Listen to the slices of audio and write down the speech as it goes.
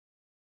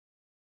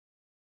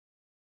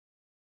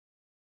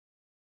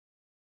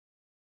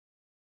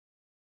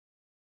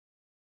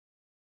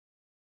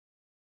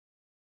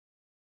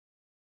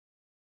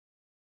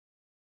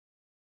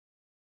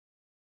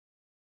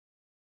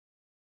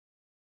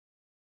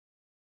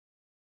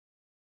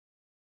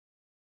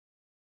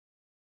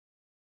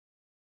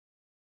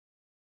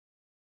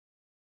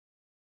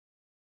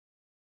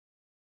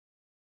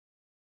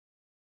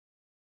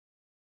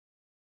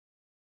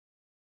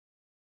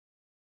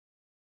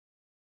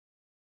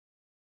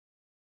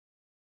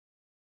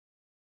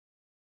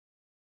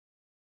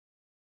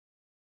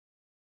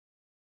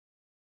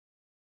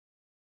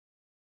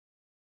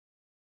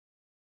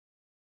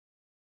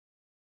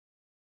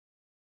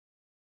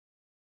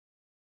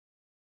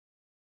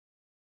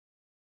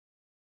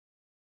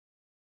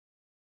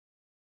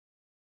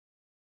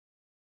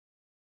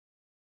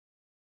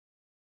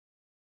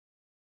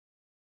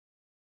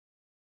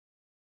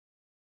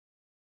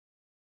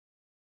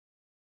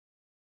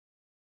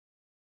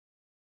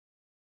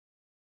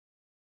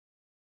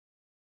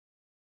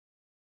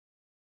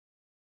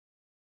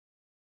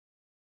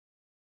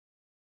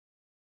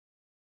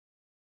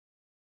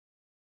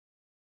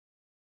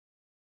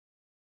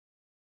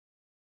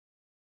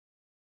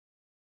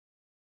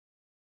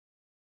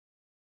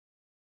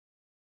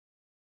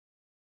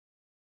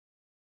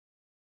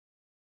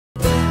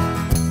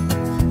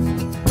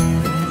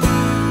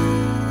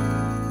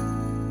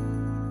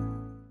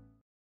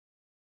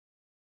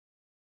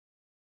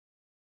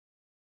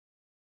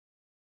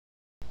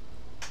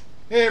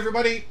Hey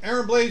everybody,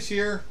 Aaron Blaze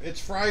here.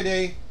 It's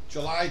Friday,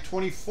 July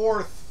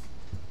 24th.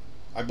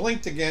 I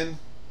blinked again,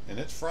 and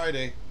it's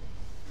Friday.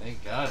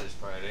 Thank God it's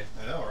Friday.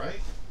 I know, right?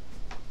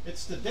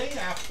 It's the day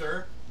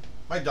after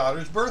my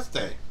daughter's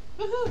birthday.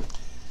 Woohoo!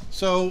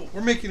 So we're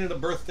making it a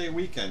birthday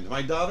weekend.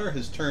 My daughter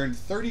has turned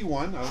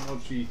 31. I don't know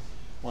if she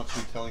wants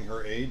me telling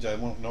her age. I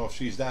won't know if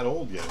she's that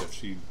old yet, if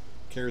she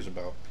cares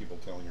about people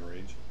telling her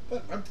age.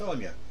 But I'm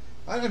telling you.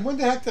 When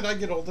the heck did I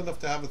get old enough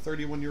to have a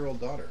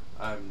 31-year-old daughter?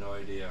 I have no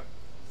idea.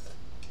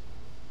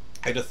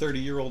 I had a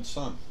 30-year-old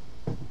son.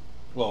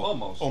 Well,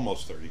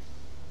 almost 30.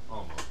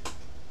 Almost.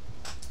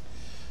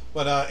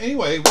 But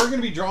anyway, we're going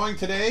to be drawing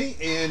today,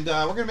 and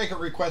we're going to make it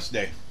request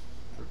day.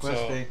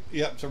 Request day?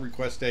 Yep, it's a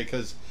request day,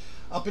 because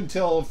up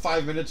until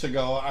 5 minutes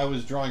ago, I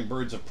was drawing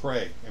birds of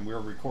prey, and we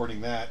were recording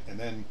that, and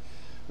then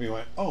we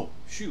went, oh,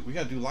 shoot, we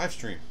got to do live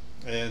stream.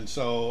 And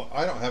so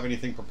I don't have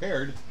anything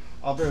prepared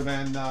other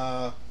than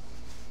I'm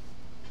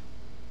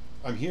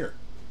here.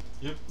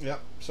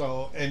 Yep.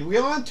 So, and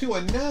we want to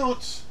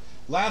announce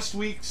this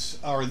week's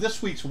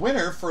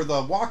winner for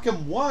the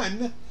Wacom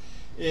 1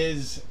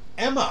 is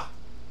Emma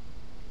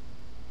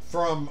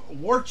from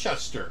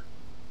Worcester,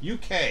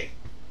 UK.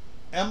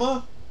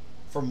 Emma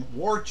from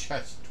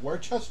Worcester,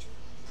 Worcester,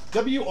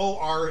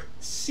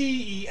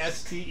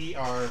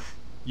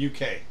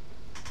 UK.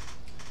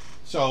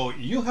 So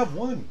you have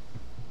won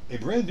a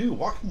brand new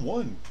Wacom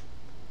 1.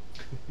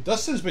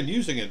 Dustin's been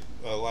using it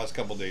the last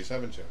couple days,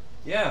 haven't you?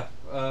 Yeah,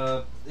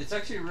 it's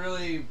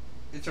actually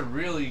it's a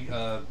really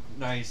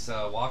nice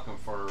Wacom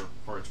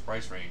for its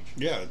price range.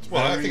 Yeah,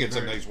 I think it's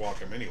a nice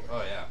Wacom anyway.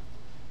 Oh yeah,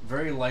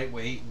 very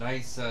lightweight,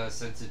 nice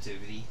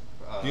sensitivity.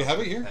 Do you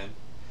have it here? Pen.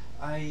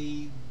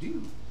 I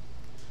do.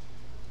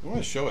 I want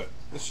to show it.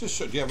 Let's just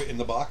show. Do you have it in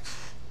the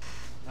box?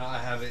 I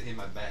have it in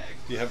my bag.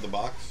 Do you have the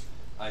box?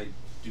 I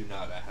do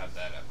not. I have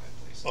that at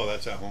my place. Oh,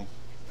 that's at home.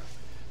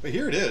 But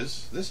here it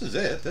is. This is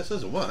it. This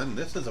is a one.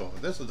 This is a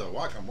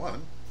Wacom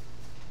 1.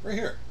 Right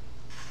here.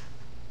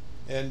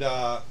 And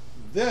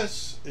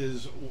this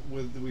is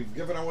we've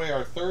given away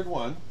our third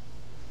one.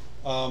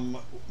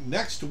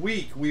 Next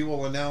week we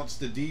will announce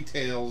the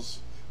details.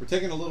 We're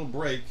taking a little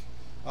break,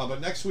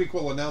 but next week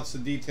we'll announce the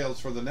details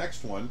for the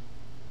next one.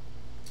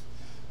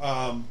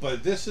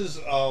 But this is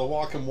a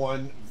Wacom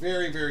 1,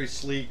 very, very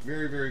sleek,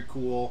 very, very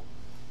cool.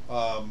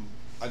 I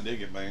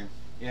dig it, man.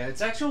 Yeah,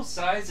 its actual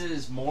size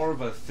is more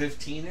of a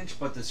 15-inch,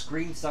 but the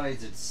screen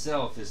size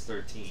itself is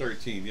 13.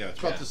 13, yeah. It's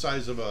about the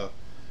size of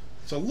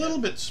it's a little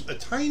bit, a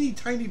tiny,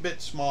 tiny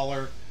bit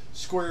smaller,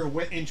 square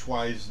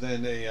inch-wise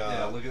than it's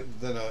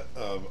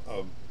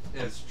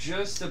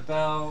just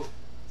about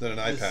than an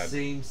iPad. The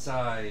same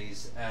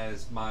size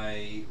as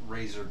my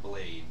Razer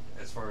Blade,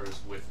 as far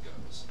as width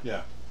goes.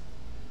 Yeah.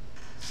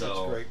 So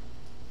that's great.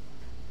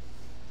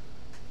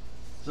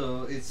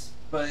 So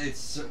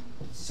it's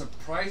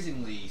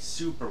surprisingly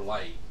super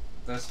light.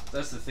 That's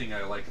the thing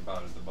I like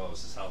about it the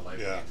most, is how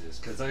lightweight it is.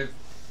 Because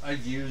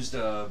I've used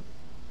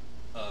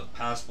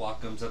past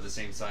Wacoms of the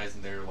same size,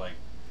 and they're like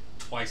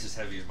twice as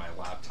heavy as my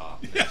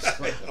laptop. Yeah,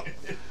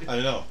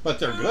 I know, but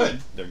they're good.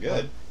 They're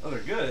good. Oh,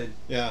 they're good.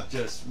 Yeah,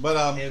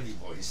 but heavy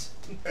boys.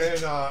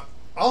 And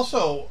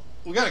also,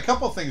 we got a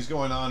couple things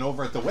going on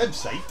over at the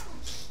website,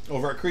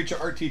 over at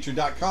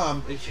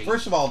creatureartteacher.com.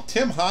 First of all,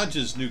 Tim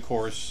Hodges' new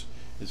course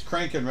is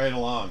cranking right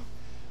along.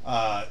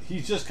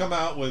 He's just come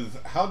out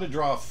with how to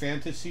draw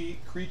fantasy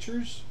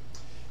creatures,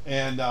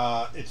 and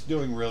it's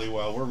doing really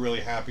well. We're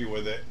really happy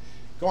with it.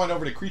 Go on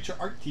over to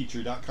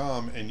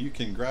creatureartteacher.com and you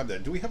can grab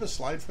that. Do we have a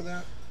slide for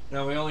that?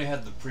 No, we only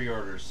had the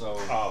pre-order, so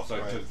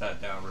I took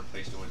that down,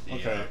 replaced it with the.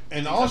 Okay.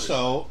 And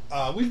also,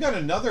 we've got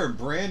another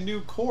brand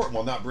new course.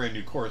 Well, not brand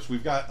new course.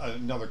 We've got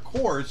another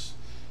course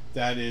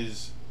that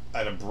is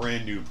at a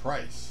brand new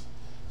price.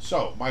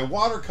 So, my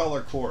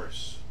watercolor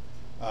course.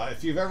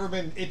 If you've ever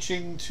been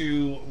itching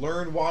to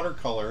learn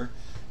watercolor,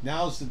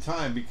 now's the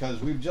time,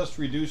 because we've just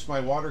reduced my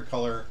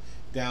watercolor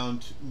down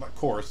to my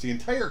course, the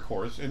entire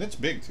course, and it's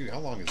big too. How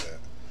long is that?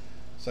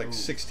 It's like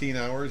 16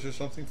 hours or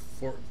something,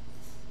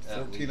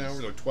 14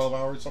 hours or 12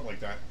 hours, something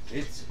like that.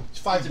 It's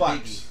 $5.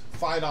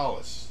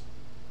 $5.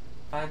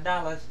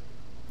 $5.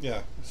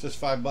 Yeah, it's just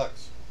 $5.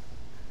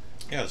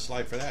 Yeah, a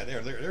slide for that. There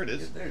it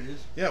is. There it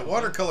is. Yeah,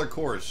 watercolor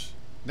course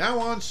now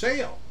on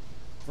sale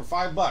for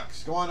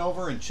 $5. Go on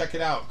over and check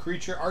it out.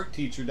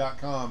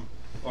 CreatureArtTeacher.com.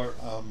 Or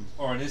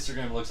on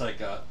Instagram, it looks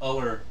like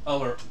Uller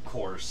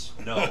course.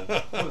 No,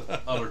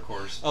 Uller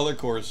course. Uller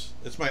course.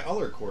 It's my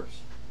Uller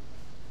course.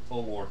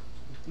 Full war.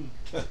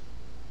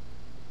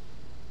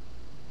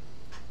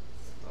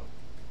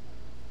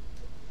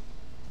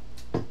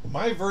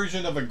 My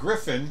version of a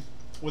Griffin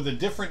with a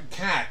different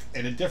cat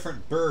and a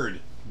different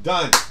bird.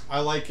 Done. I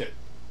like it.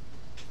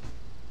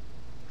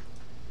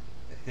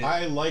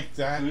 I like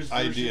that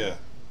idea.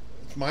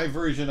 It's my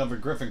version of a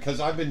Griffin,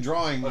 because I've been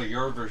drawing. Oh,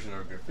 your version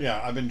of a Griffin.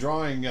 Yeah, I've been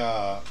drawing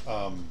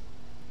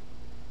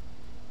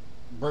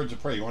birds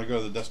of prey. You want to go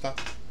to the desktop?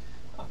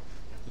 Oh.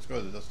 Let's go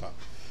to the desktop.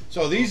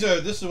 So this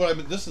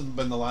has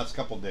been the last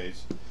couple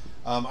days.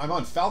 I'm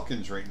on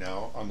falcons right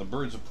now on the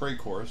birds of prey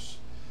course.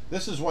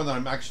 This is one that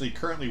I'm actually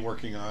currently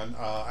working on.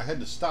 I had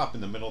to stop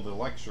in the middle of the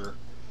lecture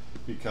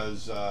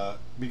because of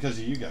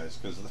you guys,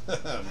 because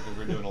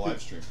we're doing a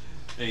live stream.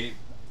 Hey,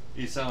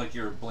 you sound like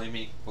you're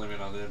blaming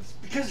on them.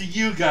 Because of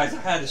you guys,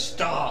 I had to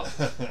stop.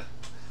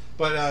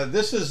 But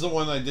this is the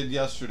one I did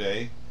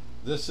yesterday.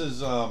 This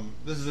is a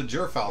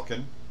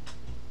gerfalcon,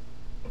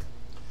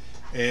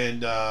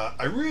 and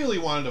I really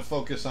wanted to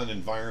focus on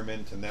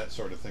environment and that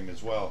sort of thing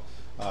as well.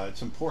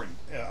 It's important.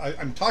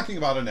 I'm talking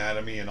about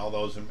anatomy and all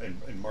those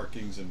and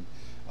markings and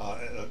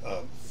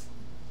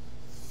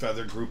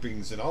feather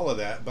groupings and all of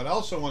that, but I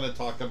also want to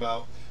talk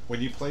about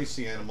when you place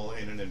the animal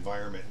in an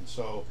environment. And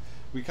so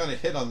we kind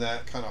of hit on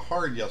that kind of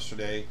hard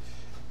yesterday,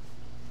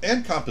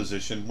 and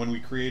composition when we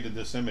created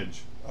this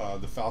image,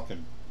 the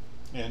falcon.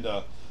 And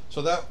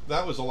so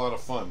that was a lot of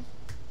fun.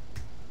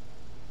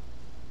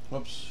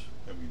 Whoops,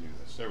 let me do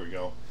this. There we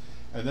go.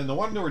 And then the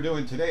one that we're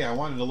doing today, I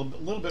wanted a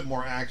little bit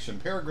more action.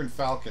 Peregrine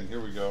falcon,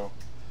 here we go.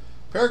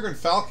 Peregrine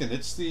falcon,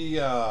 it's the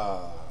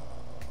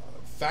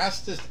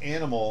fastest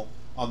animal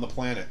on the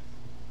planet.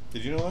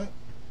 Did you know that?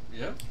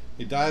 Yeah.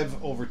 They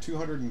dive over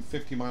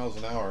 250 miles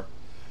an hour,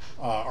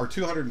 or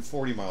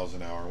 240 miles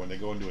an hour when they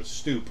go into a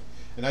stoop.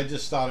 And I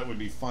just thought it would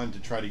be fun to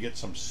try to get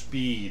some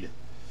speed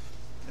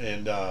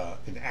and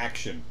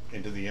action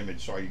into the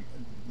image. So I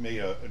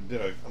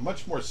did a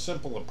much more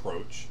simple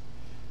approach.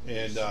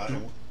 And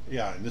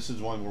yeah, and this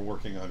is one we're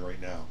working on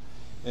right now.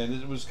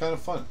 And it was kind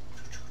of fun.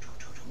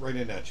 Right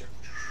in at you.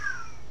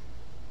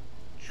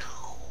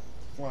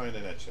 Flying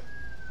in at you.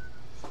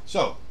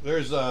 So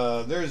there's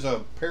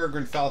a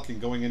peregrine falcon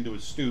going into a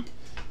stoop.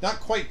 Not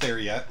quite there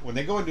yet. When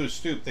they go into a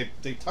stoop,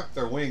 they tuck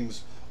their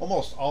wings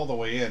almost all the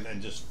way in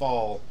and just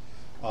fall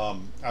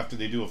after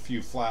they do a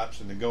few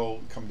flaps, and they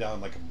come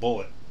down like a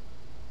bullet.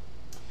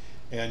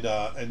 And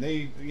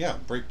they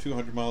break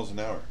 200 miles an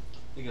hour.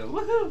 They go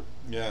woohoo!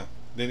 Yeah.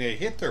 Then they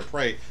hit their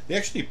prey. They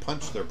actually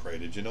punch their prey.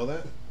 Did you know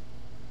that?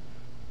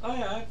 Oh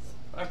yeah,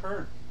 I've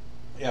heard.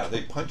 Yeah,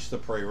 they punch the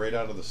prey right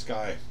out of the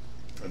sky,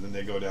 and then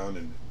they go down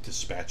and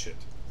dispatch it.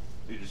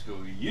 They just go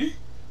yeet.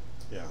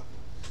 Yeah.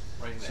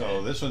 Right in the So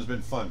head. this one's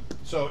been fun.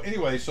 So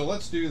anyway, so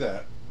let's do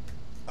that.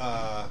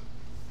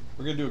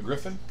 We're gonna do a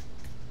griffin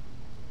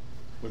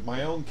with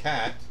my own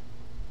cat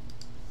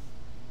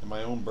and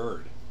my own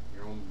bird.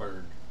 Your own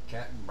bird,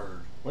 cat and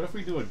bird. What if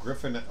we do a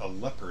griffin, a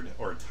leopard,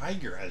 or a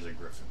tiger as a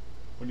griffin?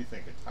 What do you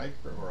think, a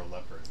tiger or a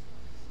leopard?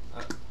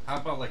 How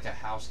about like a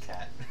house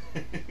cat?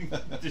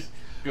 Just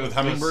go With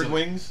hummingbird silly.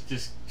 wings?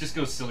 Just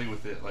go silly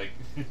with it, like.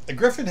 A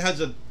griffin has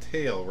a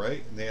tail,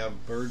 right? And they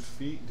have bird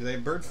feet. Do they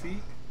have bird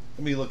feet?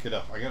 Let me look it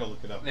up. I gotta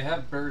look it up. They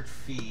have bird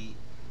feet.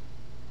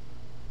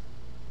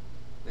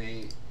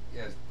 It's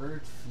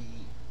bird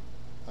feet.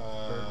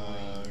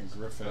 Bird wings,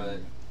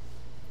 Griffin.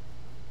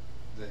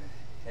 but the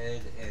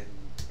head and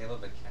tail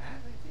of a cat,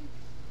 I think.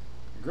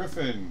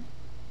 Griffin.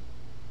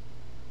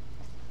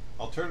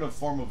 Alternative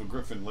form of a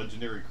griffin,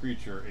 legendary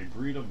creature, a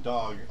breed of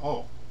dog.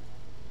 Oh,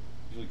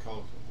 usually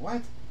called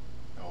what?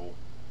 No,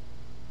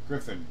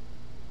 griffin.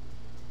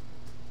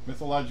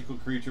 Mythological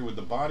creature with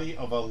the body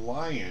of a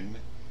lion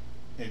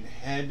and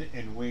head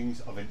and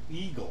wings of an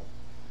eagle.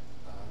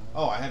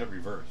 Oh, I had it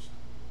reversed.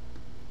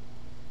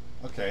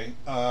 Okay.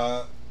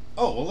 Oh,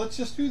 well, let's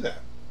just do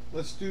that.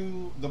 Let's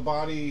do the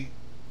body.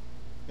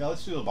 Yeah,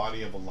 let's do the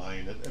body of a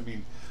lion. I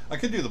mean, I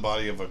could do the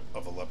body of a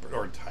leopard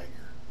or a tiger.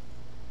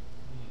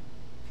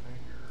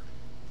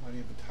 Body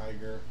of a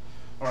tiger.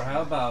 Or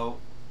how about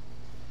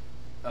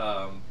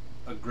a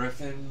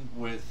griffin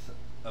with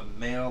a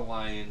male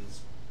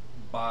lion's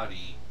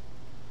body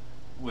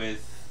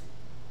with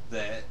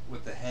the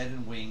head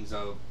and wings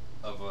of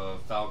a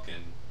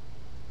falcon,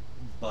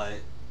 but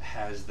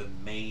has the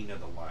mane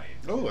of the lion.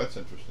 Oh, that's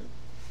interesting.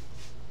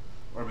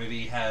 Or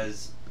maybe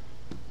it's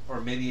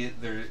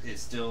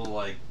still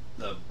like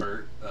the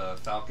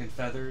falcon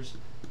feathers,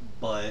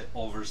 but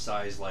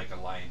oversized like a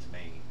lion's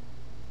mane.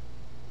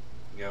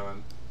 You know what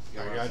I'm I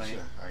got you.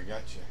 I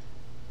got you.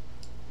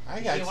 I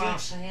See got you. what I'm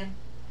saying?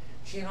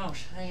 See what I'm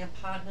saying,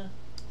 partner?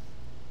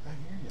 I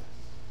hear you.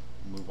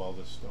 Move all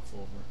this stuff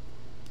over.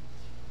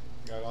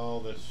 Got all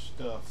this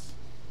stuff.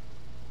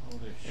 All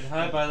this And shit.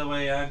 hi, by the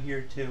way, I'm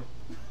here too.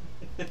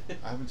 I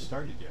haven't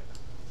started yet.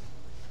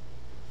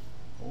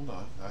 Hold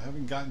on. I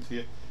haven't gotten to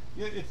you.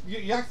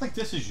 You act like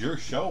this is your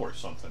show or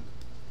something.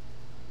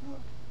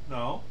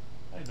 No,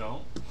 I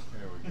don't.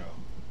 There we go.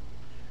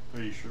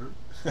 Are you sure?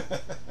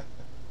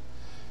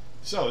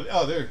 So,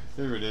 oh, there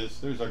it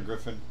is. There's our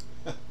griffin.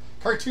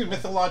 Cartoon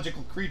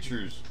mythological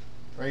creatures,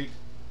 right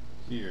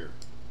here.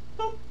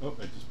 Oh,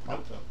 it just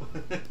popped up.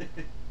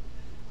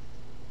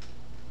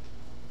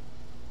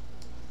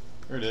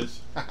 There it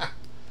is. I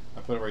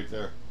put it right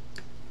there.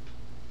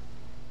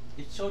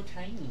 It's so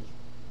tiny.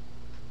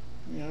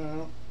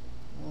 Yeah.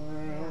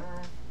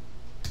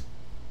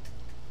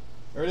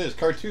 There it is.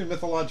 Cartoon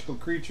mythological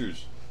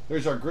creatures.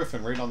 There's our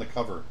griffin right on the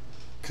cover.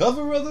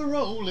 Cover of the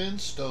Rolling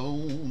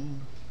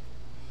Stone.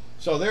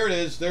 So there it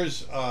is.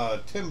 There's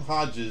Tim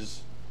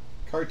Hodges'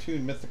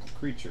 Cartoon Mythical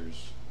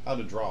Creatures, How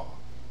to Draw.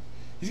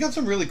 He's got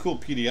some really cool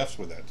PDFs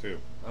with that too.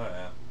 Oh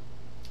yeah.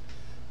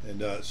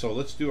 And so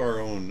let's do our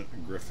own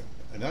Griffin.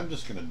 And I'm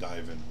just going to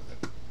dive in with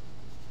it.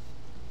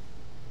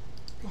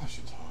 Gosh,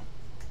 it's hot.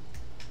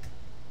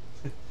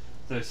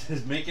 So it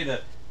says make it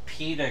a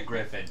PETA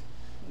Griffin.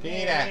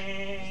 PETA.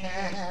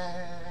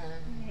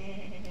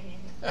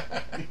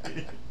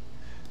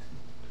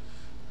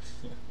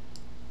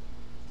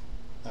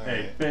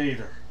 Hey, right.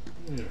 Peter.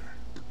 Yeah.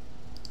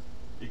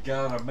 You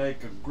gotta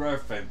make a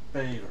Griffin,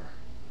 Peter.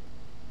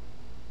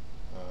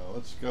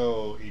 Let's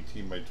go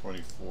 18 by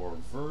 24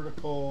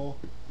 vertical.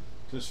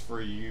 Just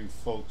for you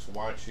folks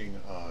watching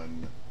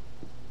on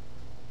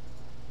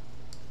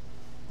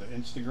the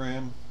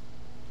Instagram.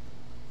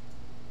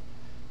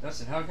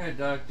 Dustin, how can I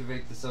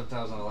deactivate the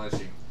subtitles on the live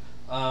stream?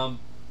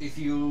 If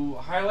you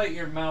highlight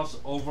your mouse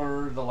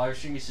over the live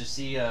stream, you should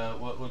see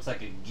what looks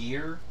like a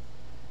gear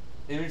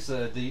image,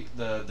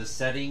 the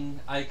setting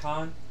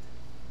icon.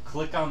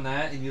 Click on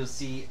that and you'll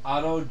see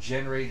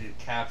auto-generated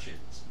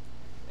captions.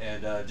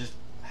 And just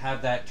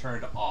have that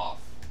turned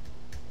off.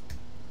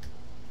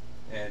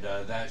 And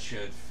that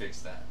should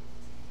fix that.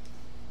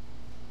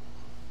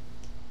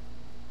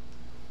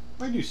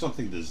 Might do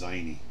something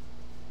designy.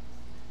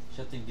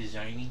 Something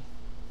designy.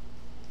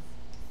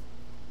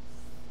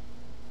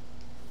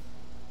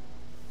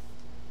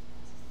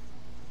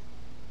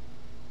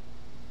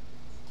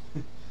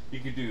 You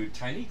could do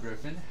tiny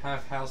Griffin,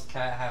 half house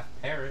cat, half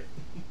parrot.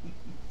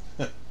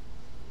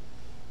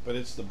 But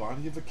it's the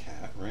body of a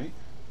cat, right?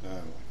 I don't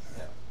like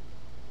that.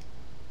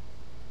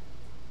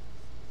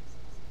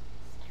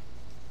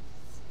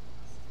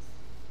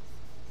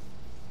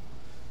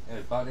 Yeah.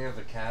 The body of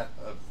a cat,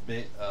 a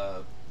bit,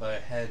 a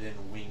head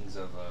and wings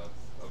of a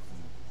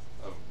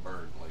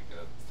bird, like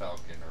a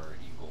falcon or an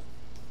eagle.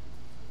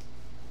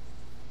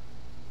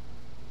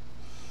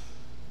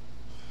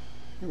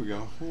 Here we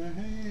go.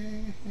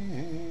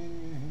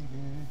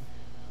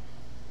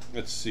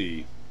 Let's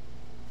see.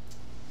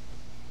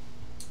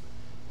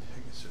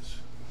 Pegasus.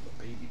 The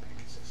baby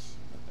Pegasus.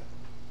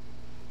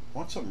 I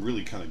want something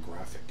really kind of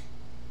graphic.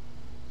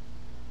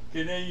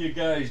 Can any of you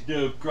guys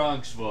do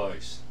Gronk's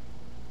voice?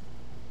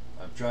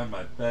 I'm trying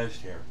my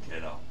best here,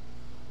 kiddo.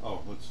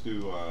 Oh, let's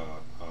do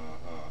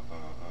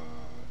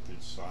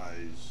its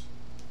size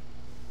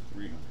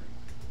 300.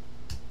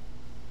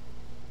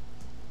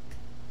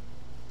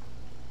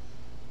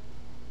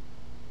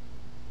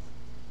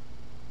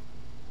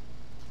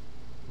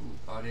 Ooh,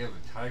 body of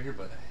a tiger,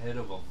 but a head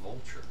of a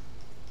vulture.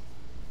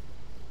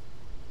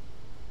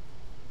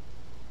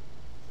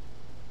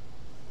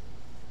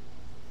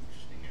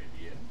 Interesting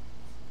idea.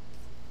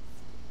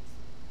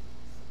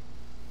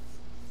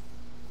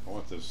 I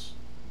want this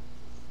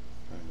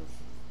kind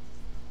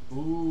of.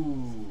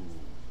 Ooh,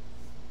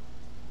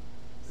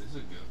 this is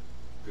a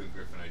good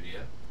Griffin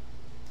idea.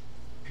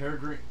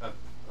 Peregrine,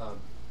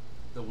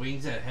 the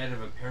wings and head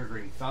of a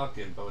peregrine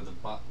falcon, but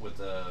with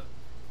the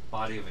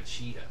body of a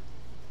cheetah.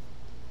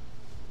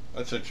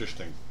 That's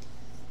interesting.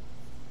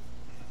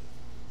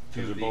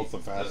 Because they're both the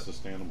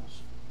fastest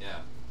animals.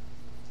 Yeah.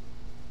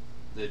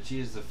 The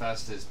cheetah is the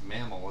fastest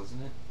mammal, isn't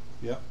it?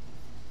 Yep.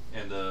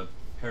 And the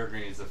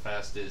peregrine is the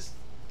fastest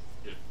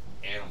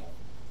animal.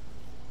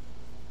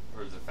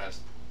 Or is the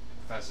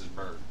fastest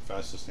bird.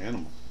 Fastest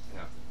animal.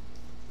 Yeah.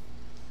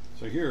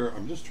 So here,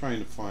 I'm just trying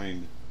to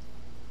find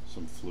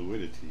some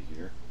fluidity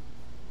here.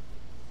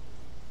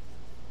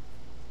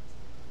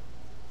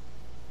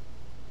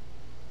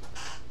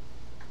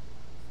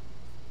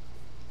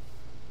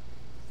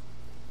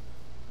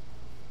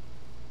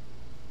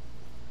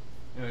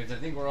 Anyways, I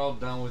think we're all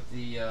done with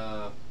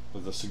the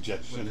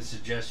suggestions. with the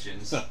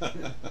suggestions.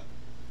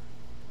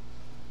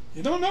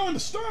 You don't know when to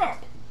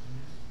stop.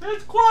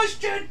 It's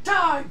question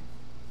time!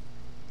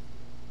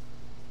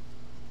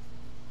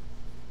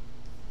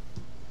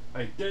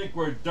 I think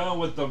we're done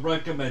with the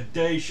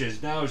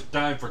recommendations. Now it's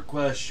time for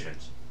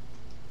questions.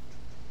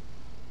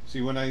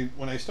 See, when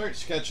I start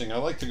sketching, I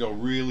like to go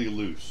really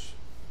loose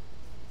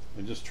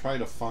and just try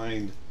to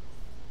find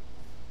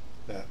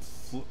that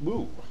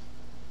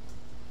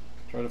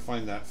try to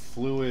find that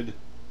fluid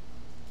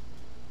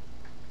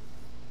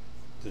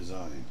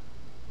design.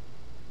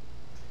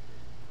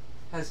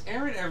 Has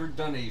Aaron ever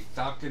done a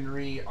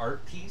falconry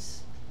art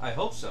piece? I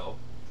hope so.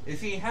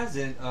 If he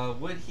hasn't,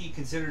 would he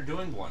consider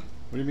doing one?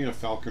 What do you mean a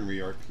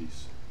falconry art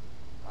piece?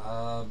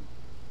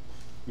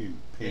 You You mean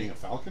painting a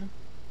falcon?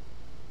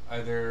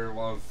 Either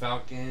one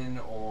falcon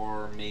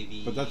or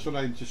maybe. But that's what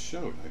I just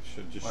showed. I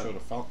showed a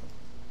falcon.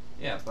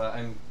 Yeah, but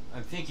I'm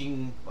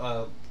thinking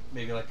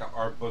maybe like an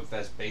art book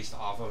that's based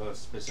off of a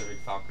specific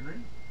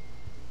falconry.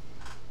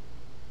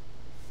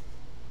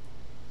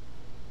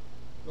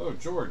 Oh,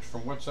 George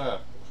from WhatsApp.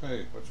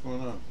 Hey, what's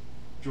going on?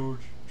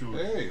 George.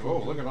 Hey, oh,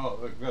 look at all.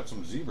 We've got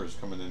some zebras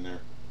coming in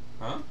there.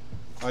 Huh?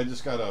 I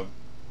just got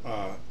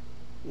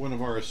one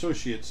of our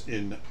associates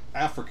in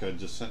Africa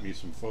just sent me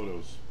some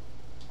photos.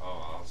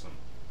 Oh, awesome.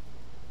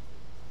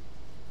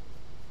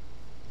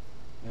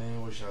 Man,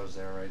 I wish I was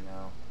there right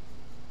now.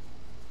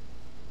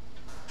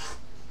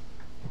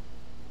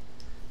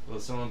 Will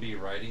someone be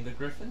riding the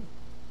Griffin?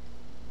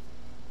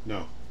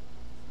 No.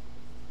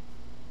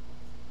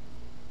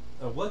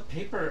 What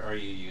paper are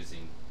you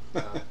using?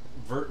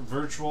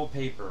 Virtual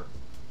paper.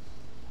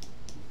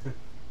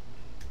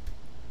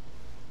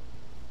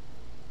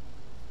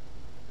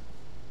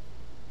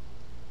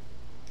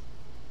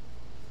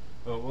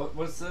 Oh,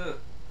 what's the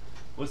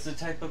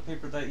type of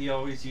paper that you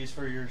always use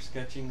for your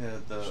sketching?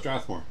 The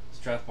Strathmore.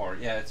 Strathmore.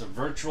 Yeah, it's a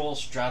virtual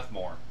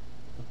Strathmore.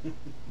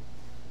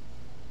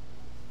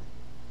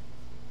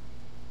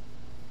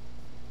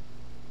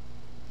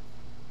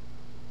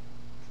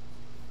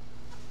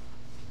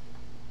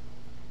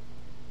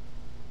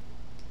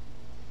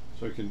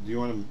 So do you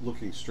want him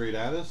looking straight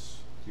at us?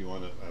 Do you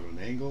want to have an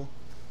angle?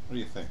 What do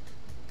you think?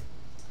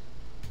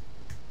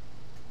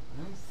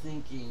 I'm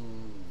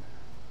thinking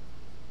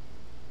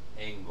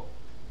angle.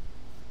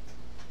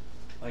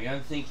 Like I'm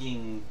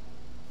thinking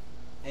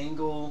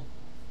angle,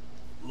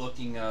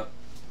 looking up,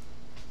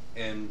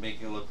 and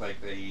making it look like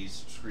that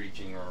he's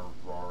screeching or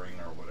roaring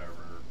or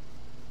whatever,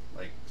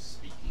 like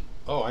speaking.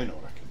 Oh, I know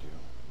what I can do.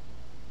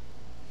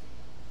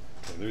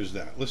 Okay, there's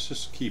that. Let's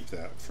just keep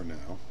that for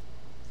now.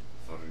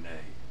 For nay.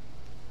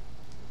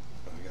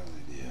 I got an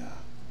idea.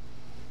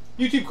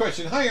 YouTube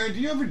question. Hi, Aaron. Do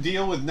you ever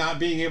deal with not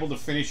being able to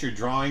finish your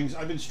drawings?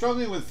 I've been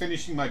struggling with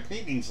finishing my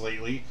paintings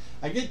lately.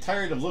 I get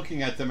tired of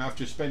looking at them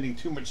after spending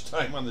too much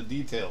time on the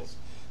details.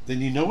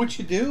 Then you know what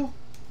you do?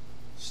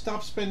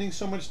 Stop spending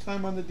so much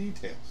time on the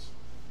details.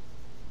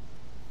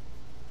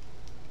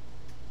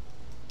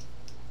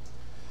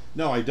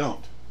 No, I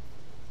don't.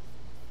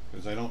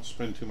 Because I don't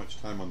spend too much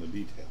time on the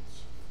details.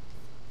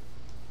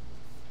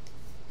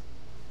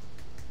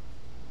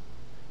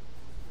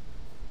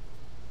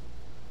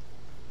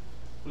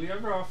 Will you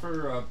ever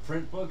offer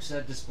print books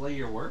that display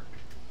your work?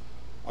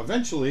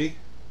 Eventually,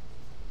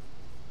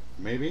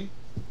 maybe.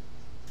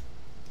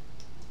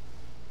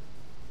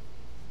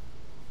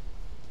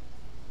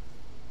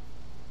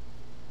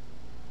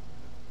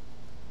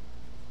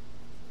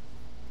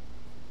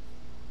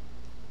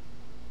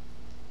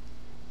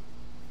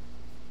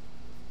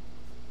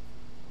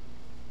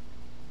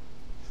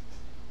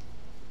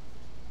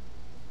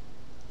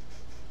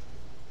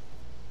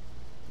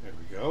 There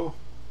we go.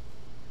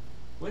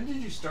 When did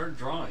you start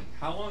drawing?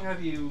 How long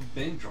have you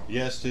been drawing?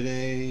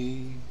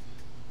 Yesterday.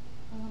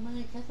 Oh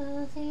my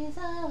God, he's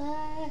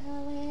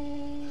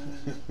away.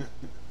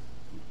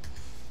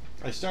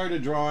 I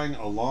started drawing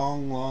a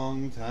long,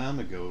 long time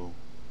ago.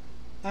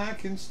 I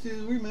can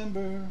still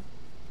remember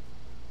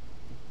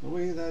the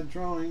way that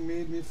drawing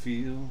made me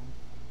feel.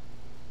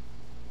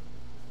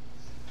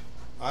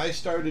 I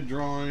started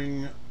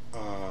drawing,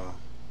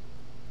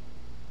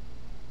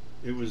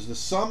 it was the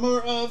summer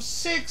of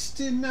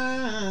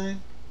 '69.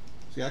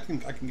 See, I can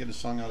get a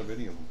song out of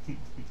any of them.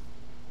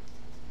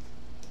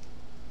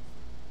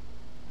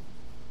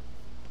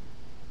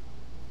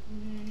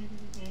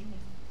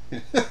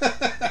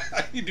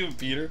 How you doing,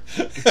 Peter?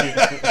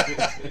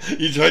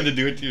 You tried to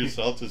do it to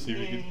yourself to see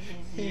if you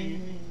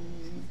can.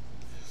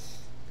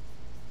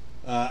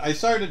 I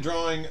started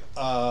drawing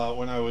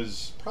when I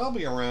was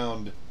probably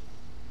around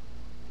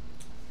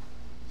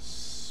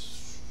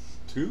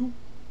 2-ish.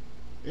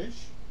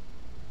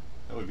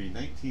 That would be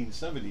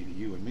 1970 to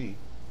you and me.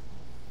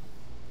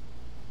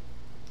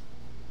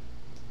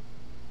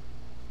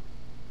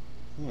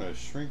 I'm going to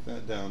shrink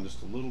that down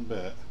just a little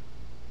bit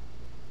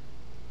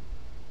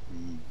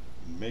and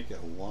make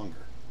it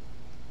longer.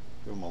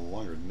 Give him a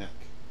longer neck.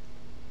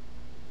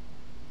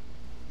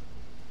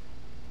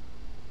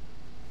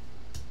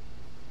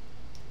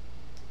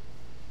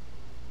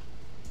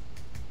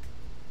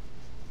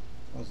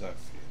 How's that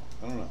feel?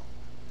 I don't know.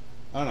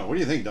 I don't know. What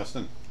do you think,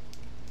 Dustin?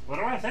 What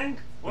do I think?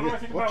 What do I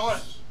think about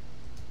what?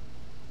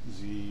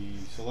 Z,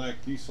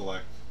 select,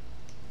 deselect.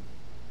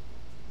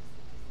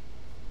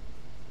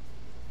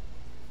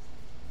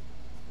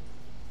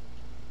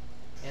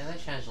 Yeah,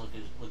 that chance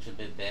looks a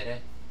bit better.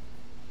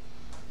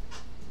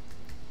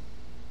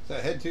 Is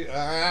that head too?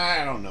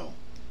 I don't know.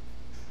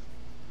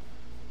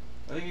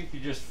 I think if you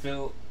just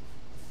fill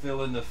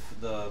in the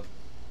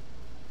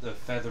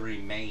feathery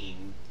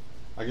mane.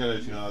 I gotta,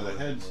 the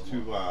head's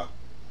too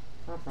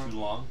Too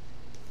long.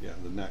 Yeah,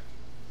 the neck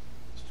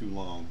is too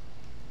long.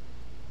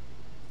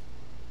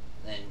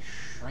 Then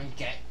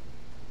shrink it.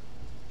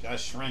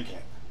 Just shrink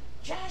it.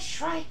 Just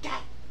shrink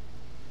it.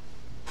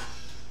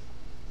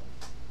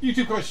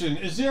 YouTube question: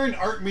 is there an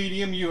art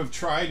medium you have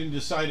tried and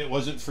decided it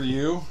wasn't for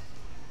you?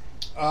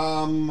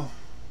 No,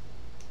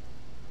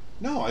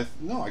 I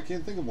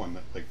can't think of one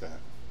like that.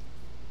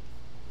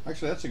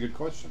 Actually, that's a good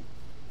question.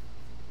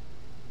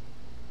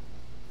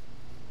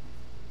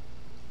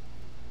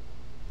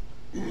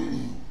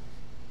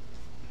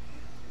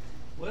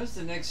 What is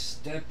the next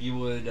step you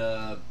would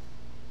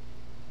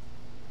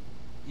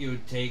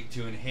take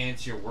to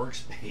enhance your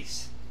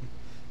workspace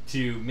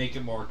to make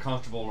it more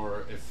comfortable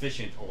or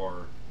efficient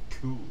or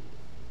cool?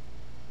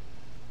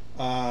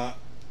 I'd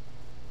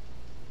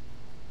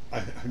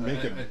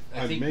make it.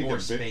 I think make more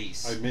it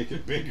space. I'd make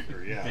it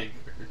bigger. Yeah, Bigger.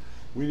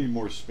 We need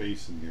more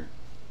space in here.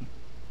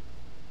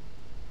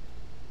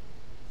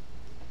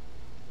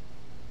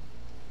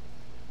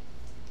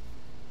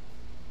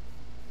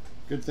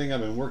 Good thing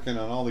I've been working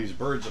on all these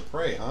birds of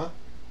prey, huh?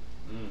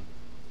 Mm.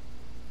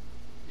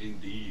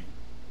 Indeed.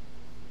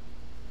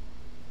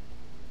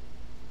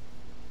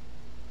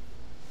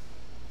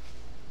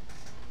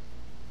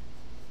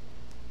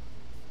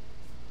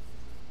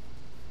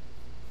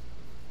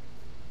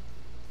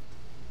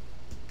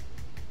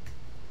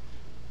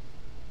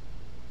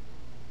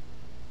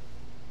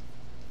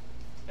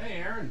 Hey,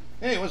 Aaron.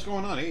 Hey, what's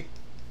going on, eh?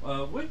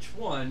 Which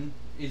one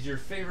is your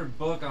favorite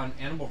book on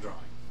animal drawing?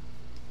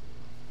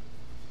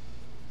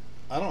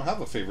 I don't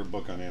have a favorite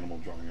book on animal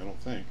drawing, I don't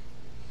think.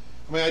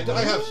 I mean,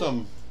 I have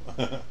some...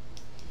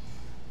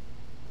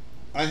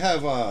 I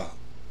have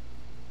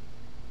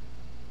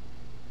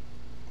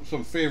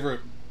some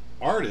favorite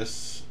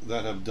artists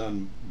that have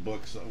done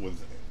books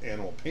with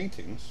animal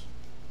paintings.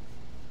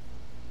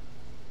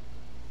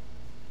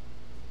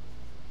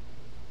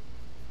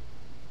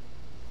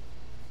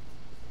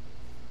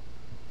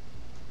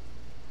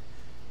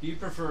 Do you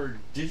prefer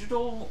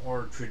digital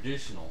or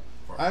traditional?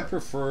 For I art?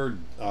 prefer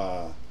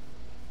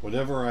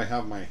whatever I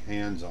have my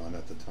hands on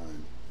at the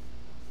time.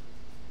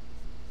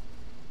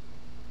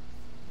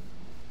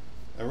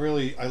 I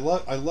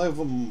love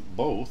them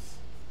both.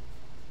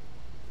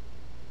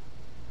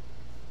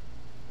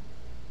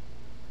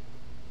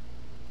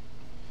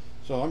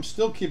 So I'm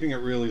still keeping it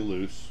really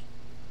loose.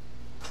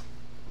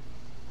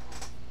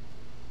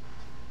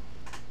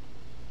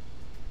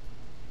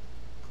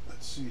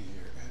 Let's see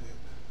here,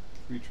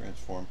 edit,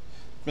 retransform.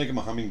 Make him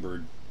a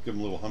hummingbird. Give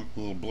him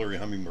little blurry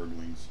hummingbird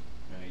wings.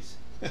 Nice.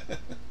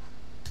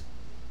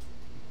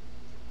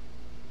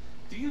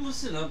 Do you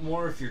listen up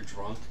more if you're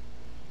drunk?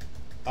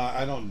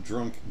 I don't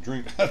drink.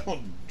 I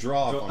don't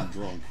draw if I'm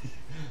drunk.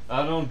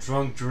 I don't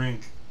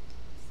drink.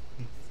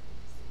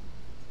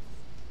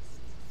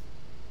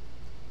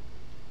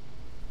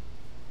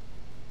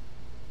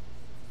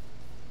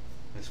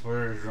 I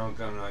swear, drunk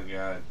I'm not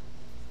God.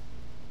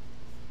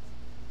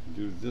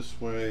 Do it this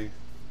way,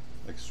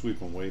 like sweep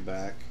them way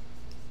back.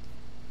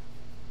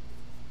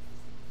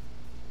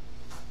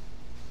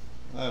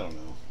 I don't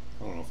know.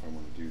 I don't know if I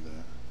want to do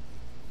that.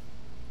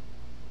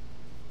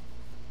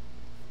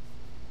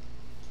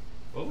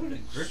 What would a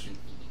griffin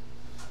eat?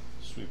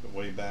 Sweep it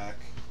way back.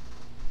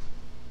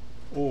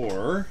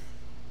 Or,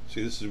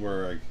 see, this is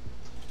where you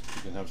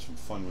can have some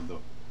fun with the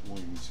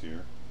wings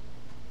here.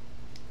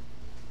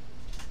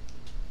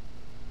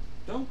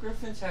 Don't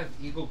griffins have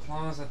eagle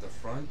claws at the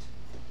front?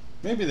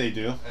 Maybe they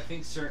do, I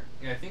think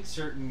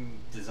certain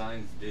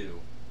designs do.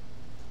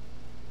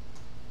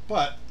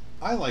 but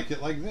I like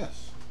it like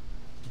this.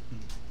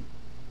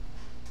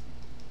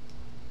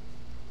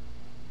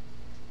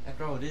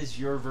 After all, it is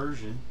your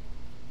version.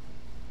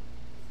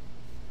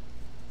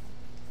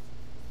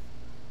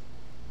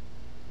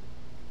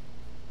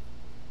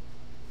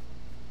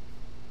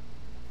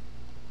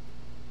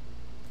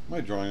 Am I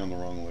drawing on the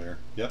wrong layer?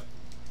 Yep.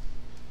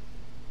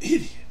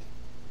 Idiot.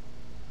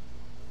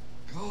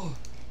 God.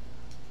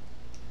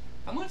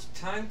 How much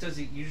time does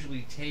it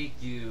usually take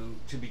you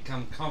to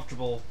become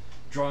comfortable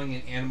drawing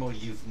an animal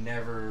you've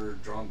never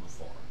drawn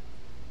before?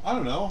 I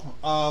don't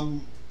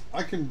know.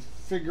 I can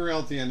figure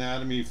out the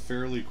anatomy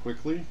fairly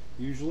quickly,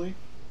 usually,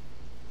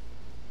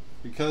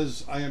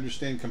 because I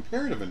understand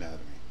comparative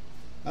anatomy.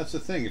 That's the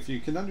thing. If you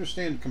can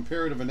understand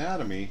comparative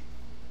anatomy,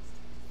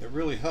 it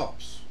really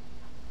helps.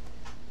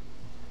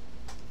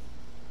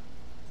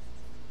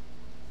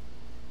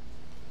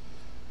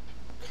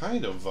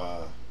 Kind of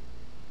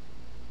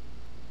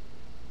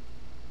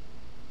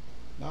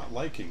not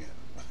liking it.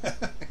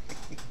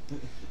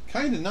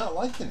 Kind of not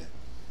liking it.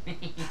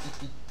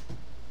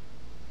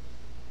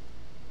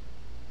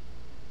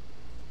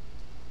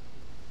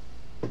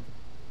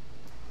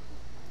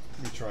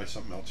 Let me try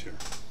something else here.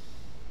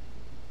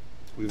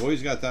 We've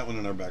always got that one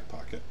in our back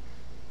pocket.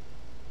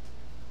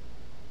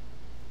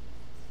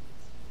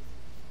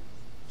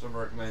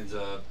 Someone recommends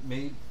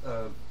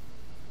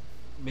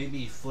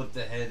maybe flip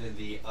the head in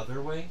the other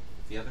way,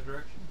 the other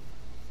direction.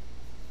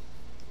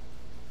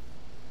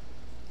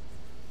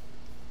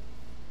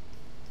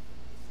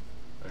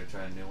 Are you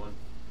trying a new one?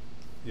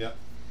 Yep.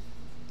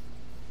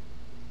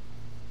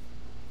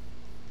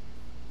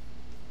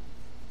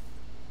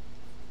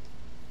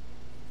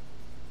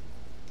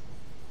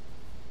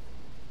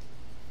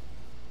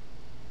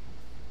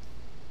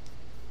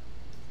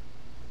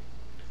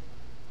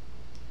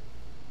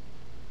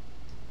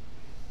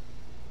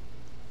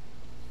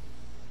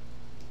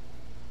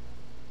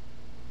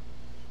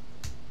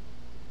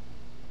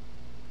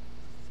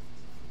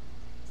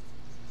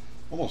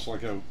 Almost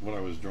like what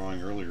I was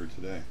drawing earlier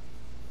today.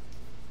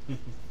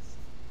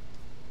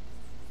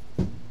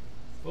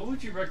 What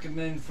would you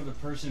recommend for the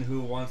person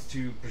who wants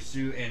to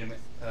pursue an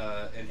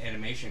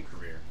animation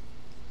career?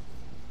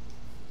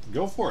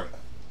 Go for it.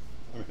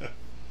 I mean,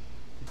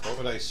 what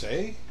would I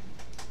say?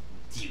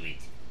 Do it.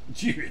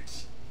 Do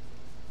it.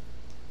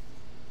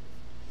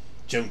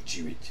 Don't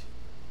do it.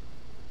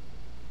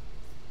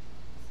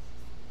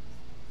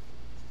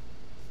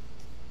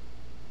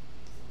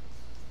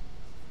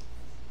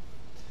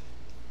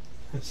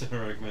 So I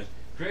recommend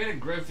create a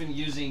griffin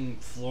using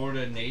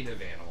Florida native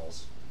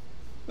animals.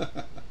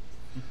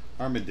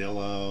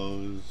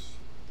 Armadillos.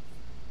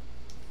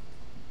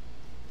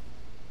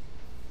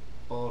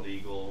 bald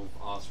eagle,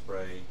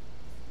 osprey.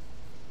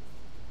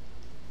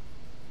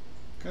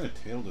 What kind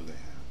of tail do they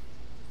have?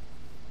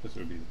 This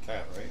would be the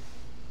cat, right?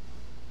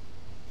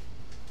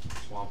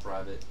 Swamp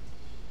rabbit.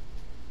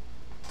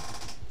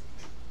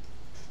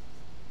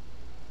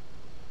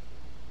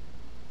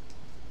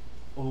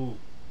 Oh,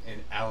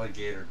 an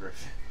alligator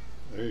griffin.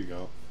 There you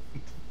go.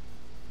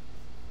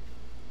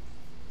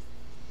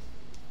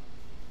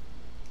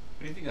 What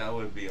do you think that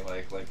would be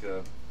like? Like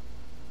a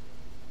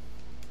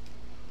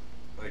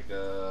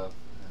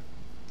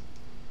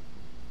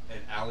an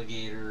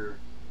alligator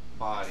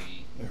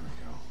body, There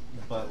we go.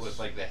 but with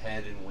like the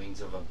head and wings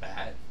of a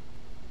bat.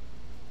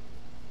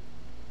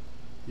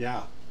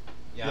 Yeah.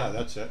 Yeah,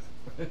 that's it.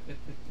 At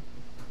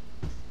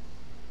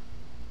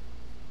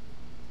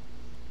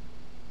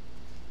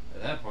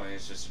that point,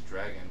 it's just a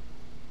dragon.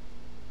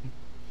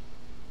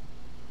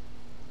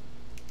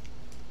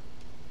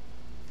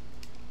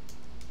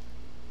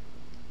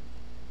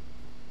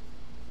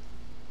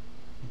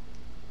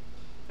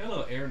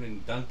 Hello, Aaron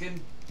and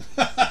Duncan.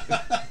 I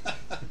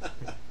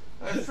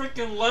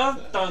freaking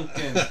love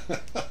Duncan.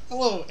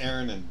 Hello,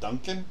 Aaron and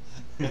Duncan.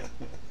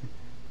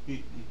 You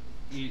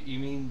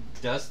mean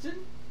Dustin?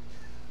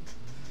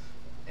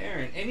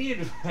 Aaron, any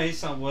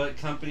advice on what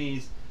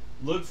companies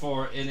look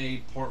for in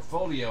a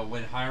portfolio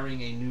when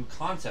hiring a new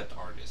concept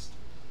artist?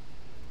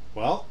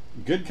 Well,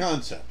 good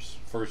concepts,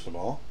 first of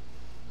all.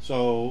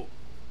 So,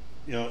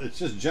 it's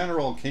just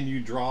general. Can you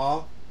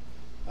draw?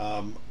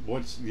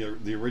 What's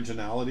the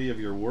originality of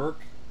your work?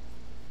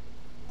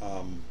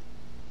 There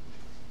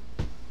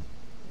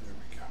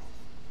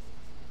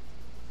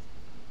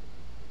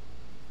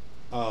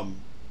we go.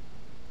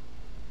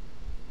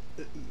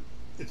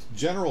 It's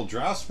general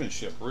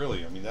draftsmanship,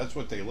 really. I mean, that's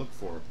what they look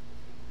for.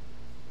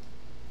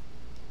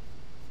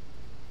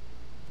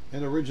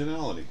 And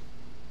originality.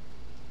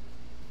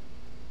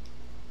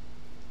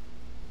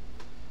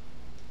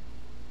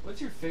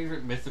 What's your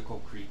favorite mythical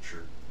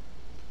creature?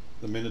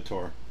 The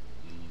Minotaur.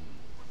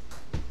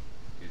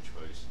 Good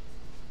choice.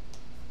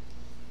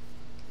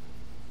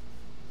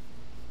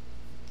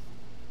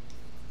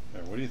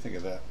 Yeah, what do you think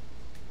of that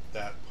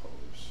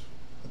pose?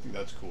 I think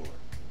that's cooler.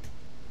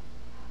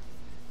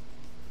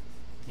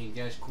 You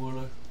guys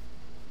cooler?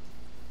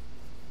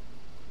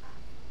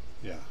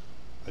 Yeah,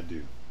 I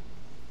do.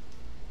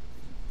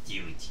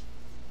 Do it.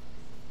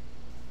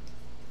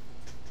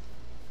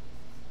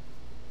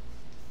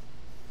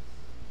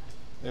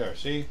 There,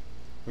 see?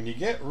 When you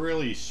get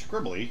really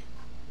scribbly,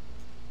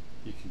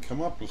 you can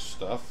come up with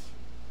stuff.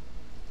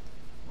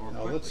 Or Now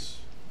quickly. let's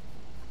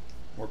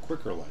more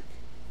quicker like.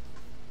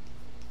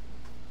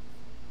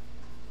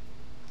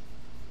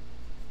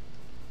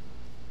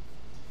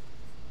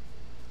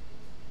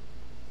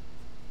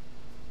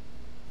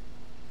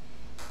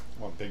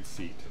 I want big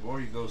feet. The more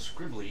you go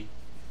scribbly,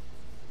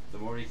 the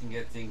more you can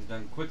get things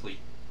done quickly.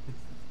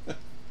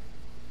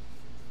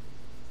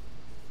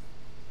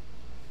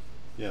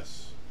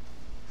 Yes.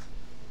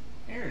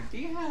 Aaron, do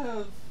you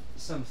have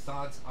some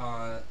thoughts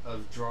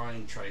of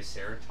drawing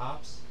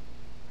Triceratops?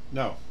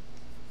 No.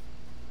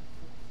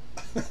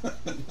 There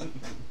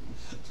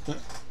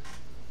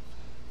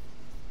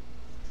we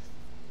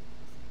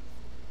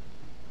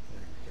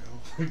go.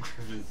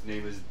 Griffin's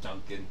name is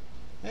Duncan.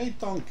 Hey,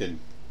 Duncan.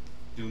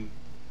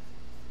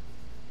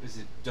 Is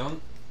it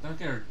Duncan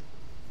or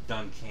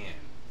Duncan?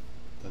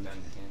 Duncan.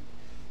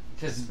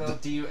 Because it's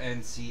spelled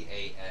Duncan.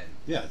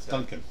 Yeah, it's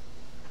Duncan.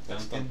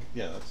 That's Duncan?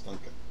 Yeah, that's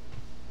Duncan.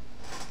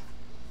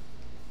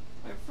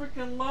 I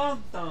freaking love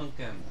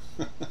Duncan.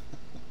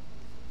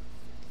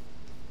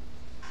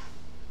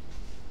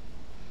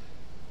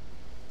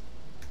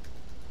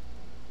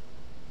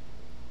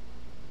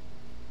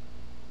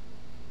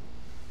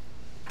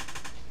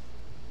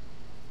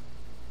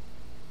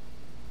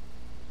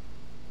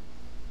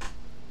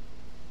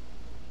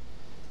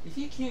 If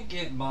you can't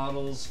get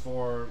models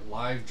for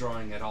live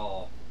drawing at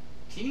all,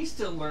 can you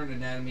still learn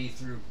anatomy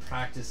through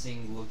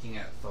practicing looking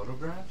at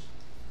photographs?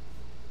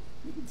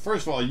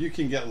 First of all, you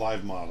can get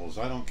live models.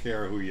 I don't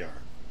care who you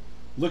are.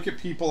 Look at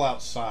people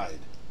outside.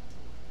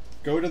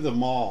 Go to the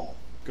mall.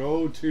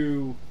 Go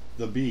to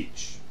the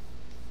beach.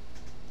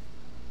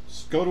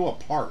 Go to a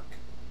park.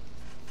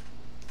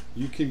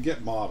 You can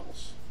get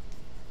models.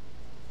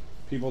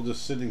 People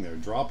just sitting there.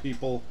 Draw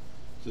people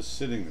just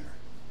sitting there.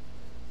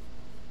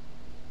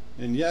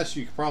 And yes,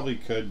 you probably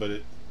could, but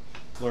it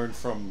learned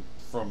from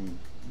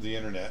the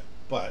internet.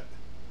 But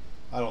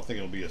I don't think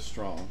it'll be as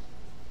strong.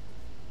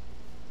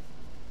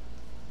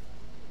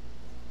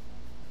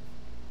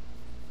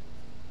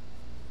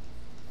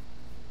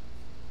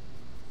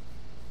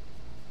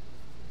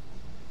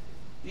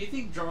 Do you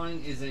think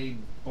drawing is a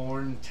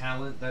born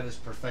talent that is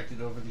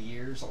perfected over the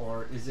years,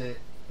 or is it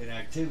an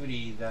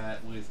activity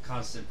that with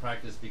constant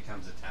practice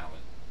becomes a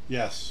talent?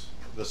 Yes,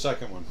 the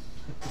second one.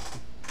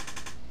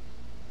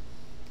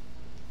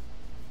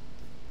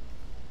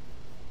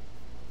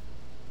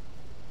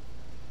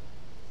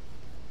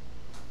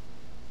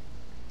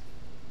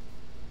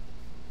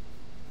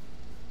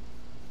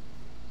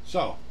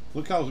 So,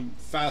 look how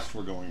fast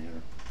we're going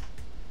here.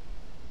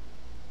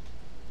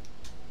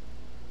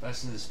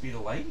 Faster than the speed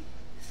of light?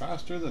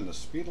 Faster than the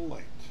speed of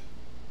light.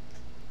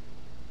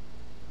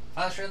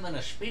 Faster than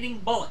a speeding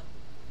bullet.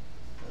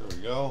 There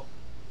we go.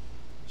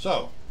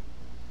 So,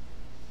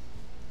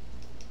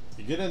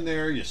 you get in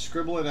there, you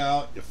scribble it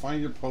out, you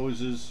find your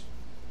poses.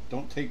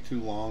 Don't take too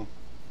long.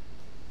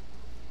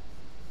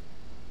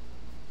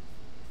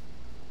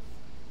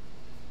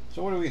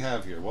 So what do we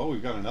have here? Well,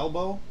 we've got an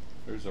elbow.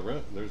 There's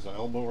an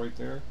elbow right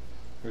there.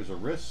 There's a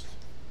wrist.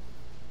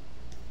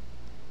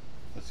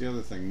 That's the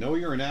other thing. Know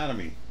your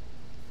anatomy.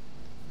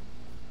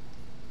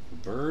 The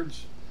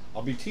birds.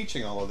 I'll be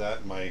teaching all of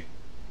that in my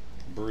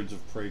Birds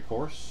of Prey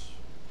course.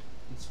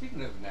 And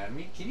speaking of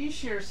anatomy, can you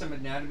share some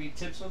anatomy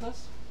tips with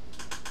us?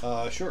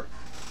 Sure.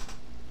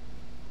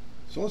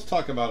 So let's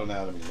talk about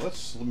anatomy.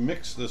 Let's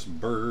mix this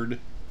bird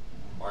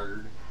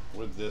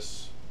with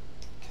this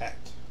cat.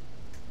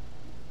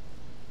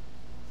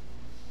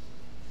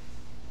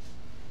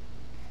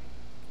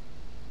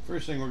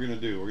 First thing we're going to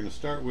do, we're going to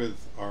start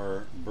with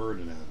our bird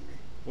anatomy.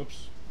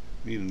 Whoops,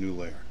 need a new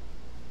layer.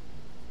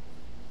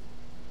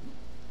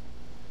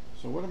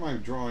 So what am I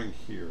drawing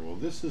here? Well,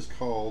 this is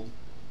called,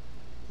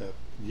 that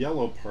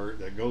yellow part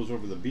that goes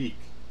over the beak,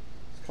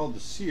 it's called the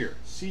cere,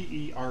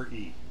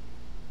 C-E-R-E.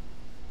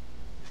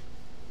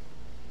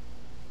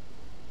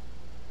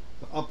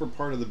 The upper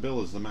part of the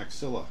bill is the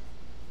maxilla.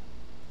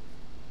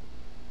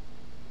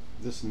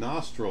 This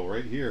nostril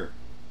right here,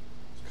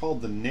 it's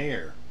called the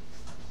nair.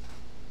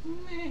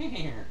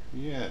 Nair.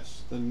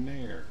 Yes, the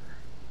nair.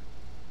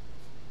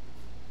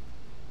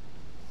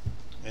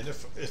 And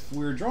if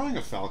we were drawing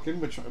a falcon,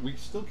 which we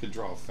still could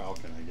draw a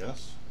falcon, I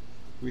guess.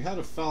 If we had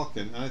a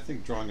falcon, and I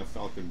think drawing a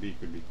falcon beak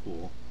would be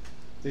cool.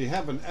 They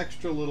have an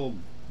extra little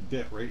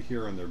bit right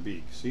here on their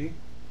beak. See?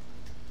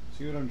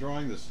 See what I'm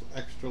drawing? This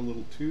extra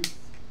little tooth?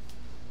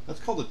 That's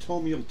called a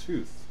tomial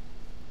tooth.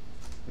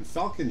 And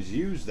falcons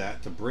use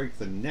that to break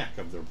the neck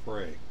of their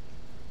prey.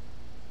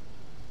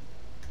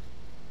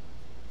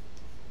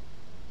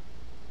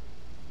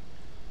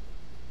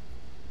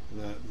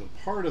 The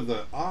part of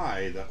the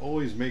eye that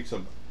always makes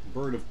a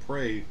bird of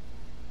prey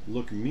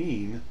look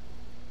mean,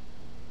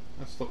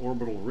 that's the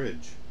orbital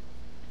ridge.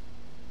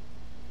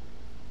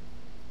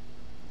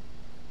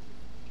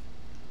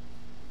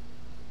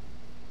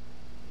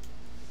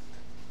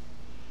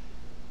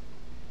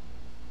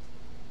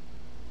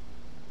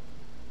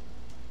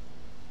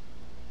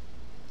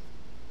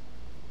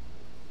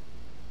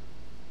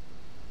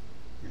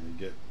 I'm going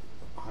to get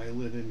the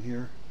eyelid in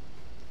here.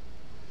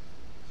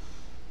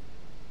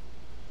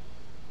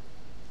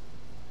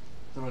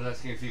 Someone's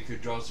asking if you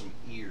could draw some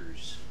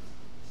ears.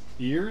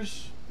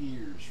 Ears?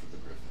 Ears for the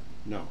griffin.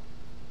 No.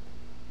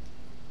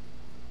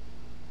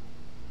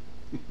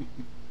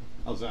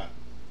 How's that?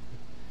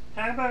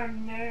 How about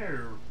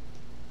no?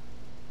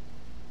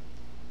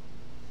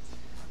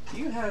 Do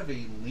you have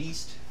a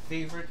least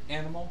favorite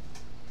animal?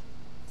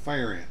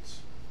 Fire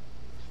ants.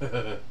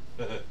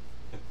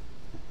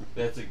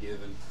 That's a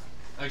given.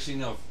 Actually,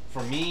 no.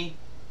 For me,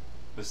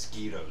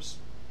 mosquitoes.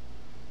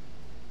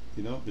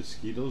 You know,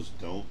 mosquitoes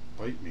don't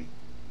bite me.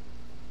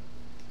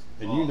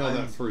 And Well, you know I'm-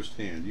 that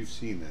firsthand. You've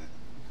seen that.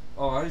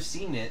 Oh, I've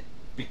seen it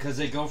because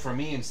they go for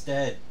me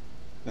instead.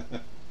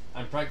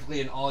 I'm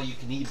practically an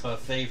all-you-can-eat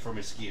buffet for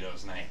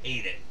mosquitoes, and I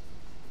hate it.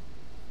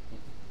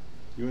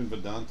 You and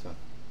Vedanta.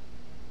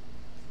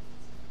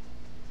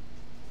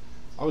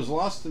 I was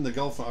lost in the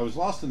Gulf. I was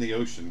lost in the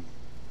ocean,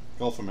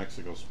 Gulf of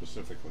Mexico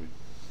specifically,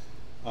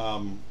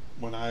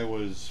 when I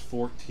was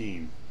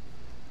 14.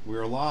 We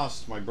were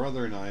lost, my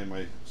brother and I and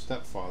my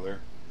stepfather.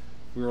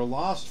 We were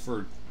lost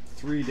for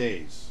 3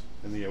 days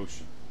in the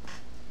ocean.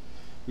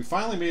 We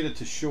finally made it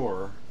to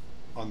shore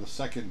on the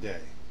second day,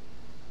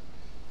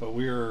 but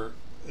we were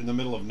in the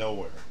middle of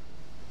nowhere,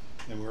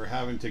 and we were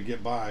having to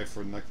get by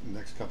for the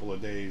next couple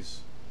of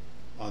days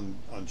on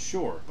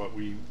shore. But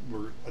we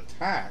were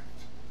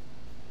attacked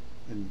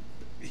and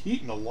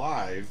eaten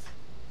alive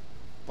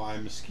by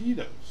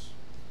mosquitoes.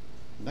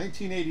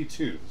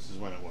 1982. This is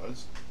when it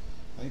was.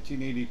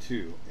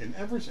 1982, and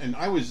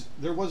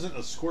there wasn't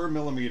a square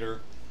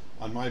millimeter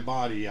on my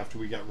body after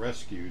we got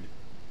rescued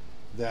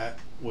that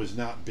was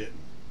not bitten.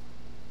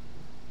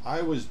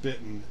 I was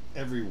bitten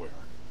everywhere.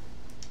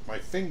 My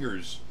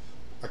fingers,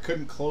 I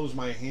couldn't close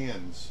my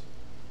hands.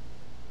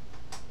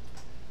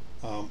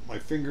 My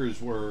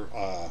fingers were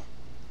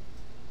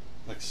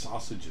like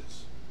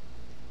sausages.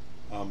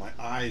 My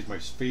eyes, my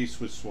face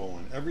was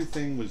swollen.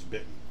 Everything was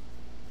bitten.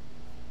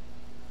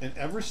 And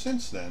ever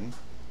since then,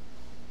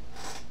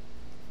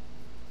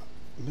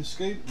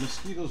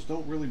 mosquitoes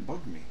don't really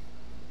bug me.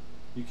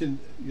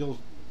 You'll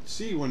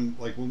see when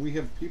we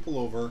have people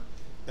over,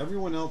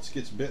 everyone else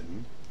gets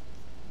bitten,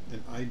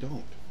 and I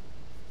don't.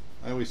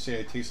 I always say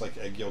I taste like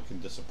egg yolk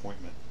and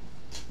disappointment.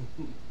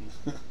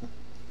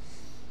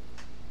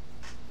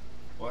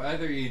 Well,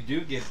 either you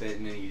do get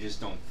bitten and you just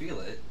don't feel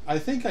it, I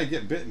think I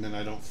get bitten and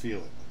I don't feel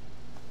it.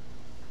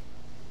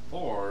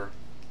 or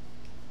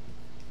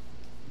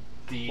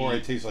Or I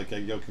taste like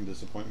egg yolk and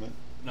disappointment.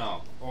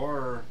 No,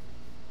 or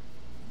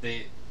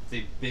they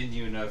bend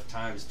you enough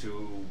times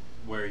to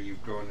where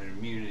you've grown an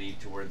immunity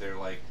to where they're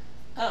like,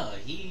 Oh,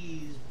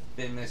 he's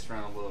been messed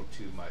around a little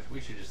too much. We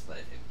should just let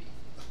him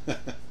be.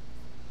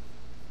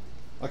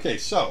 Okay,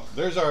 so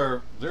there's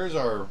our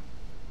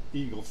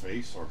eagle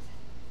face, or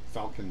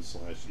falcon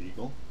slash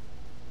eagle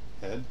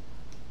head.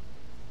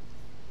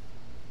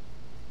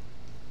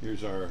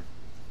 Here's the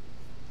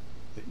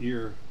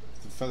ear,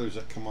 the feathers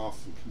that come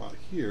off and come out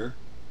here,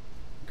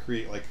 and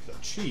create like a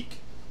cheek.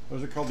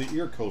 Those are called the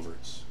ear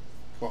coverts,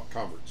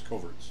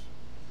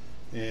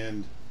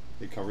 and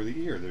they cover the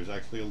ear. There's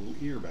actually a little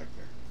ear back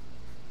there,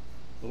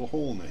 a little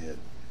hole in the head.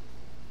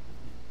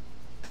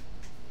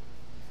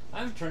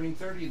 I'm turning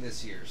 30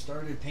 this year.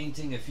 Started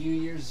painting a few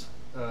years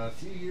ago.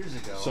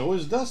 So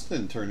is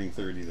Dustin turning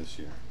 30 this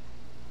year.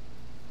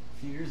 A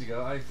few years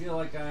ago. I feel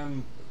like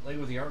I'm late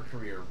with the art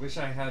career. Wish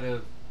I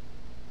have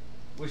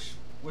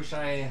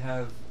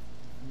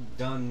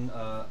done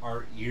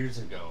art years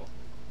ago.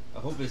 I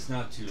hope it's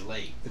not too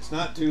late. It's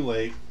not too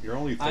late. You're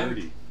only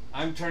 30.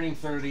 I'm turning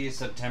 30 in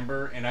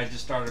September, and I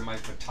just started my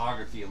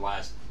photography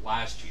last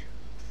year.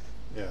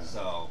 Yeah.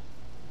 So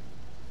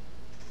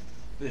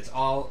it's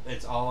all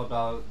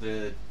about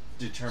the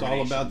determination.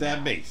 It's all about that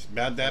now. bass.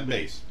 About that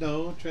bass.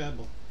 No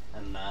trouble.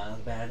 I'm not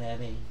about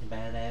having.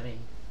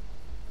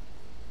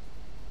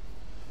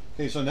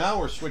 Okay, so now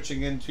we're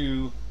switching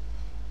into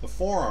the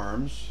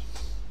forearms.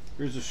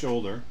 Here's the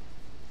shoulder.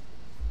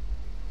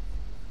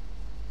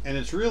 And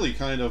it's really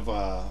kind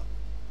of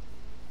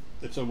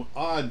it's an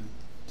odd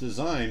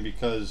design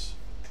because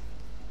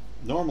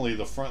normally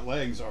the front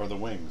legs are the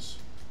wings.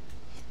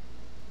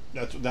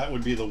 That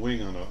would be the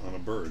wing on a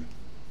bird.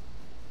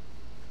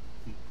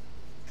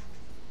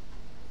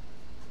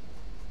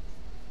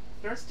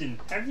 Dustin,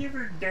 have you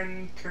ever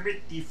done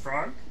Kermit the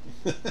Frog?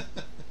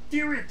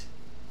 Do it!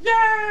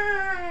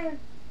 Yeah!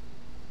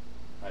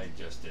 I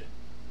just did.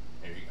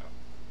 There you go.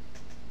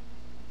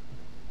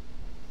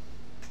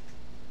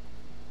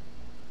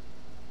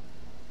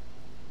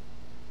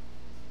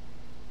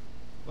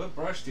 What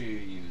brush do you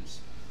use?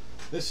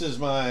 This is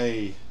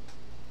my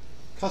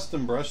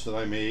custom brush that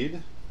I made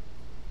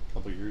a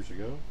couple years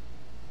ago.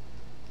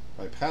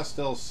 My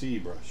Pastel C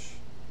brush.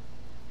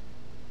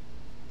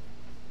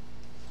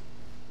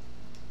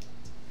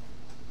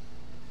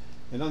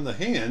 And on the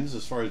hands,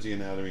 as far as the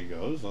anatomy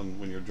goes,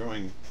 when you're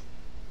drawing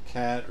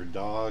cat or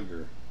dog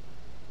or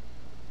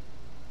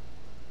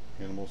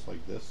animals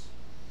like this,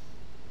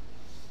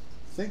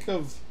 think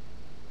of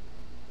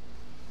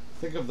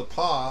the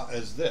paw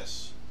as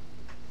this.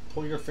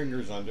 Pull your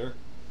fingers under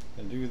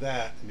and do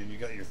that, and then you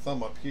got your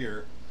thumb up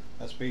here.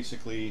 That's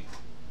basically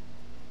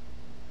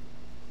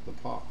the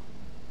paw.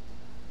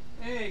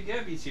 Hey,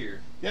 Gabby's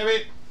here.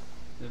 Gabby!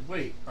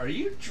 Wait, are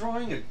you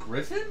drawing a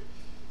griffin?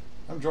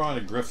 I'm drawing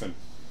a griffin.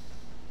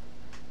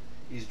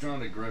 He's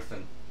drawn a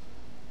griffin.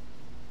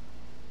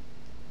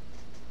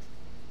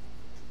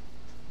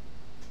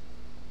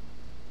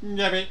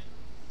 Gabby!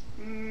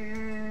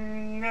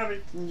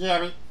 Gabby.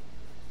 Gabby!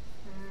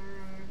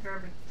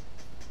 Gabby.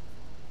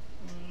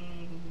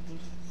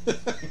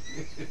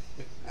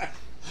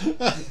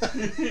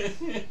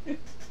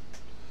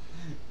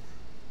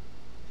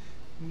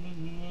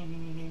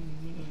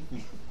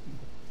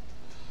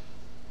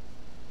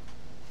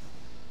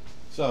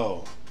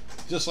 So,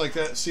 just like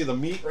that, see the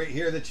meat right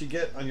here that you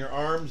get on your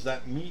arms?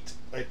 That meat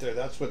right there,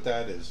 that's what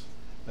that is.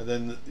 And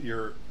then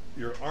your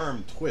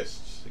arm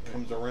twists, it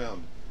comes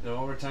around. No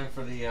overtime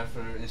for the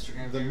for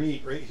Instagram The viewers?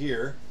 meat right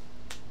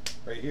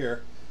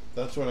here,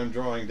 that's what I'm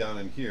drawing down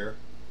in here.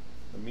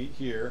 The meat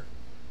here.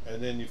 And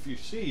then if you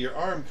see your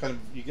arm kind of,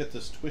 you get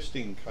this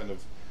twisting kind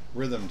of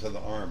rhythm to the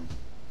arm.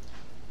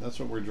 That's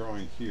what we're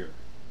drawing here.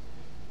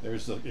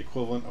 There's the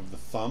equivalent of the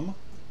thumb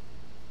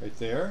right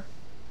there.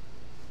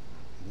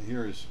 And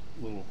here his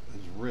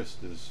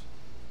wrist is.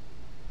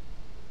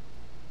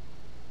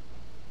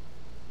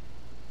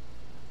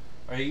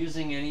 Are you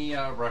using any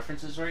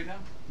references right now?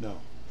 No.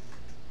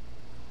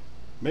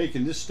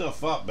 Making this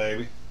stuff up,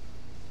 baby.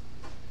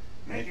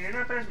 Making it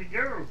up as we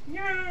go.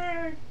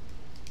 Yay!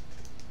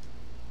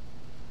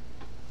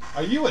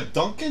 Are you a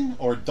Duncan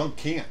or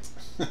Dunkant?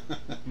 I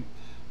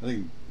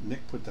think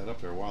Nick put that up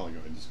there a while ago.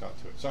 I just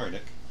got to it. Sorry,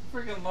 Nick.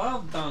 Freaking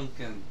love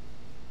Duncan.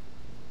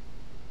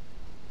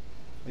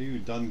 Are you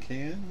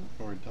Duncan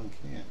or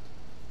Dunkant?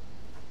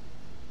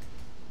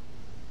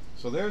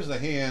 So there's the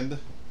hand.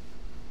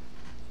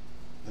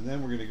 And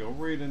then we're going to go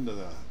right into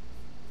the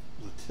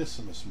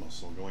latissimus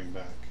muscle going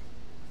back.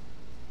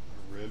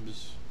 Our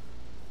ribs.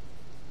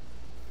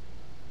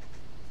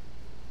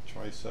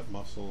 Tricep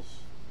muscles.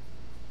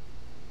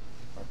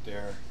 Up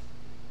there.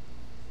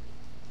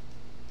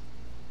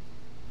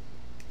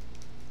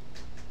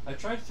 I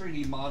tried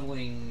 3D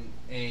modeling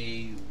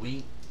a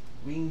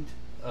winged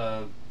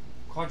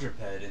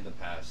quadruped in the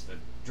past, a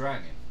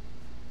dragon.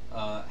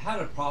 Had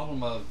a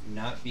problem of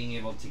not being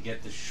able to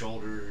get the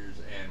shoulders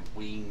and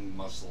wing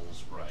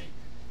muscles right,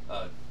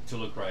 to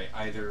look right,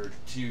 either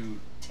too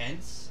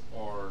tense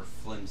or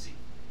flimsy.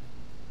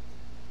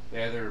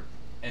 They either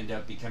end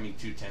up becoming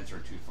too tense or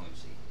too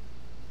flimsy.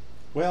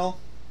 Well,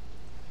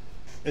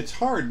 it's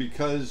hard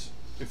because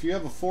if you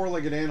have a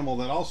four-legged animal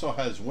that also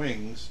has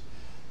wings,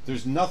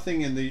 There's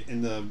nothing in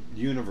the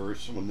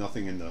universe, well,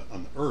 nothing on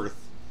the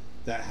Earth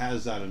that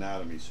has that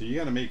anatomy. So you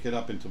got to make it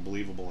up into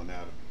believable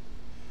anatomy.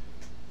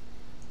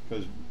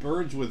 Because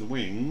birds with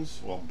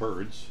wings, well,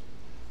 birds,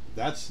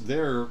 that's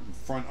their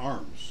front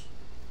arms.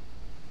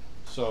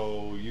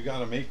 So you got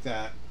to make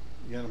that.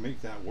 You got to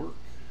make that work.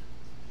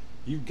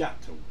 You've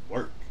got to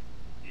work.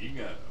 You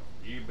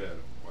better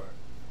work.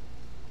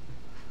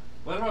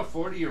 What about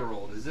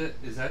 40-year-old? Is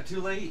that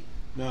too late?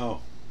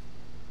 No.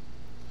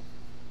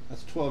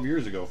 That's 12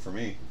 years ago for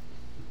me.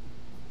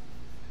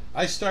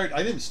 I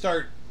didn't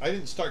start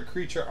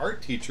creature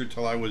art teacher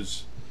till I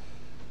was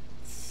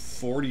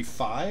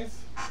 45.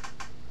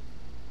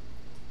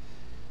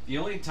 The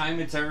only time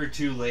it's ever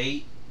too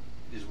late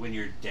is when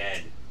you're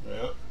dead.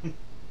 Yep.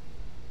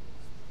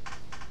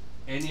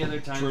 Any other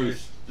time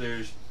Truth.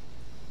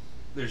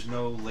 there's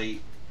no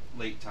late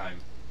time.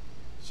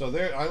 So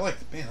there, I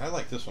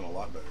like this one a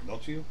lot better,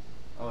 don't you?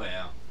 Oh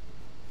yeah.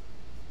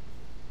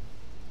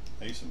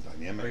 Nice and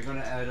dynamic. Are you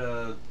gonna add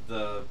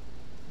the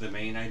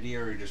main idea,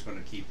 or are you just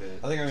gonna keep it?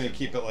 I think I'm gonna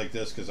keep it like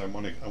this because I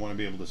want to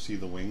be able to see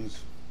the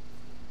wings.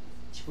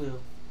 Will.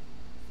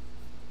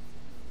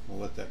 We'll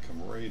let that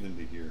come right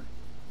into here.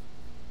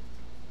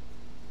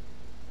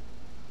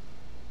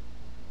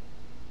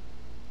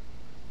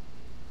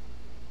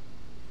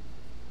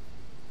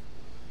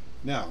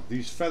 Now,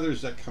 these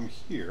feathers that come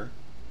here,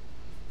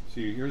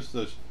 see, here's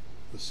the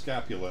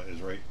scapula is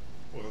right,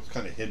 well, it's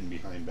kind of hidden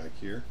behind back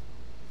here.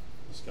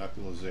 The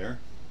scapula's there.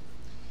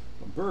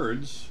 But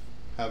birds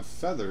have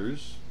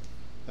feathers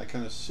that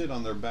kind of sit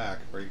on their back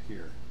right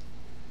here,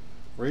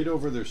 right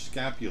over their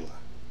scapula.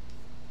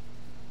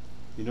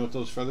 You know what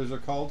those feathers are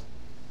called?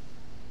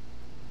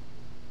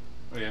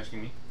 Are you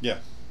asking me? Yeah.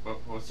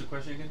 What's the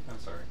question again? I'm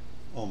sorry.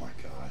 Oh my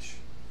gosh.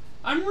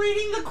 I'm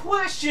reading the I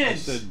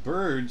questions! said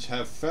birds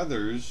have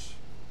feathers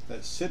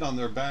that sit on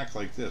their back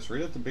like this,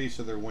 right at the base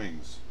of their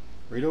wings,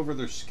 right over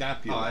their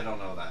scapula. Oh, I don't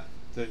know that.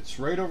 It's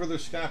right over their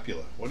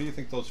scapula. What do you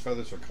think those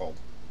feathers are called?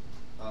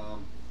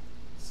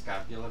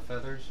 Scapula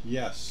feathers?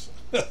 Yes.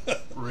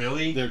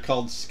 Really? They're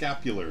called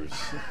scapulars.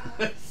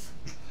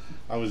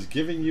 I was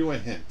giving you a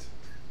hint.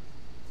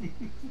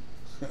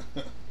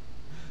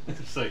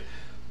 It's like,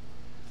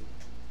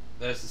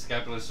 that's the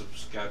scapulus of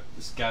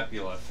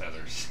scapula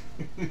feathers.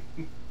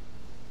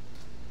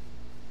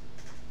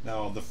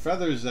 Now, the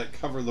feathers that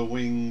cover the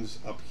wings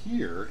up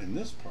here in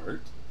this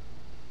part,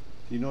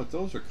 do you know what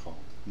those are called?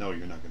 No,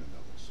 you're not going to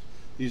know this.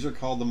 These are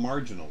called the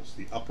marginals,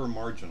 the upper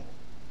marginal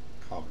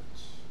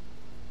coverts.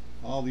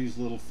 All these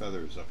little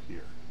feathers up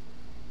here.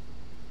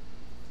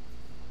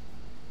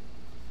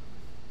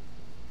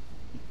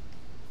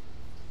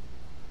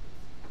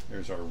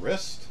 There's our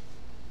wrist.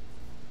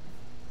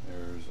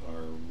 There's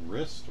our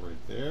wrist right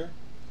there.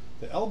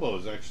 The elbow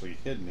is actually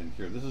hidden in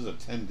here. This is a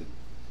tendon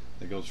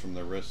that goes from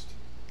the wrist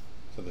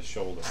to the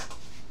shoulder.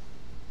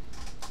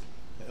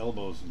 The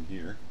elbow's in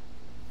here.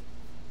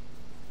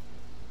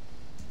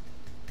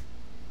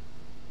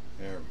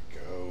 There we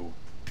go.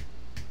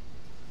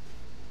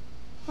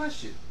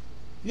 Question.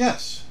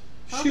 Yes.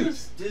 How Shoot.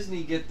 does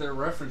Disney get their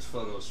reference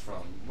photos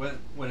from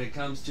when it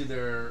comes to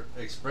their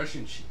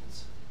expression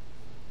sheets?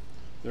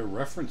 They're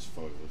reference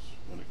photos.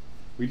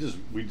 We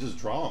just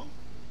draw them.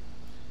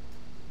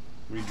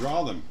 We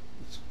draw them.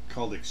 It's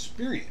called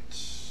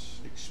experience.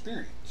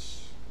 Experience.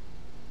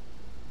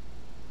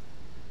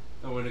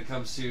 And when it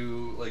comes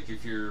to, like,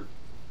 if you're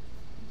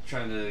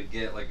trying to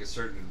get like a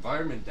certain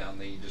environment down,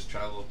 then you just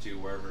travel to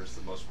wherever it's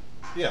the most.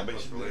 Yeah, but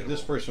most relatable.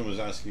 this person was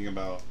asking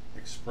about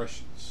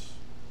expressions.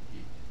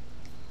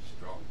 Just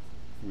draw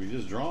 'em. We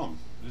just draw them.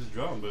 Just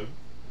draw 'em, baby.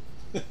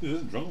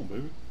 Just draw them,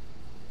 baby.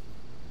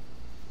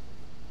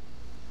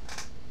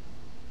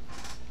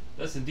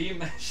 Listen, do you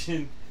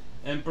imagine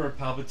Emperor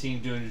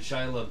Palpatine doing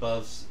Shia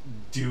LaBeouf's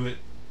 "Do It"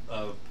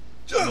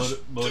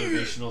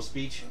 motivational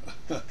speech?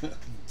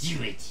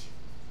 Do it.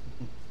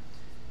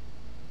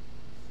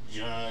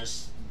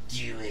 Just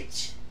do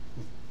it.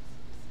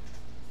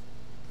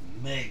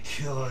 Make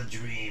your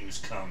dreams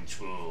come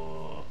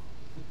true.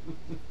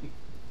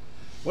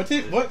 What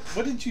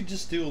did you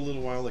just do a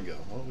little while ago?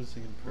 What was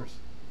the in person?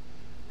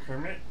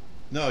 Kermit?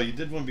 No, you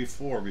did one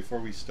before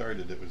we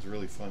started. It was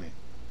really funny.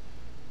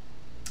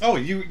 Oh,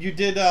 you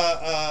did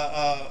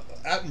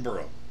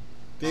Attenborough.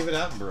 David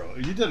Attenborough.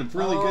 You did a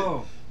really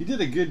good. You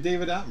did a good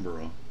David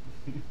Attenborough.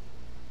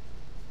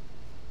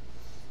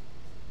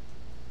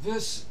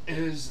 This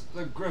is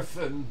the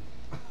Griffin,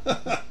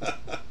 a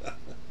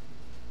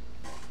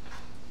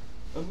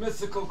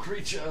mythical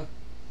creature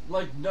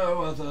like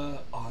no other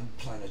on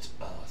planet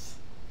Earth.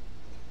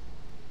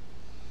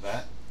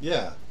 That?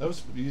 Yeah, that was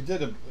pretty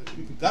good,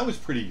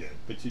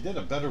 but you did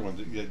a better one.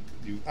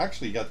 You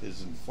actually got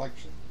his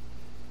inflection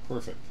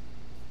perfect.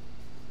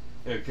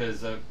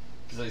 Because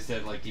I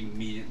said, like,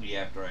 immediately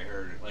after I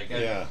heard it, like,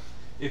 Yeah.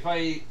 If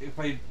I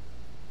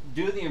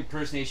do the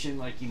impersonation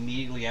like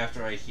immediately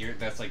after I hear it,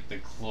 that's like the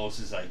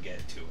closest I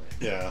get to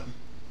it. Yeah.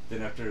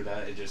 Then after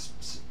that, it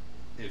fades.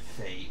 It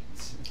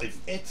fades.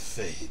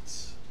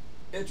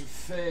 It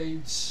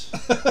fades.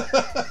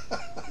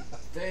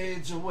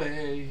 Fades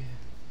away.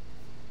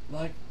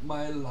 Like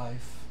my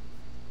life.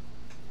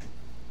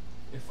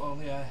 If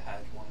only I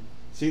had one.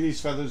 See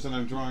these feathers that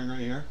I'm drawing right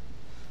here?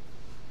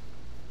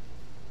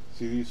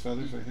 See these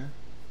feathers right here?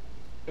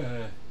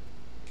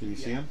 Can you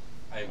see them?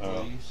 I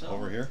believe so.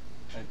 Over here?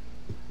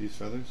 These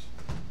feathers?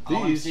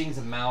 All I'm seeing is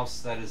a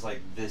mouse that is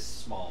like this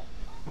small.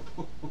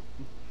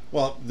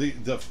 Well, the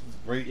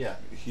right Yeah,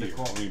 here.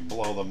 Let me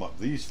blow them up.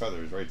 These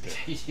feathers right there.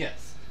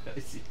 Yes. I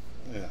see.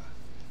 Yeah.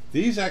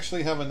 These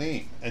actually have a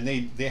name, and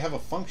they have a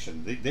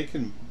function. They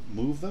can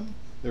move them.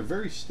 They're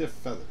very stiff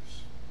feathers.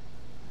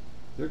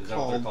 They're Is that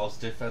what they're called?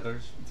 Stiff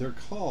feathers? They're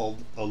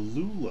called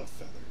alula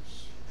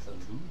feathers.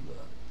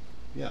 Alula.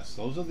 Yes,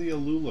 those are the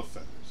alula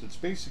feathers. It's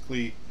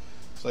basically,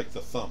 it's like the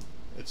thumb.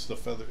 It's the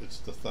feather. It's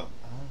the thumb.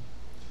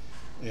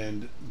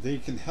 And they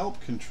can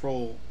help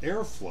control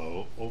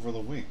airflow over the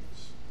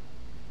wings.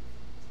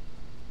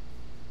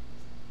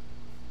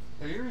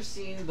 Have you ever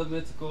seen the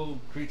mythical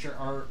creature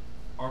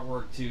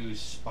artwork to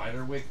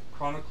Spiderwick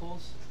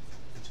Chronicles?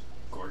 It's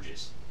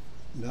gorgeous.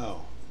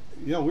 No.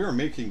 You know, we were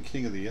making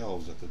King of the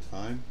Elves at the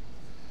time.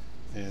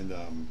 And,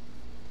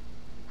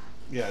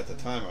 yeah, at the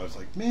time I was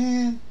like,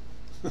 man.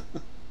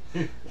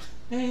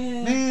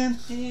 Man.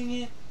 Dang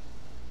it.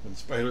 When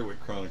Spiderwick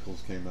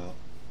Chronicles came out.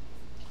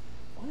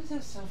 Why does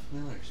that sound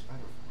familiar,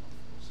 Spiderwick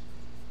Chronicles?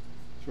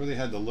 It's where they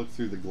had to look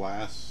through the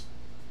glass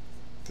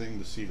thing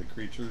to see the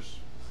creatures.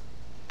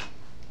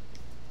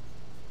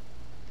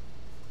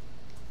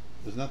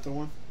 Isn't that the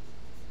one?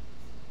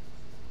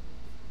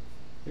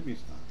 Maybe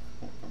it's not.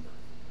 I don't remember.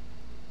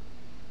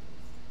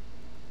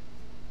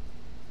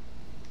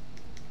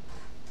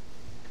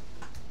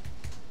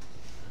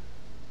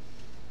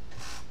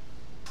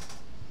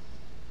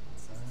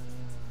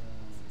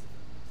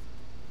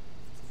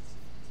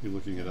 You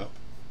looking it up?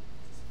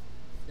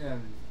 Yeah.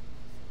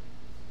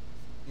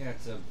 Yeah,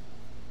 it's a.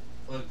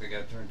 Look, they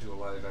got turned into a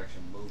live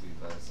action movie,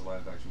 but it's a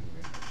live action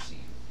movie I've never seen,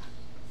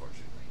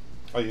 unfortunately.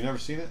 Oh, you never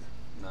seen it?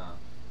 No.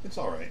 It's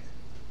alright.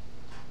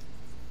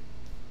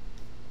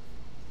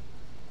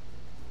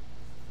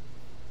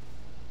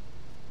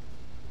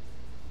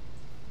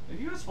 The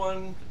US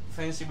one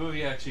fantasy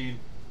movie I actually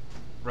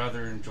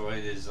rather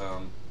enjoyed is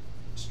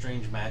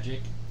Strange Magic.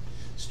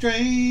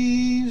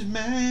 Strange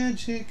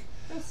magic.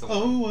 That's the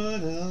Oh, one.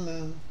 what a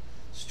love.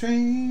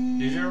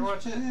 Strange Did you ever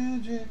watch it?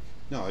 magic.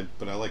 No,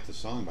 but I like the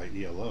song by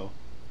ELO.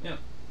 Yeah.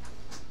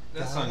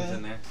 That song's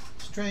in there.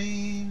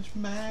 Strange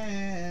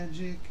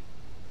magic.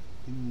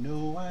 You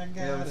know I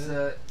got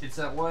it. It's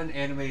that one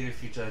animated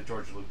feature that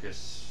George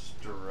Lucas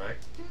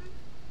directed.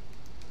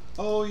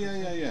 Oh,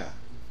 yeah.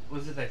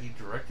 Was it that he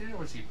directed it or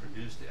was he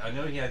produced it? I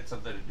know he had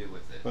something to do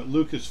with it. But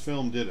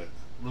Lucasfilm did it.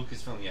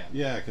 Lucasfilm, yeah.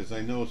 Yeah, because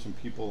I know some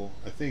people.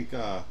 I think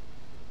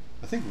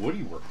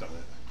Woody worked on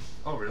it.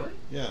 Oh, really?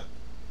 Yeah.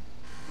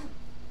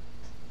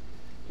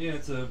 Yeah,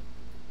 it's a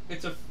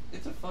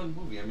fun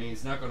movie. I mean,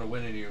 it's not going to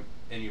win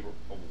any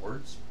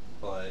awards,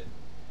 but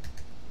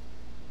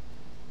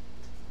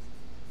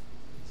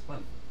it's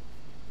fun.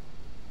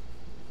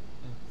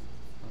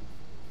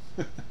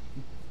 Yeah, fun.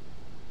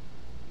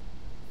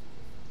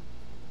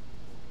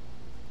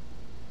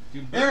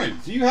 Aaron,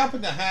 do you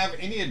happen to have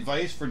any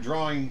advice for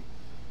drawing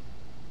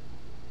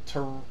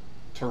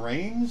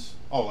terrains?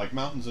 Oh, like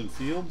mountains and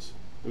fields?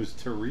 It was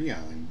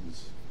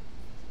terrains.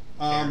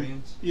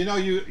 You know,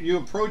 you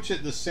approach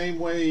it the same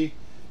way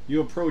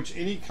you approach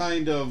any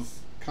kind of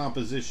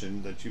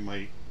composition that you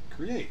might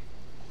create.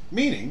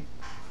 Meaning,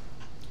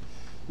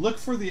 look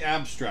for the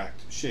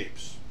abstract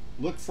shapes.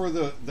 Look for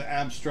the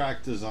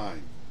abstract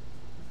design.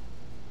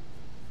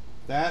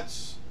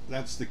 That's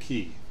the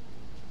key.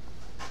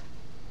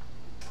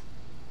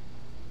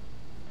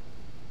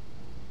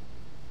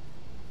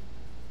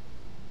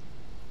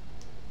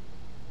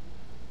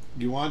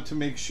 You want to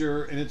make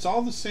sure, and it's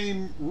all the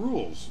same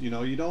rules. You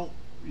know, you don't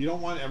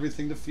want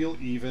everything to feel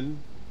even.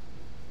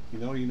 You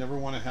know, you never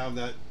want to have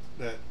that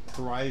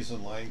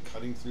horizon line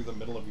cutting through the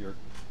middle of your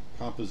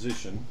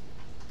composition.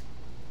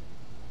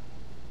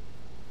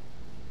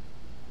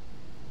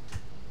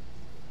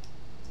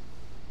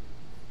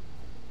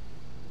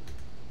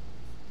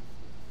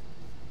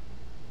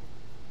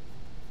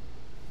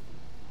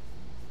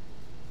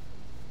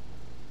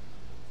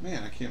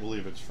 Man, I can't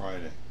believe it's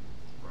Friday.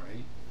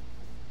 Right?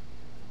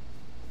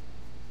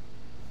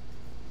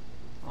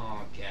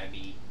 Oh,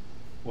 Gabby.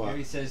 What?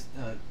 Gabby says,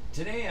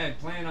 today I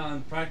plan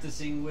on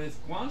practicing with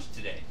gouache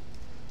today.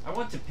 I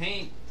want to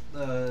paint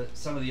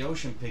some of the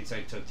ocean pics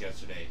I took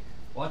yesterday.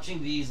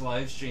 Watching these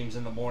live streams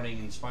in the morning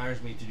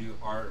inspires me to do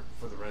art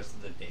for the rest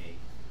of the day.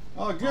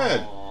 Oh,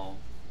 good. Aww.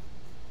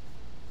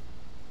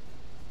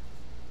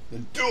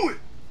 Then do it.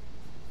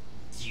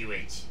 Do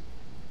it.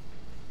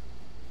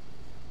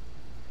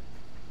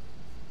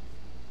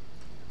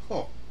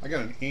 Oh, I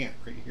got an ant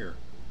right here.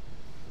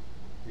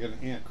 I got an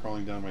ant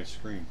crawling down my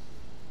screen.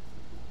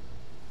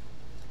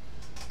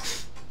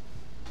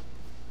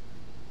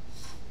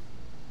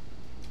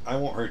 I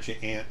won't hurt you,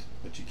 ant,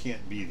 but you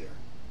can't be there.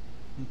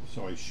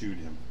 So I shoot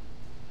him.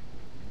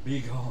 Be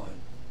gone.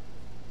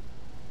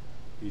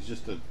 He's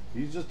just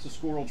a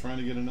squirrel trying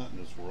to get a nut in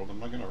this world. I'm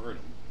not going to hurt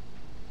him.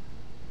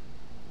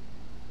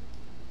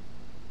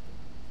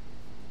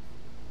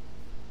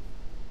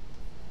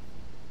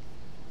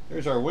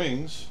 There's our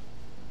wings.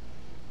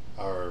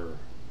 Our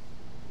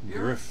You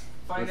ever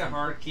find it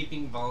hard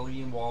keeping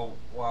volume while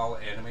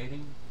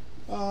animating?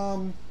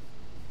 No,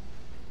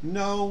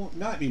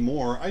 not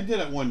anymore. I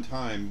did at one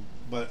time,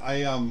 but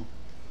I'm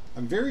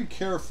very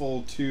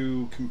careful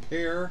to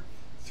compare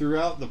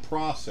throughout the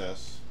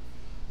process.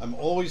 I'm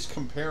always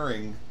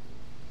comparing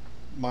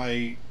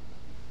my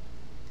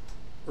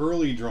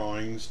early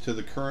drawings to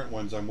the current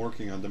ones I'm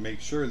working on to make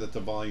sure that the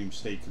volumes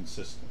stay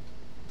consistent.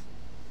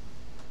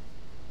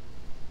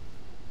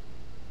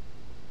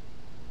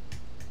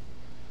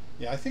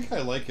 Yeah, I think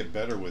I like it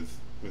better with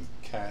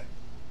cat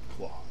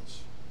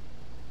claws.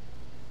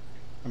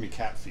 I mean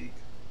cat feet.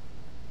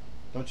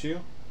 Don't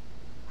you?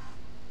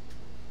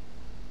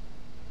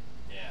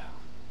 Yeah.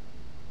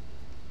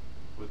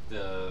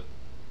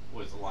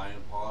 With lion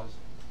paws?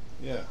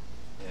 Yeah.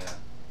 Yeah.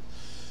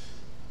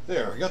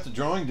 There, I got the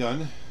drawing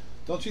done.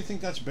 Don't you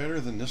think that's better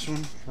than this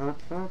one?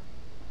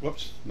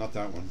 Whoops, not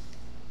that one.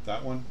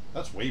 That one?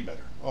 That's way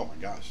better. Oh my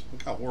gosh,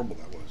 look how horrible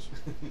that was.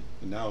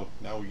 And now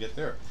we get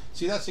there.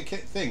 See, that's the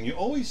thing. You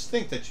always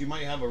think that you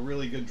might have a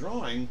really good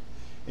drawing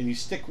and you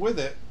stick with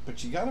it,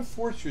 but you got to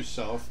force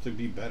yourself to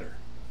be better.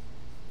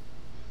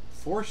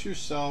 Force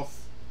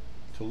yourself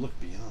to look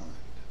beyond.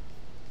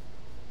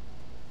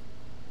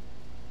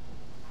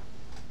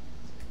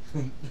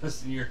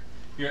 Listen, your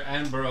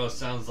Anborough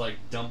sounds like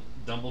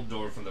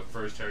Dumbledore from the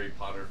first Harry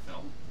Potter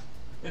film.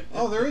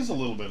 Oh, there is a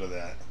little bit of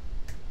that.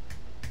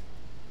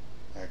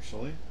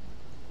 Actually.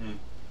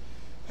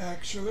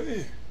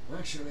 Actually.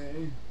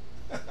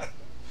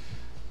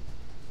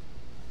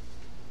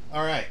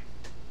 All right.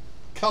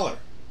 Color.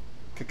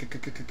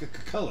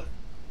 Color.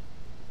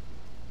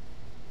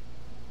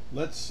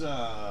 Let's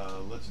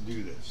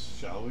do this,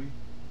 shall we?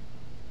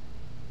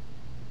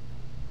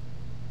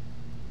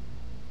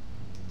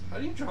 How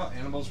do you draw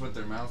animals with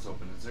their mouths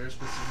open? Is there a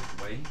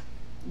specific way?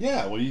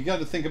 Yeah, well, you got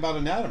to think about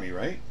anatomy,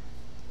 right?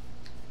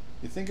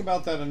 You think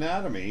about that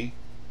anatomy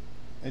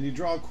and you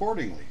draw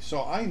accordingly.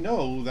 So I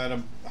know that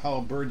how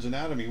a bird's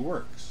anatomy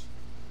works.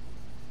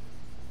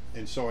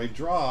 And so I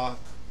draw.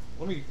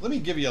 Let me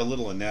give you a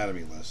little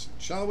anatomy lesson,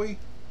 shall we?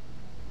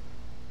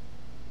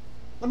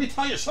 Let me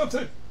tell you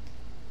something.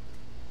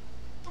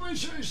 Let me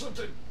show you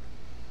something.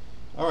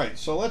 All right,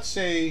 so let's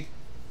say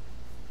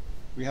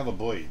we have a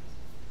blade.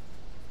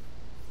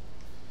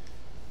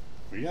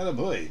 We got a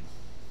blade.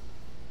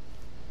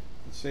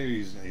 Let's say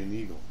he's an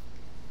eagle.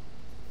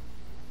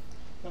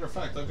 Matter of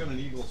fact, I've got an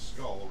eagle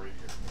skull right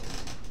here.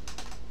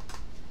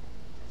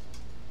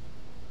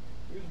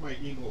 Here's my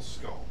eagle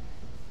skull.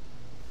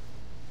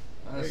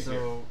 Right so,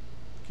 here.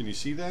 Can you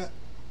see that?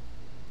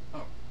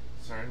 oh,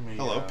 sorry.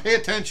 Hello, pay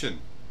attention.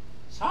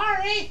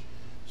 Sorry.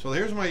 So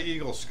here's my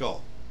eagle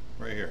skull,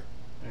 right here.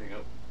 There you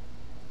go.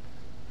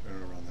 Turn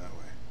it around that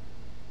way.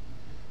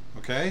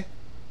 Okay?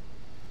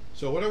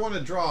 So what I want to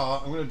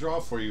draw, I'm going to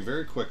draw for you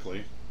very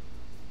quickly.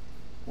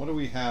 What do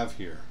we have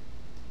here?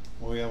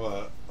 Well, we have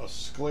a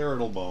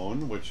scleral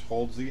bone, which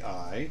holds the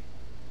eye.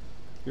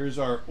 Here's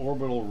our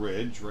orbital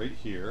ridge right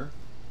here.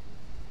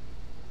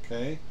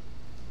 Okay?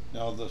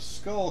 Now the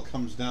skull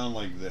comes down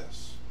like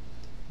this.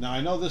 Now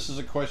I know this is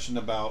a question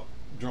about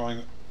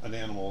drawing an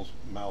animal's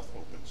mouth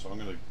open, so I'm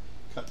going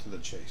to cut to the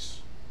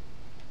chase.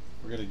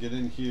 We're going to get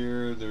in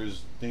here,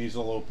 there's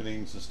nasal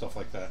openings and stuff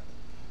like that.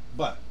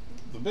 But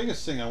the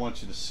biggest thing I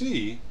want you to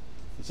see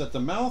is that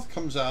the mouth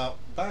comes out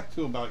back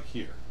to about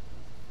here.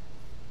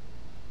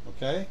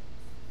 Okay?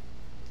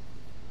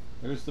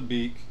 There's the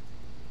beak.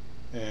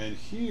 And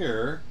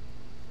here,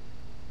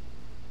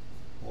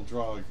 we'll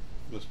draw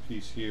this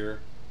piece here.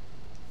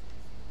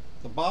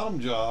 The bottom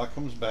jaw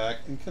comes back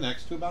and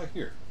connects to about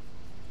here.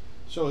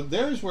 So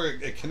there's where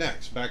it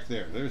connects, back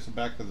there. There's the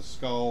back of the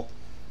skull,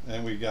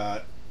 and we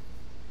got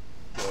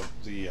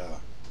the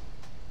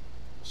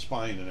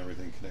spine and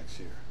everything connects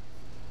here.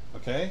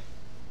 Okay?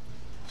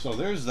 So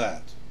there's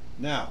that.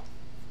 Now,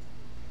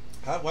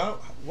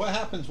 what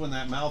happens when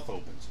that mouth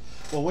opens?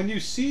 Well, when you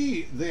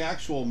see the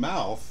actual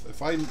mouth,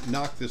 if I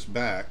knock this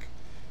back,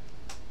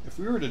 if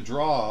we were to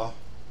draw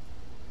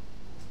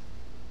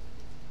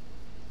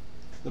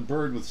the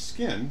bird with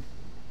skin,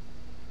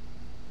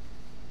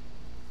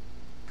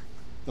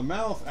 the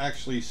mouth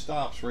actually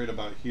stops right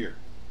about here.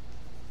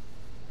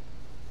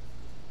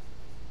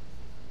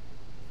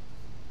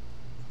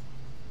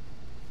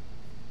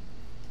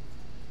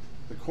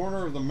 The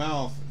corner of the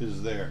mouth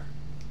is there.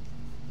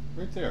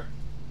 Right there.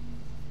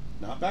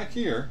 Not back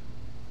here,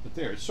 but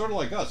there. It's sort of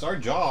like us. Our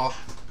jaw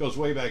goes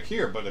way back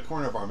here, but the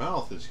corner of our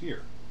mouth is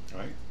here,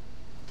 right?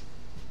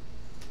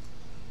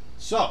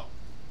 So,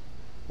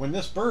 when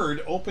this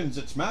bird opens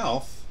its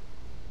mouth,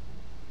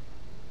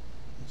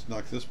 let's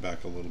knock this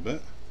back a little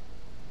bit.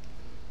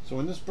 So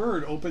when this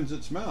bird opens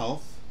its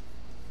mouth,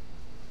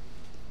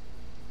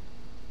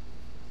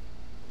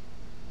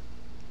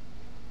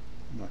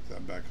 knock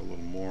that back a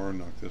little more,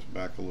 knock this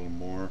back a little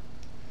more.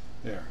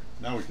 There,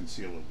 now we can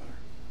see a little better.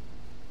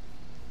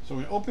 So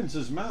when he opens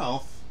his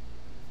mouth,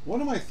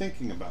 what am I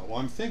thinking about? Well,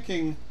 I'm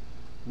thinking,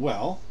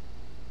 well,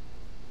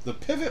 the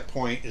pivot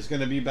point is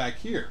going to be back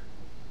here.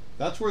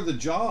 That's where the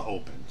jaw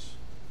opens.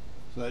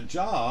 So that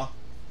jaw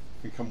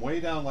can come way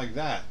down like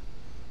that.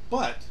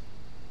 But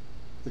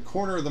the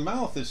corner of the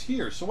mouth is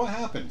here. So what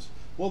happens?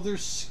 Well,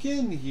 there's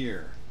skin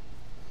here.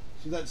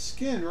 So that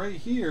skin right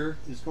here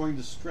is going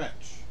to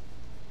stretch.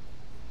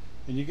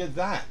 And you get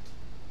that.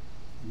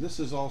 And this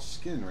is all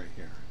skin right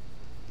here.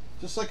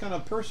 Just like on a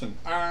person.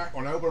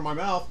 When I open my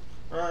mouth,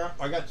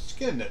 I got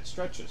skin that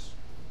stretches.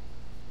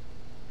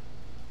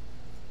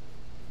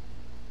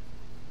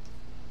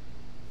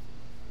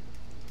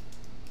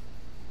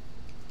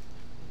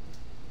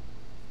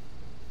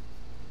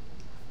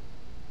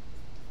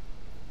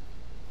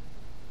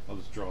 I'll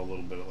just draw a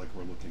little bit like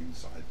we're looking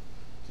inside,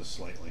 just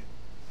slightly.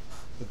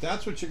 But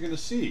that's what you're going to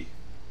see.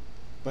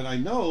 But I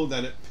know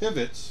that it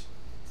pivots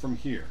from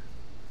here.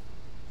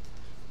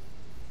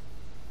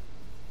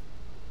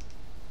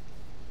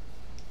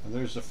 And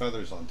there's the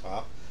feathers on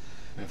top.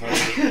 And if I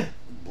were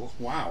to,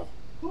 wow.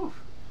 Whew.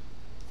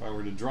 If I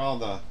were to draw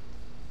the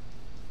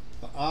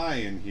eye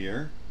in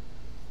here,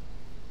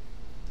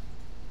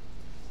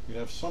 you'd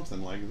have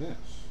something like this.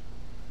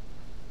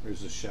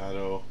 There's the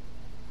shadow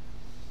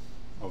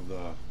of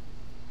the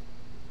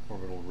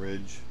orbital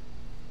ridge,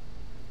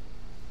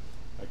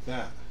 like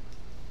that.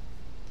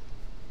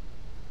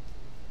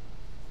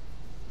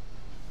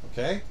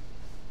 Okay?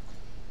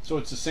 So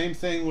it's the same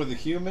thing with a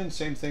human,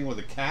 same thing with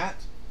a cat.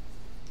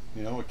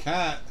 You know, a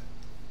cat,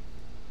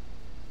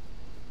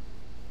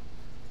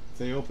 if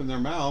they open their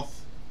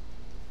mouth,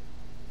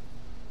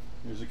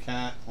 here's a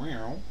cat,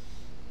 meow.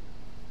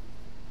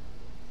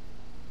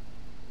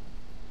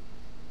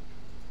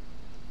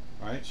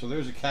 Right, so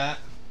there's a cat,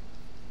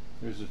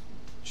 there's the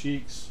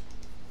cheeks.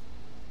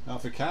 Now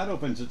if a cat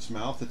opens its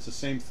mouth, it's the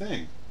same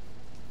thing.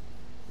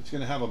 It's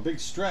going to have a big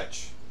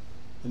stretch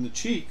in the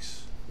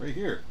cheeks, right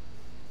here.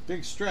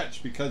 Big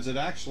stretch because it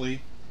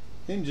actually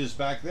hinges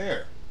back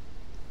there.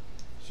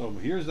 So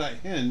here's that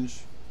hinge.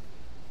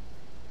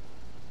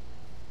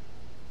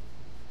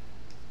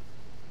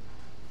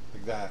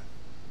 Like that.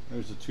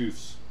 There's the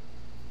tooths.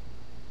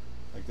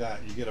 Like that.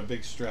 You get a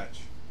big stretch.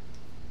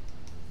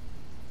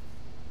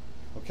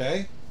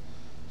 Okay?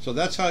 So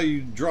that's how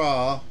you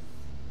draw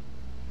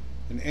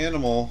an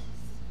animal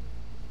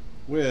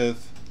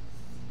with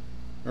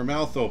her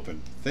mouth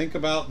open. Think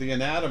about the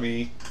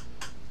anatomy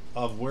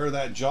of where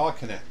that jaw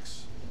connects.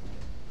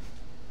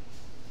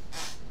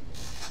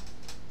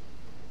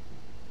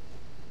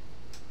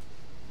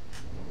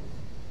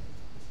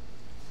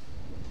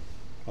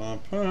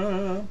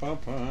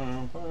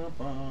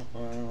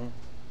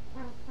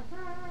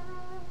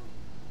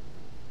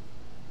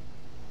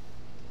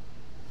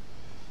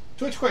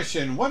 Twitch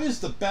question: what is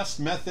the best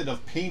method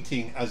of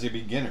painting as a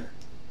beginner?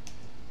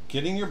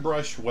 Getting your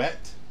brush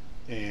wet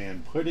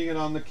and putting it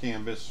on the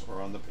canvas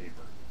or on the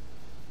paper.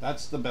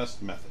 That's the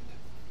best method.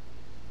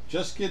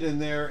 Just get in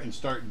there and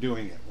start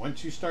doing it.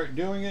 Once you start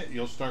doing it,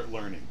 you'll start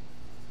learning.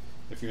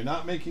 If you're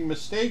not making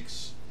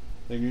mistakes,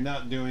 then you're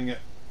not doing it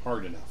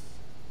hard enough.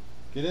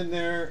 Get in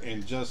there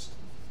and just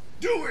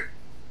do it.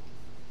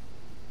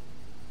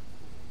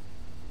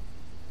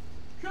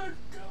 Just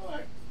do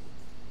it.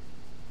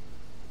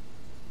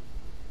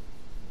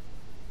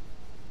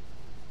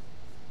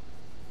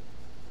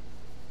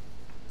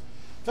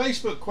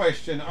 Facebook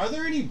question: are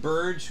there any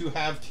birds who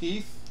have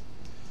teeth?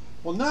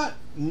 Well, not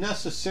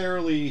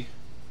necessarily,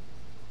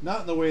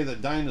 not in the way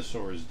that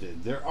dinosaurs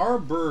did. There are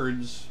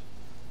birds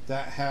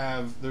that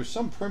have, there's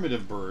some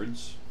primitive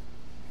birds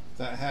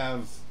that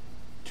have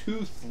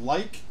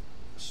tooth-like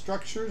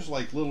structures,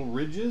 like little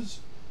ridges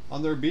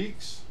on their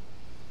beaks.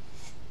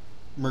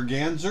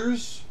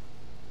 Mergansers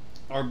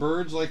are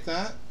birds like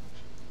that.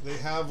 They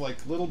have like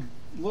little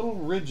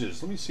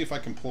ridges. Let me see if I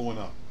can pull one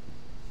up.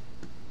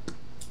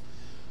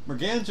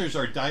 Mergansers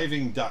are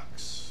diving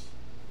ducks.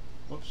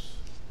 Whoops.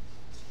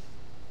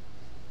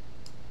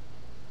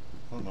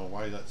 I don't know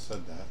why that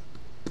said that.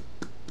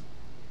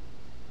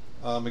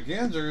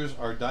 Mergansers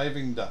are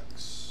diving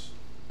ducks.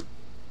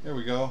 There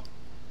we go.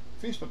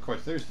 Facebook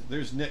question.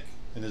 There's Nick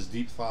and his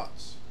deep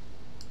thoughts.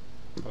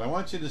 But I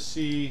want you to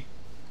see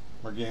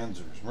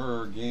mergansers.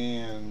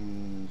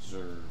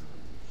 Mergansers.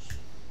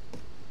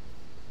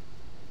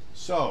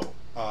 So,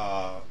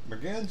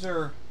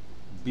 merganser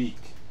beak.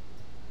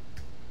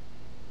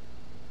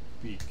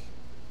 Beak.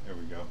 There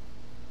we go.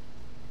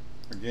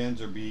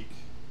 Merganser beak.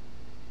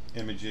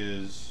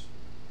 Images.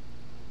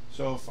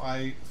 So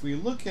if we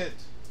look at,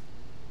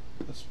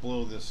 let's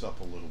blow this up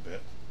a little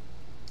bit.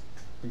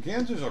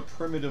 Mergansers are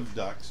primitive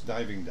ducks,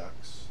 diving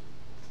ducks.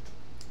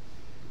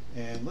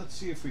 And let's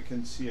see if we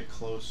can see a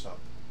close-up.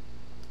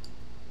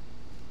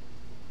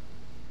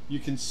 You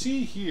can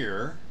see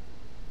here,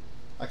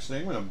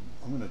 actually I'm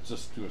gonna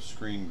just do a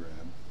screen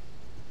grab.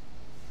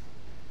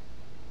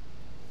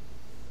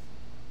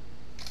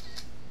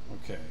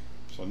 Okay,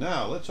 so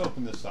now let's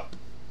open this up.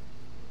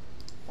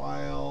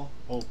 File,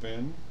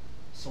 open.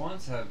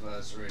 Swans have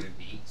serrated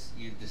beaks.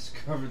 You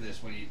discover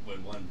this when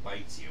one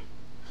bites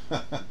you.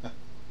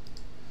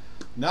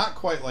 Not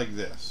quite like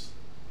this.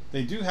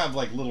 They do have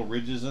like little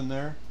ridges in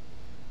there,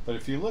 but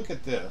if you look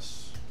at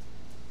this,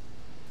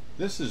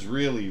 this is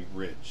really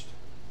ridged.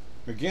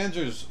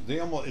 Mergansers,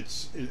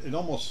 it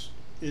almost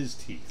is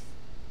teeth.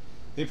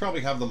 They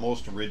probably have the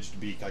most ridged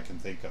beak I can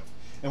think of.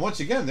 And once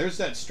again, there's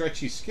that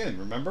stretchy skin.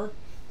 Remember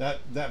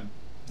that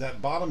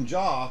bottom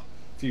jaw?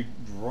 If you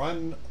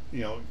run,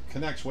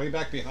 connects way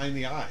back behind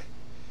the eye.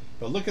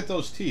 But look at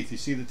those teeth. You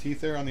see the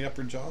teeth there on the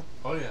upper jaw?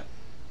 Oh yeah.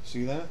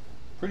 See that?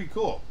 Pretty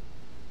cool.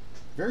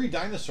 Very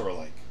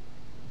dinosaur-like.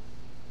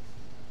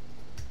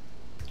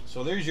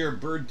 So there's your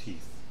bird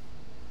teeth.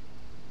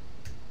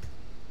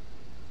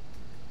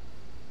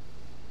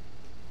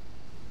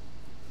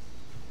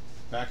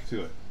 Back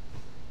to it.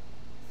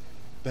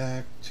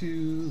 Back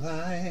to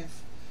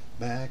life.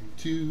 Back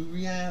to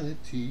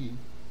reality.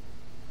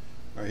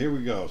 All right, here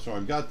we go. So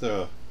I've got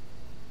the...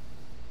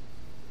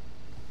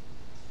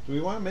 Do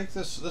we want to make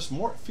this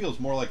more... It feels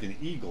more like an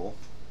eagle.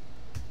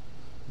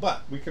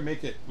 But we can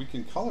make it... We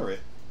can color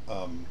it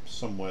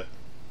somewhat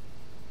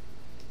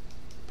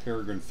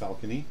peregrine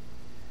falcony.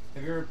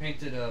 Have you ever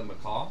painted a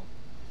macaw?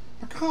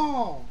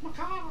 Macaw!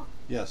 Macaw!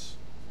 Yes.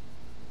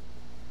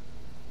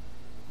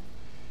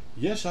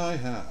 Yes, I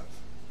have.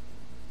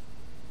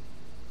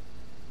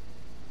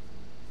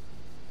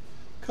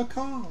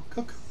 Cacaw,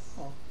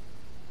 cacaw.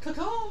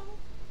 Cacaw!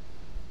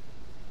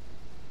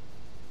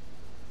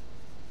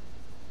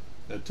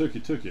 That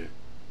tookie.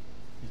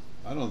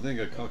 I don't think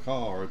a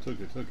cacaw or a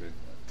tookie.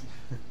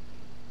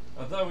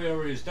 I thought we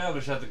already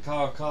established that the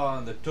caw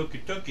and the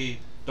tookie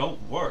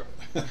don't work.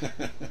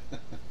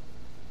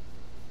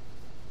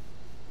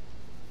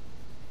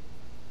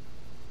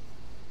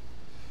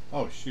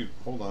 Oh shoot,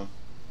 hold on.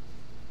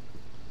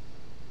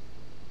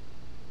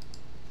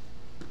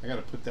 I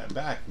gotta put that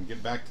back and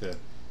get back to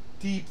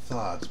Deep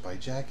Thoughts by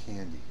Jack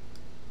Handy.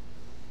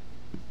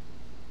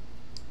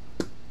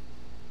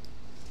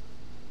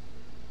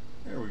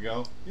 There we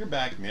go. You're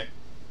back, Nick.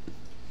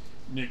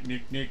 Nick.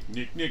 Bitch.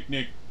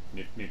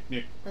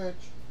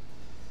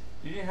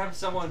 Did you have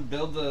someone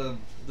build the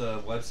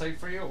website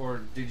for you,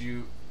 or do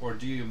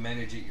you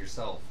manage it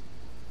yourself?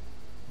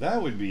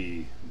 That would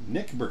be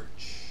Nick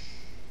Birch.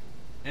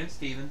 And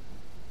Steven.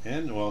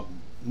 And, well,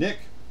 Nick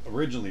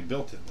originally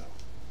built it, though.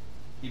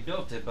 He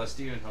built it, but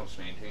Steven helps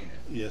maintain it.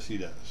 Yes, he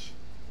does.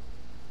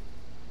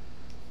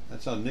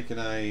 That's how Nick and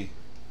I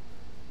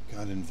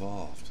got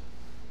involved.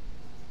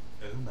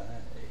 Oh my.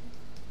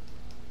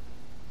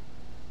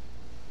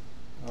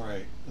 All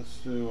right, let's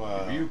do...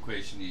 The real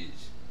question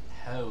is,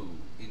 how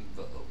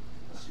involved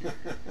was you?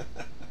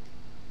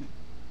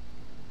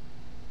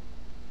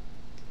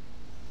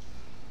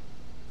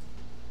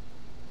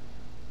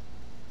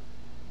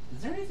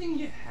 Is there anything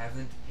you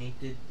haven't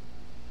painted?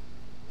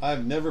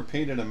 I've never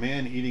painted a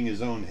man eating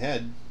his own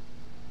head.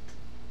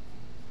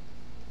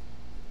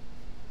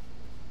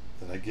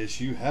 Then I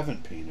guess you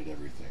haven't painted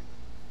everything.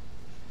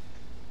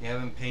 You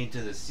haven't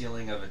painted the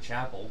ceiling of a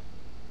chapel.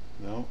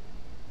 No.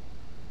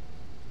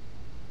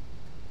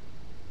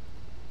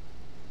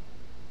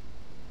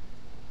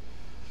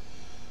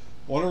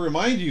 I want to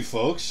remind you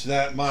folks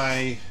that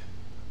my...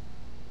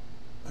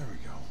 There we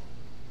go.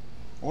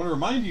 I want to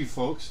remind you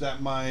folks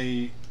that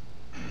my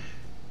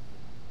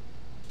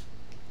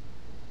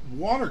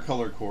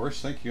watercolor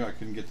course, thank you, I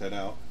couldn't get that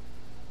out.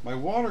 My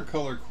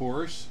watercolor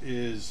course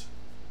is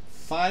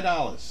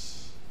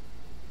 $5.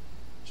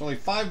 It's only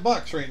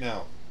 $5 right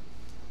now.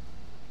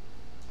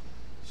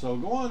 So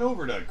go on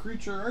over to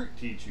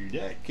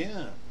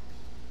creatureartteacher.com.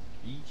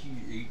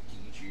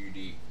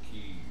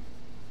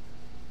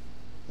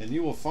 And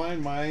you will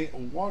find my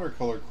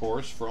watercolor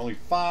course for only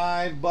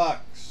 $5.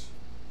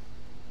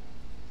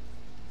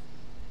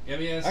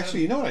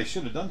 Actually, you know what I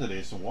should have done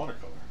today? Some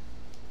watercolor.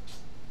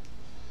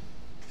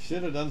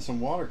 Should have done some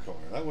watercolor.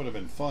 That would have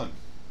been fun.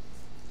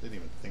 Didn't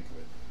even think of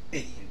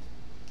it.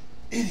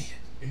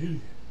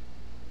 Idiot.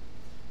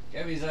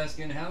 Gabby's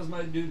asking, how's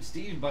my dude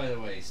Steve, by the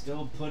way?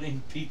 Still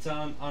putting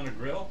pizza on a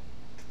grill?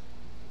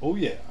 Oh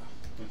yeah.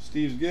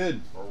 Steve's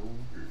good. Oh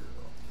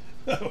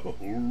yeah. Oh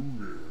yeah.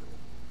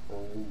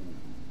 Oh yeah.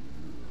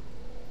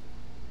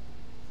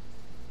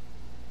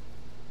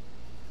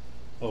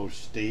 Oh,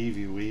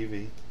 Stevie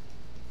Weevy.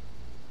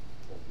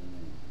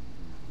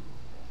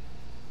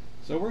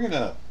 So we're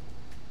gonna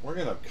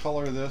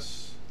color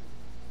this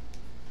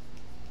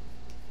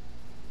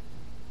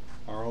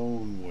our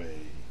own way.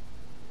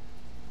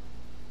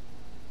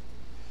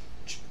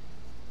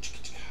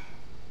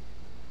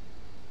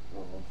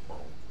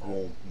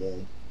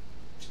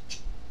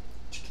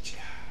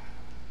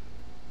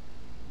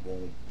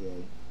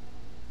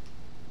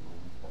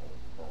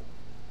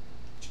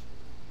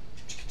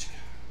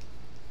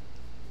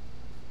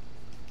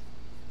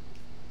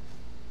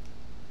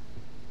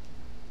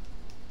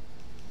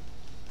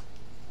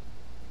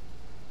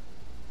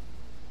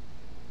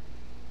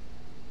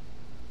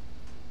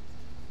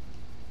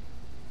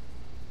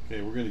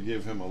 Okay, we're going to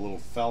give him a little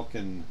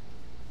falcon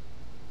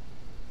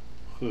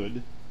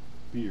hood,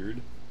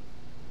 beard.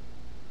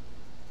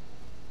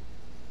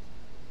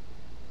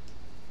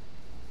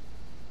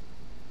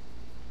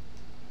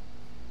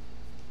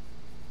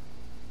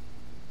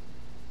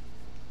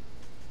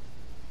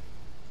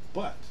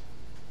 But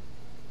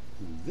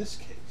in this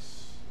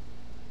case,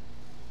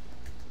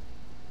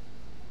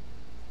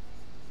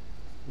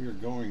 we are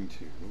going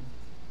to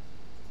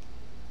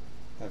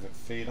have it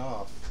fade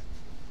off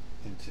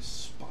into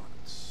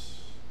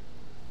spots.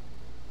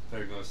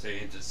 They're going to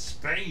say into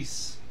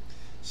space.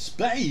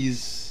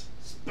 Space?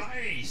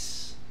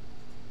 Space!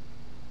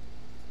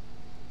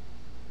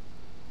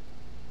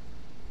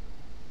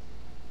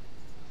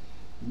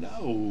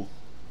 No.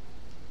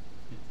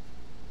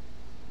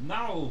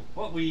 Now,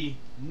 what we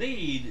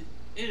need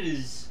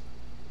is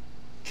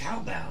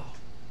cowbell.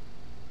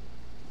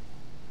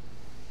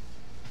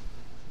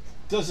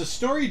 Does the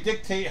story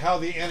dictate how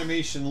the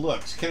animation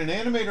looks? Can an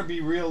animator be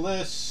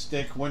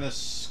realistic when a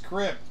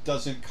script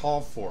doesn't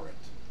call for it?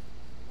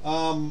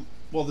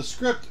 Well, the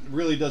script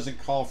really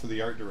doesn't call for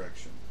the art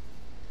direction.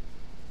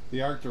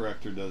 The art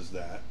director does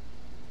that,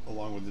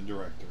 along with the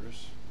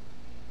directors.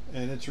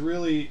 And it's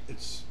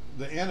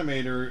the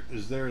animator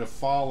is there to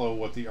follow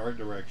what the art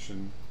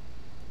direction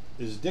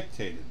is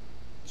dictated.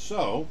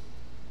 So,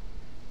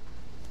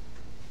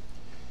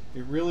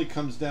 it really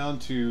comes down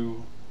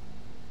to,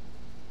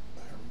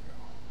 there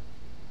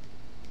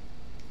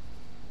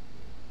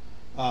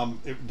we go.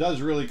 It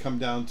does really come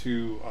down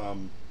to,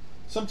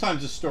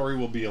 sometimes the story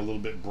will be a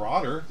little bit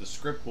broader, the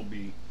script will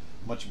be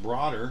much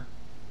broader,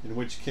 in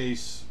which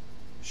case,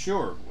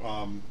 sure,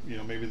 you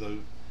know, maybe the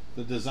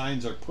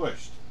designs are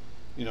pushed.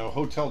 You know,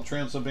 Hotel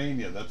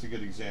Transylvania, that's a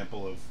good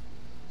example of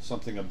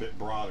something a bit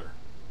broader.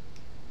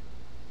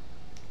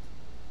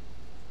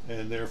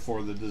 And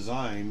therefore the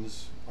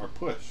designs are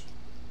pushed.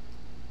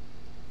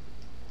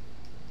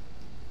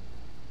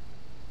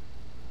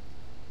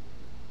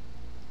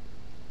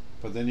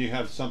 But then you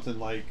have something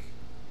like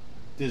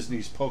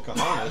Disney's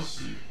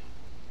Pocahontas,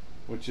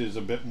 which is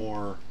a bit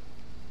more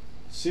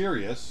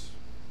serious,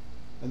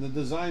 and the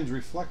designs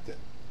reflect it.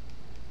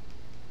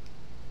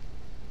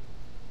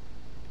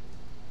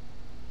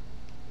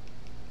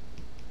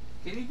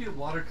 Can you do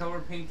watercolor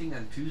painting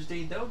on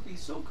Tuesday? That would be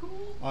so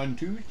cool. On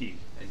Tuesday.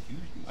 On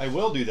Tuesday. I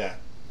will do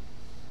that.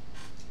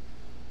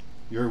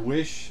 Your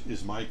wish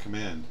is my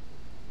command.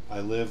 I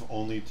live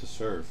only to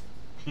serve.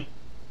 Are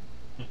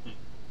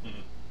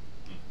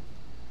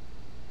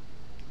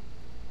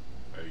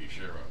you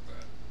sure about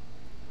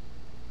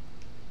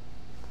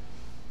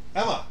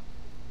that? Emma,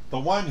 the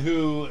one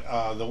who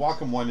the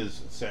Wacom one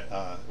is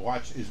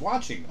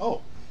watching.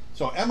 Oh,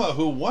 so Emma,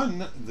 who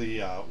won the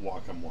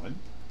Wacom one,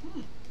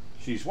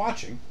 she's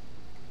watching.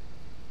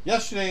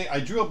 Yesterday, I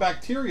drew a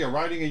bacteria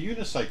riding a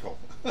unicycle.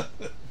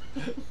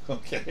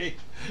 Okay.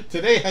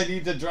 Today, I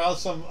need to draw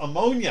some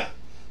ammonia.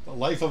 The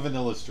life of an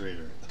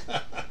illustrator.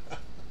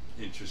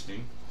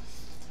 Interesting.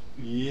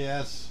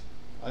 Yes,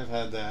 I've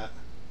had that.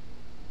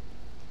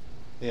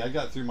 Hey, I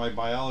got through my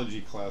biology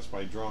class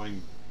by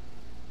drawing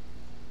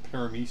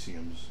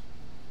parameciums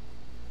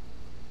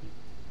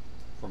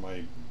for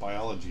my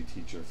biology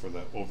teacher for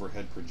the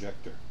overhead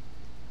projector.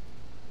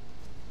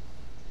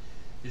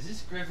 Is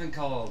this Griffin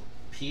called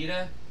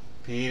PETA?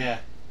 PETA.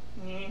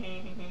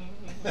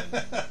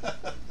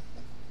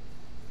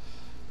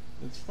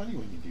 It's funny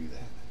when you do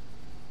that.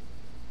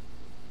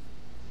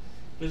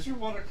 Does your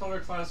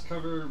watercolor class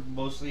cover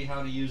mostly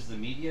how to use the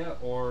media,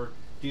 or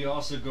do you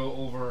also go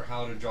over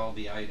how to draw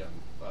the item,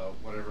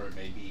 whatever it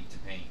may be, to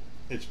paint?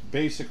 It's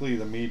basically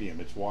the medium.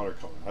 It's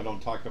watercolor. I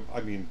don't talk about,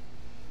 I mean,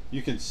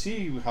 you can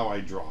see how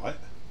I draw it.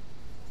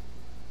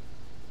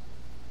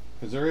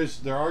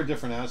 Because there are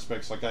different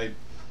aspects. Like I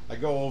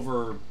go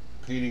over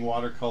painting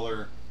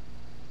watercolor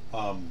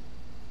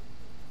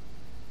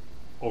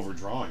over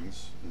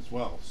drawings as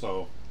well.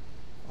 So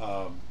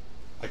I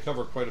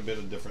cover quite a few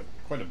different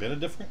things. Quite a bit of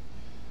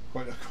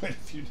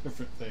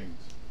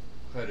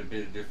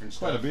different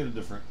stuff. Quite a bit of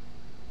different.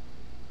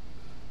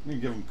 Let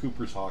me give him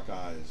Cooper's hawk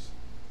eyes.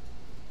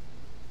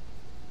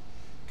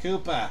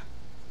 Cooper.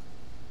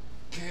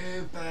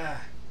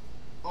 Cooper.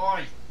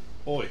 Oi.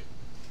 Oi.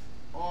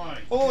 Oi.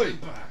 Oi.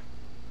 Cooper.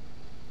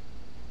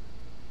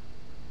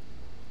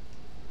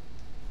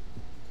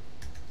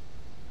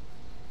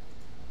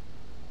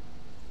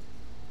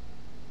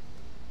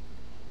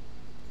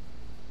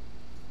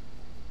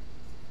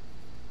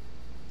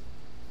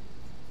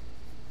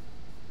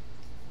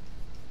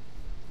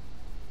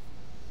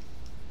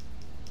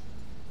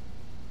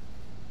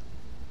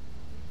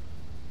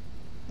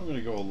 I'm going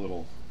to go a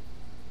little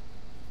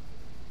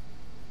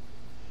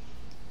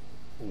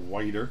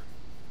whiter.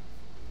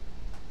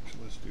 So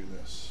let's do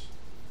this.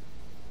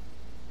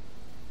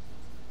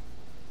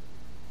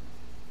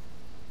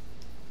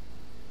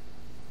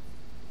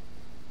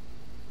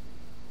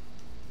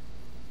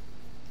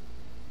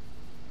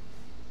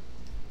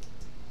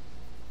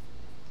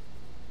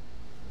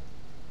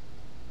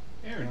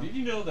 Aaron, did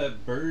you know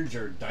that birds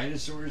are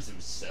dinosaurs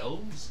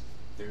themselves?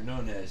 They're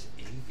known as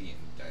avian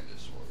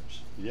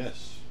dinosaurs.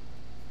 Yes.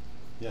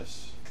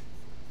 Yes.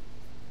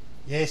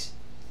 Yes.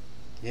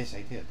 Yes,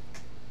 I did.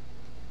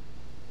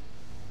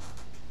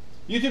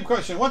 YouTube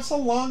question. What's the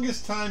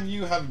longest time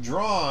you have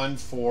drawn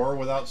for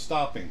without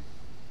stopping?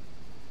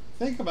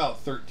 Think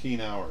about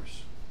 13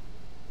 hours.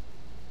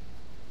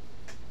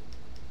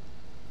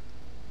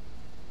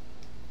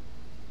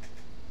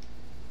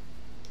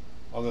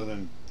 Other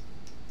than,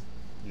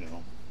 you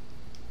know,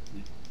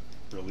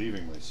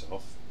 relieving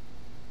myself.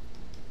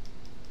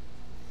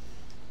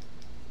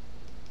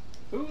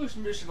 Who is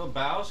Mr.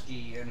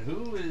 Lebowski and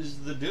who is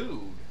the dude?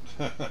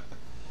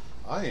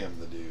 I am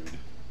the dude.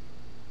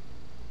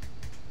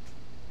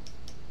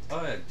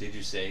 Oh, yeah. Did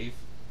you save?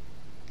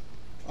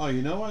 Oh,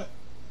 you know what?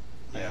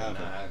 I Yeah, haven't.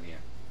 no, have you?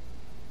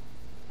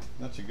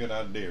 That's a good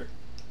idea. What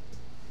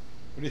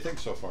do you think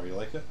so far? You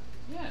like it?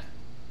 Yeah.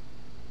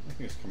 I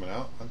think it's coming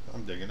out.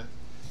 I'm digging it.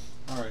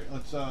 All right,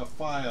 let's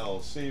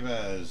file, save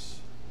as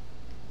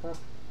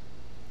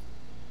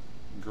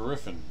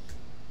Griffin.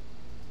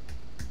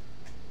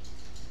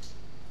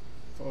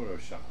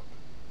 Photoshop,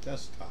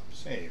 desktop,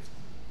 save.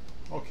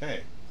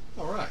 Okay.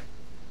 All right.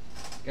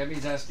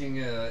 Gabby's asking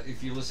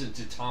if you listen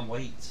to Tom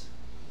Waits.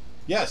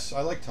 Yes,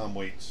 I like Tom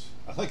Waits.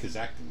 I like his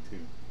acting too.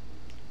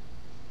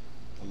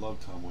 I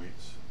love Tom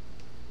Waits.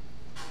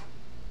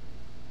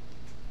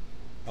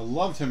 I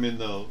loved him in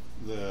the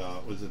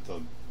was it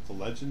the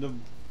Legend of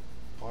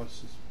what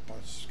is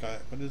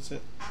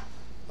it?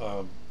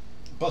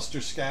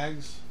 Buster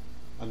Scruggs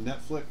on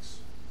Netflix.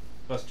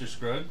 Buster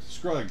Scruggs?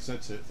 Scruggs,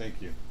 that's it.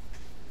 Thank you.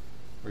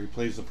 Where he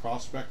plays the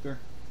prospector.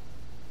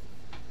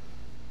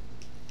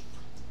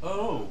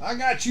 Oh. I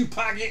got you,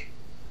 Pocket.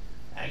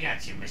 I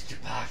got you,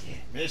 Mr. Pocket.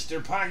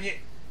 Mr. Pocket.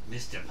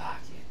 Mr.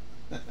 Pocket.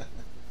 I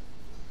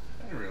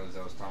didn't realize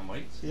that was Tom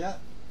Waits. Yeah.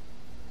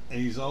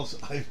 And he's also,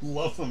 I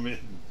love him in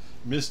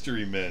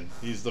Mystery Men.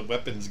 He's the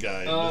weapons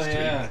guy in Mystery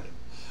yeah.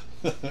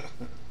 Men.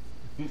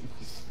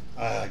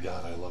 Ah,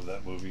 God, I love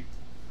that movie.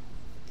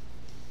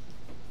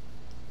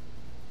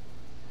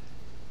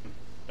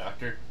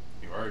 Doctor,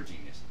 you are a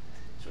genius.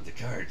 That's what the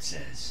card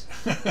says.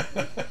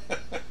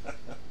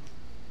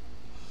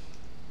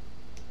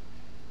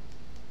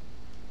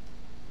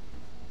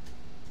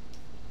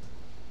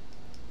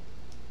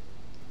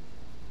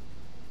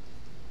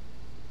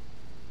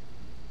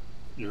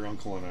 Your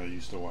uncle and I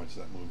used to watch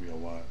that movie a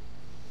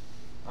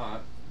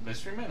lot.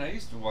 Mystery Men, I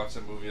used to watch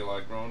that movie a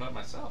lot growing up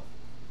myself.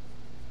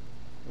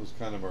 It was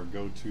kind of our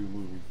go-to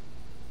movie.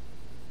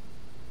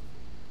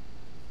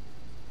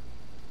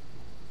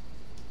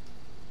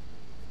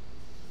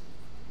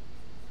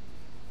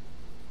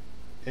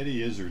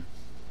 Eddie Izzard,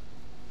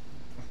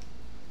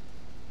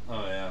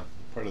 Oh, yeah.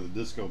 part of the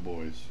Disco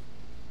Boys.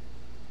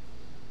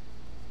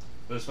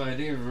 But it's funny, I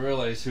didn't even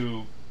realize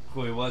who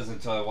he was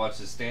until I watched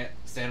his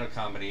stand-up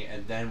comedy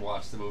and then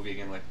watched the movie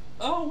again. Like,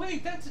 oh,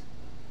 wait, that's...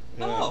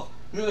 Yeah. Oh!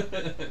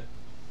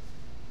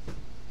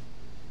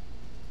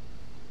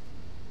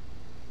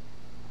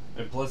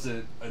 And plus,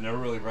 I never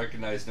really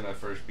recognized him at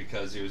first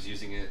because he was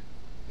using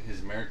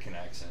his American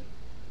accent.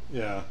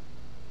 Yeah.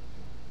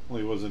 Well,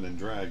 he wasn't in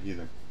drag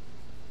either.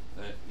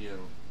 You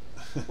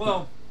know,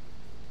 well,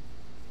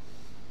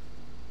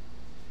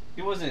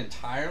 he wasn't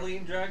entirely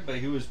in drag, but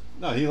he was.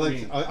 No, he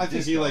likes. mean, I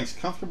think he disco. likes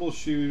comfortable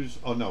shoes.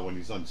 Oh no, when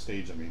he's on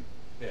stage, I mean,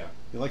 Yeah.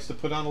 he likes to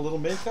put on a little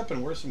makeup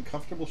and wear some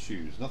comfortable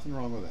shoes. Nothing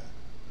wrong with that.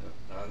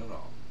 I don't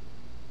know.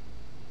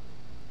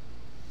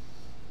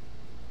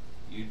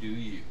 You do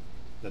you.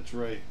 That's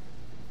right.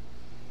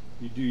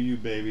 You do you,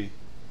 baby.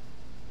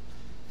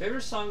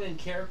 Favorite song and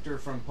character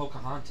from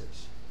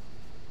Pocahontas?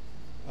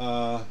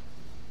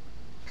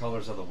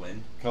 Colors of the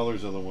Wind.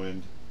 Colors of the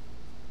Wind.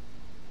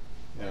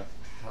 Yeah.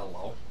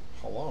 Hello.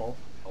 Hello.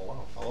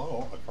 Hello.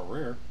 Hello. A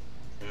career.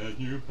 Can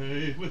you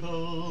paint with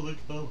all the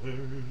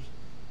colors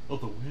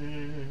of the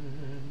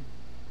wind?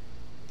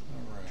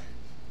 All right.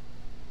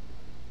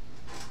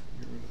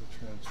 Get rid of the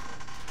transfer.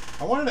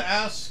 I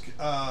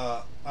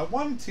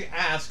wanted to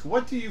ask,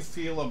 what do you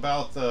feel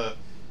about the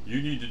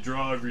 "you need to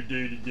draw every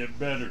day to get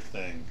better"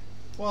 thing?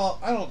 Well,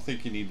 I don't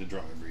think you need to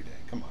draw every day.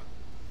 Come on.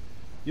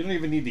 You don't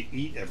even need to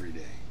eat every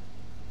day.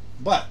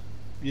 But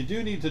you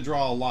do need to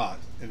draw a lot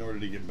in order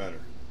to get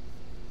better.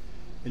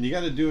 And you got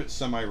to do it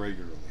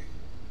semi-regularly.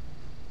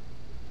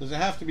 Does it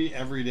have to be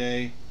every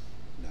day?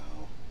 No.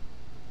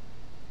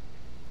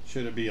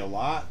 Should it be a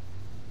lot?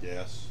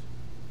 Yes.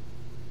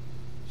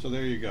 So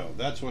there you go.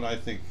 That's what I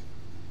think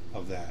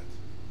of that.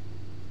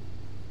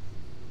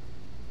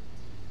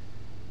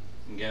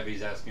 And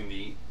Gabby's asking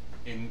the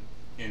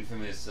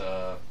infamous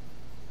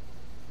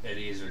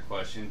Eddie Izzard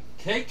question: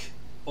 cake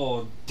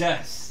or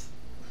death?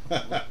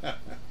 Well,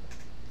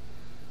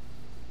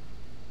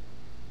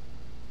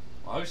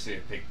 obviously, I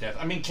picked death.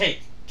 I mean,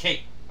 cake.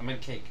 Cake. I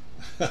meant cake.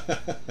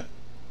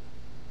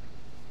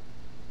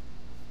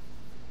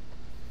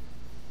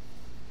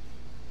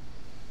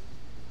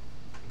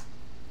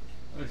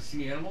 Oh,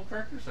 see animal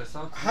crackers? I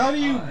saw. How do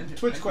you, I didn't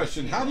Twitch see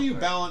question, how do you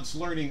animal balance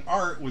learning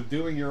art with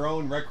doing your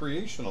own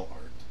recreational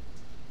art?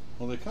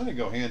 Well, they kind of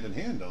go hand in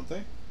hand, don't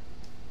they?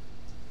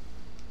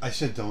 I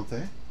said, don't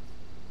they?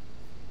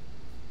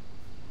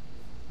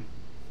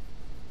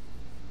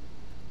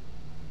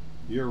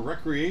 Your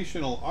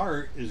recreational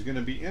art is going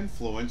to be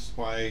influenced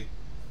by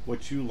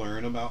what you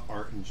learn about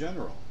art in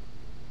general.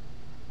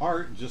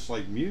 Art, just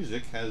like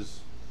music, has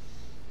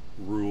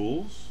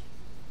rules.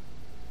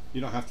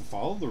 You don't have to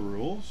follow the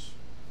rules,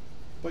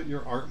 but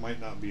your art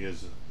might not be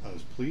as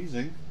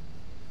pleasing.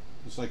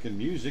 Just like in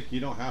music, you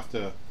don't have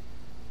to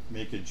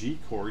make a G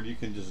chord. You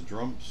can just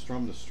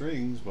strum the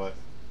strings, but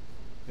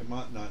it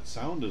might not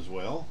sound as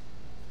well.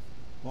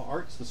 Well,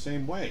 art's the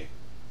same way.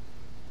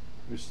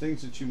 There's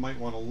things that you might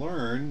want to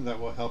learn that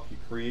will help you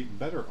create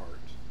better art.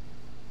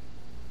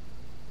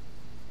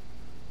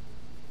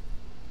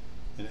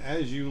 And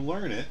as you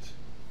learn it,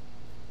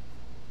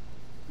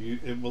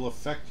 it will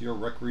affect your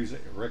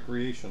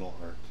recreational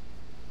art.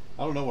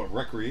 I don't know what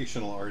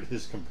recreational art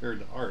is compared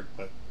to art,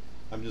 but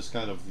I'm just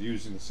kind of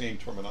using the same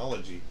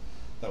terminology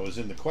that was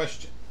in the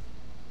question.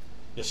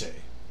 You say.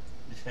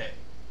 Hey.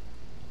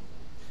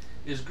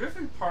 Is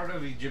Griffin part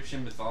of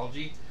Egyptian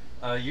mythology?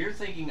 You're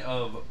thinking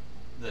of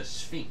the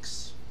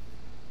Sphinx.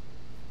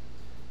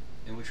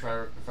 In which,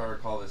 if I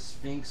recall, the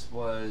Sphinx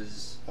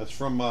was... That's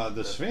from,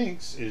 the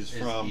Sphinx is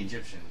from...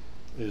 Egyptian.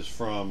 Is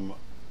from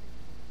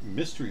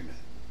Mystery Men.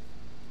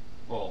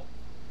 Well,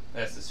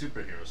 that's the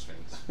superhero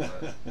Sphinx.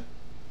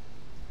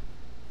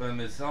 But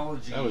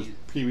mythology... That was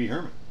Pee Wee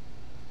Herman.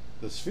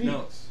 The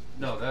Sphinx.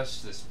 No,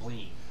 that's the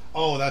spleen.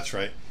 Oh, that's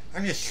right.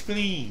 I'm just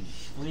spleen.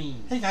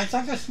 Spleen. Hey guys,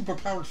 I got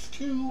superpowers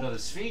too. No, the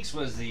Sphinx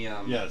was the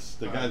yes,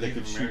 the guy that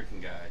Native could shoot.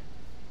 American guy.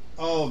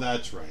 Oh,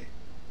 that's right.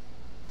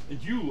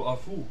 And you are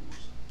fools.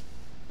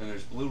 And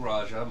there's Blue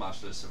Raja,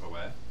 Master of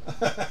Silverware.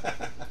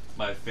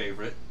 My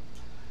favorite.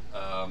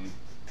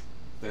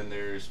 Then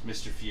there's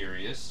Mr.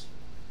 Furious,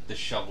 the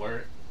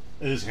Shoveler.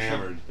 It is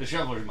hammered. The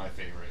Shoveler is my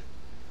favorite.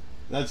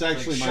 That's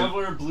actually like my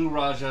Shoveler, Blue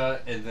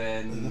Raja, and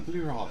then the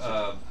Blue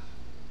Raja.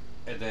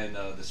 And then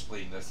the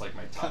spleen. That's like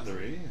my top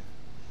three.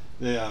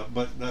 Yeah,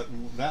 but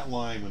that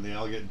line when they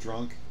all get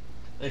drunk.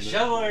 The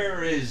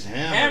shoveler is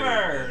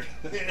hammered.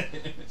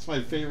 It's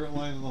my favorite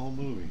line in the whole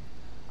movie.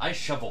 I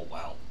shovel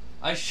well.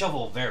 I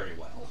shovel very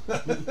well.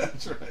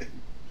 That's right.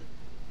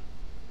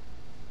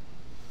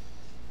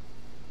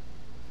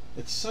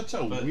 It's such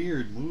a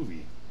weird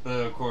movie.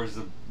 But of course,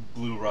 the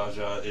Blue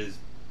Raja is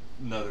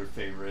another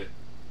favorite.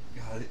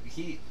 God,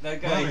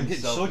 that guy. Wow, I'm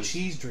getting so is...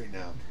 cheesed right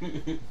now.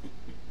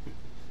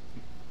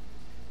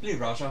 Blue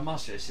Raja,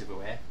 Master of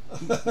Silverware.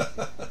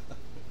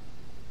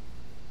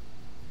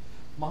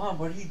 Mom,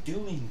 what are you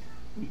doing?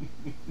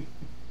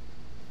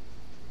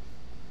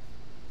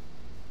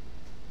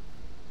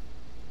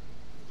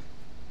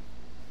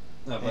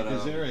 No, but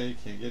it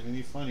can't get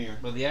any funnier.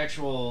 But the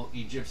actual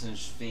Egyptian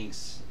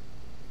Sphinx,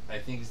 I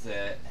think, is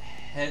the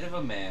head of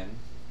a man.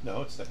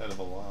 No, it's the head of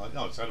a lion.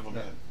 No, it's head of a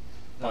man.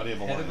 Body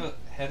of a lion.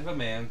 Head of a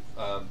man,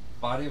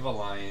 body of a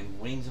lion,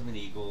 wings of an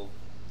eagle,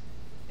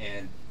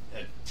 and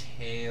a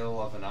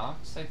tail of an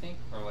ox, I think,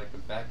 or like the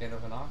back end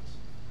of an ox.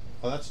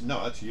 Oh, that's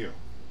you.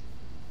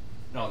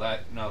 No,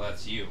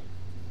 that's you.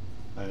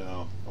 I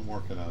know. I'm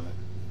working on it.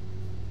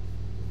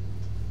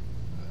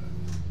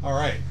 All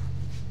right.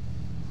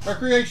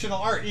 Recreational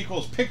art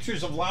equals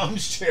pictures of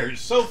lounge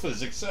chairs,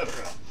 sofas,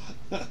 etc.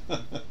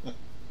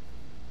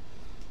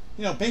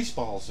 You know,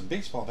 baseballs and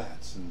baseball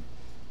bats and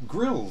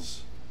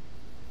grills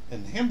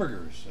and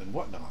hamburgers and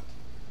whatnot.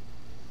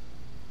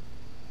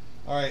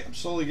 All right, I'm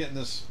slowly getting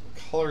this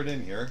colored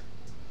in here.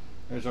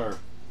 There's our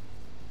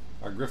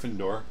Griffin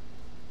door.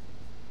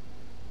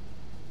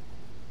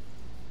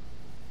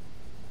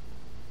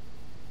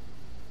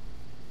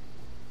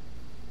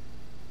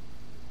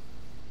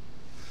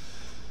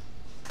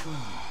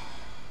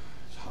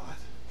 It's hot.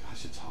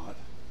 Gosh, it's hot.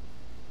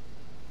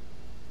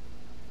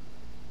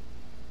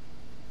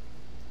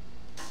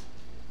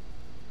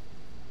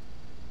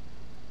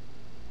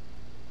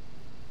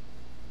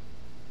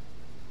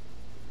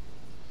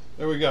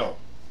 There we go.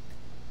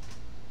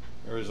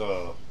 There's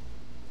a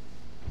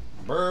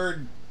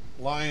bird,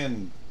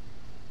 lion,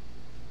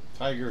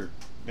 tiger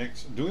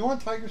mix. Do we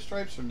want tiger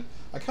stripes? Or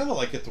I kind of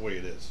like it the way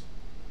it is.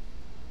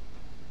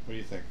 What do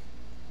you think?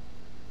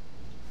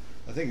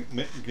 I think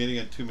getting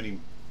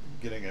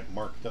it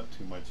marked up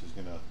too much is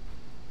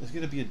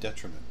gonna be a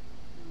detriment.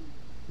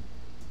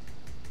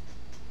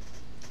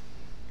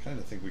 Kind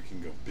of think we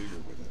can go bigger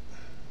with it.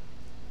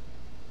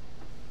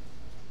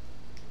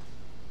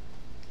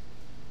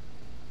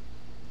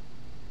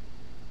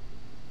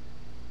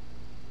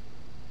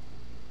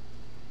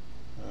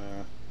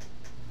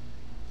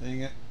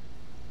 Dang it!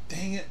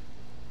 Dang it!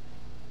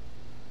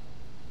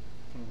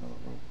 Put another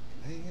rope.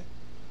 Dang it!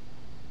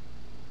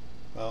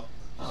 Well.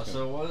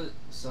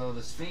 So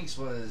the Sphinx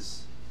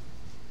was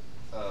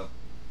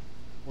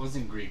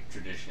in Greek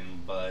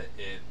tradition, but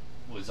it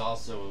was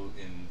also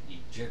in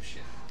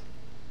Egyptian.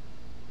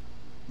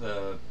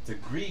 The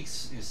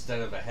Greeks, instead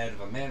of a head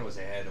of a man, was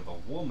a head of a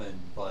woman,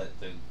 but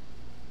the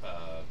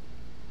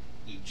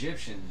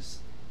Egyptians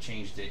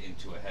changed it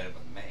into a head of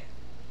a man.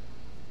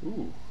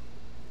 Ooh.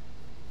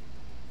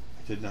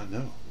 I did not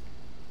know.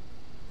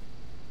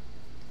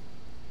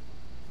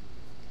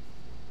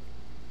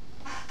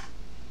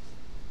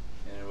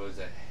 And it was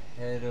a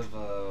head of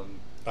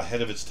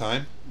ahead of its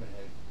time.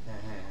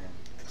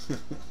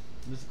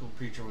 Mythical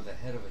creature with the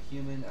head of a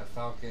human, a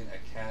falcon, a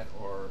cat,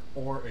 or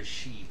a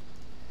sheep,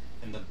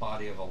 and the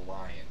body of a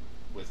lion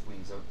with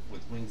wings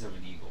of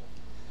an eagle.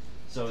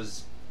 So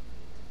it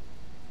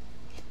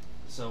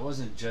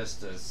wasn't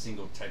just a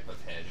single type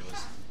of head. It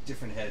was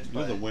different heads.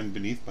 You're the wind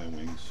beneath my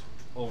wings.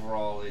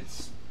 Overall,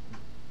 it's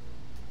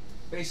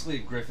basically a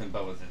Griffin,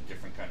 but with a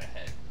different kind of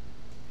head.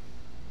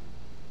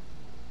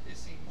 It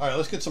seems. All right,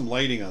 let's get some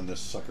lighting on this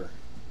sucker.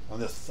 On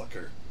this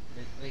sucker.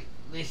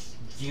 Let's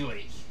do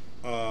it.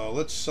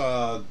 Let's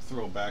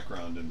throw a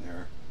background in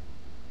there.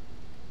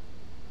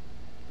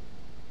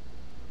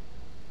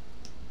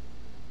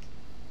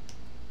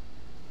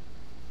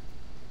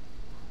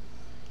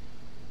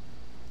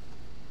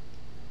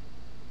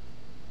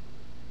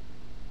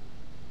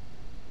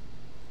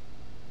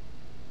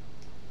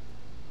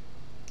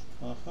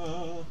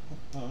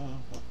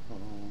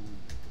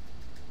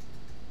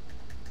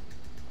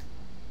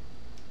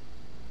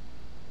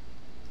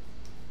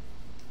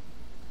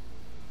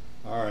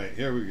 All right,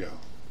 here we go.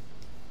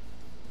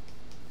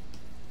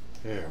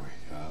 There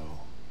we go.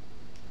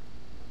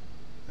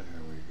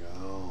 There we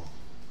go.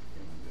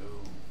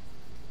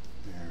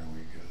 There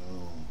we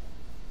go.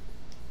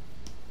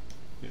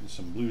 Getting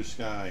some blue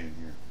sky in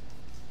here.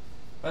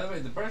 By the way,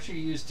 the brush you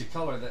use to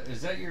color that,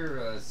 is that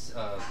your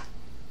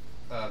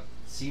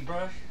C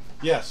brush?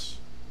 Yes.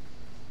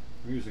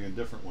 I'm using a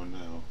different one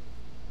now.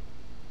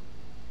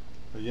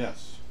 But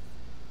yes.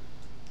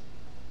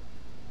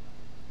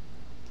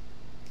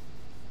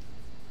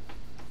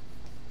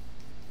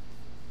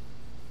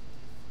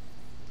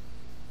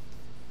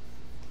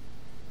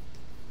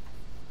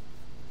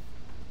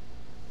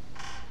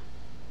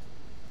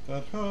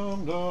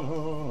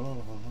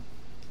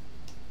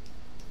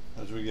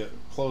 As we get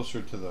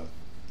closer to the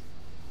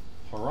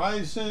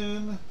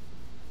horizon,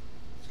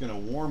 it's going to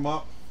warm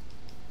up.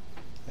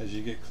 As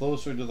you get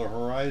closer to the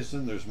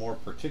horizon, there's more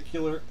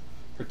particulate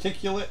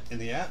in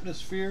the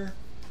atmosphere,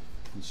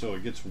 and so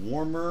it gets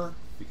warmer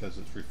because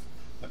it's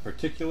that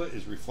particulate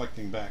is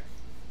reflecting back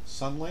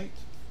sunlight.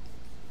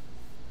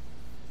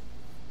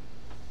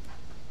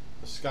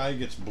 The sky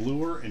gets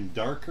bluer and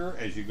darker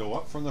as you go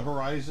up from the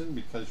horizon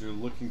because you're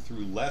looking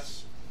through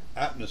less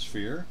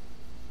atmosphere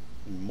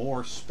and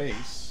more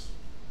space.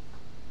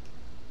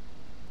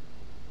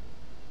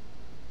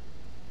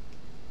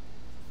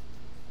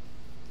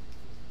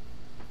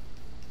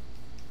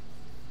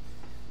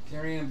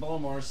 Carrie Ann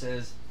Baltimore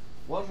says,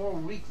 "One more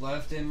week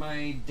left in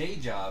my day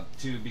job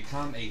to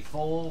become a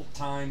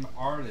full-time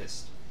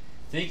artist.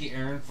 Thank you,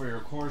 Aaron, for your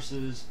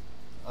courses.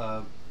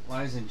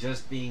 Lies in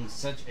just being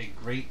such a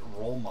great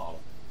role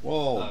model.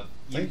 Whoa,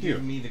 You've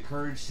given me the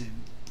courage to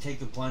take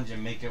the plunge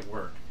and make it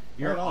work.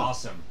 You're Right on.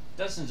 awesome.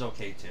 Dustin's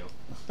okay too."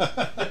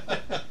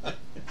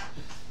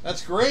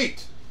 That's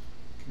great.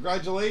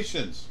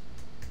 Congratulations.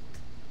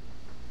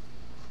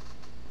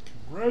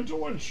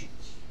 Congratulations.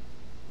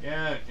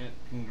 Yeah,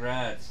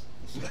 congrats.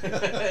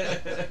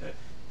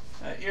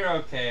 You're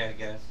okay, I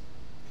guess.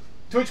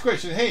 Twitch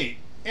question. Hey,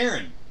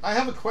 Aaron, I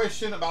have a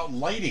question about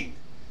lighting.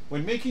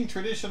 When making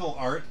traditional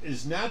art,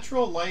 is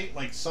natural light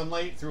like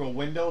sunlight through a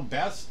window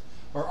best,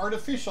 or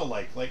artificial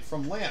light like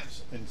from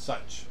lamps and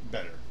such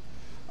better?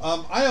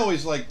 I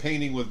always like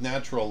painting with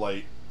natural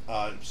light,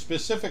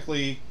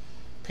 specifically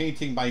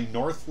painting by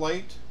north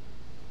light,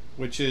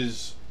 which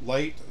is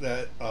light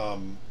that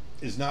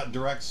is not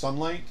direct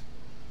sunlight.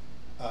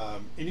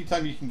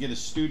 Anytime you can get a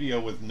studio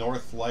with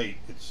north light,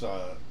 it's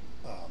I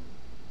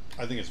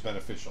think it's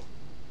beneficial.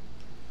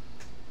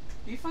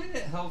 Do you find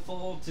it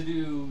helpful to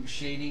do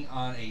shading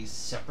on a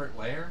separate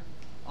layer?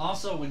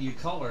 Also, when you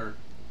color,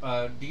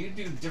 do you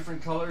do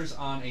different colors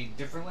on a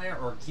different layer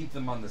or keep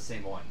them on the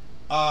same one?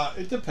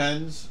 It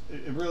depends.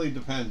 It really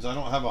depends. I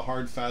don't have a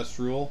hard, fast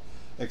rule,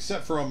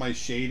 except for on my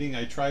shading.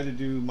 I try to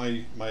do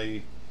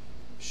my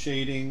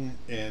shading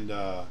and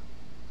there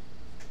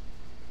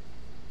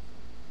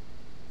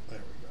we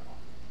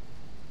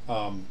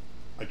go.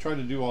 I try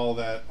to do all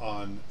that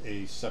on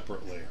a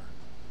separate layer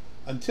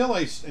until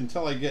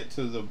I get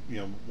to the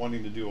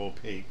wanting to do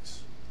opaques,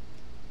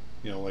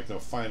 like the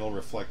final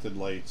reflected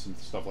lights and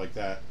stuff like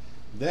that.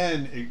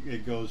 Then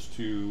it goes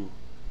to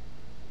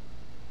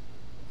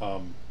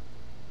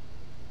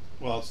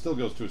well, it still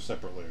goes to a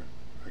separate layer,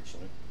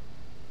 actually.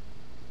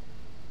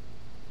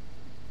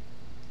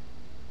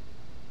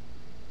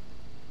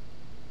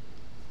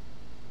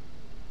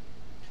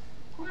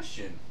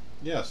 Question.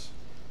 Yes.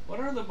 What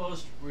are the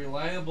most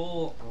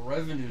reliable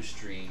revenue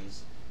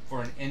streams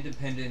for an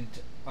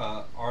independent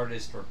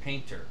artist or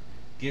painter,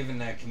 given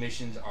that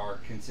commissions are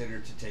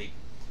considered to take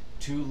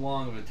too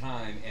long of a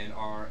time and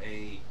are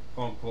a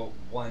quote-unquote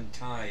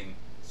one-time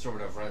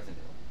sort of revenue?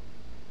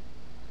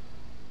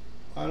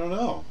 I don't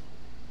know.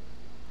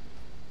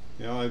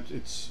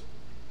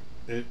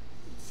 It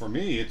for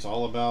me, it's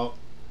all about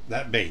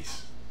that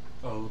base.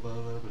 All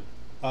about it.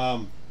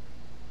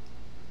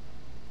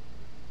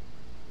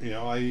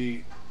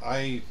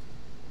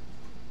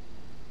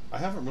 I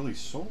haven't really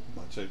sold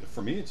much.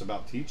 For me, it's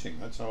about teaching.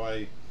 That's how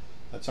I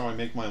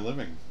make my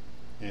living,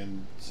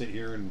 and sit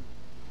here and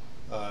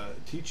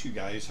teach you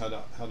guys how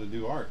to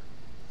do art.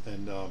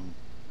 And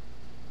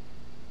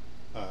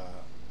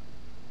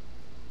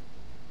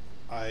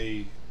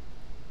I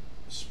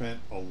spent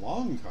a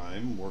long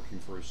time working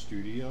for a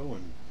studio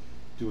and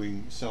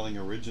selling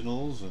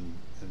originals, and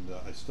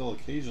I still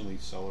occasionally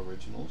sell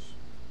originals.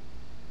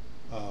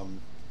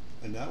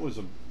 and that was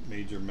a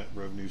major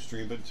revenue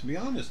stream. But to be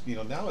honest, you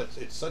know, now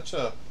it's such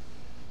a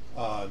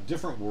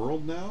different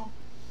world now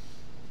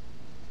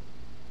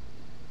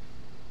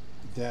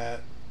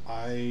that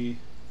I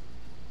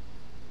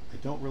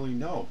don't really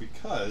know,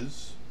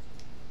 because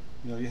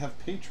you know, you have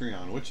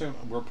Patreon, which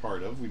we're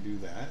part of. We do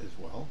that as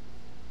well,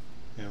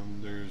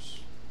 and there's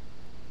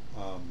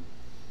well,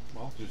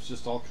 there's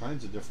just all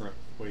kinds of different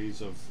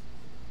ways of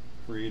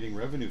creating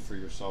revenue for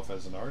yourself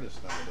as an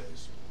artist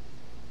nowadays.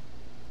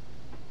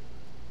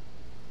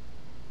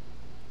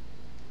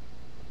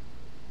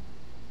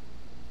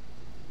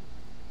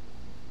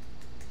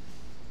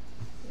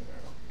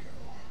 There we go.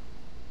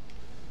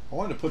 I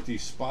wanted to put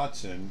these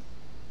spots in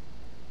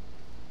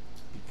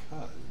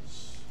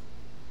because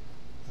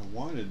I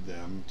wanted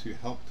them to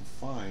help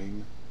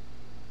define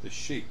the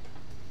shape.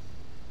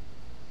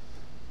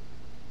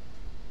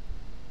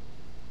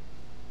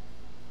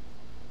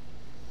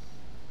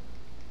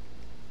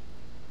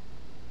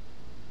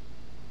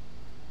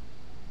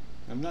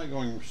 I'm not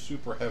going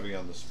super heavy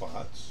on the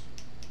spots.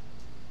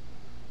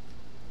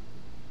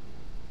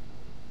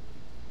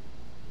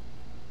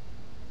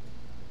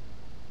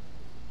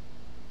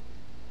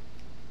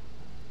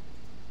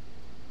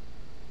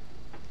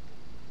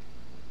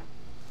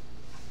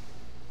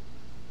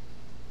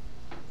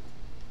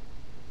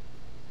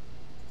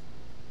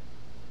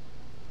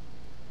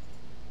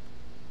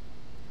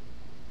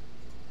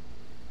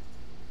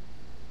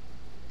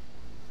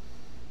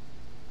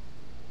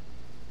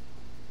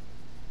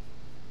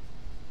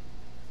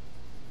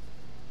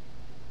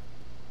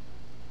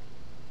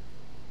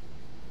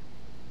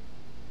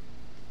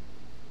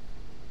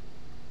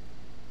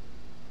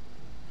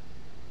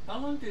 How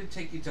long did it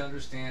take you to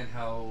understand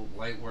how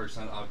light works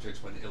on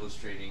objects when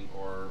illustrating,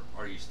 or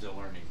are you still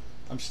learning?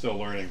 I'm still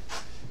learning.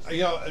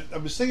 You know, I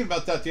was thinking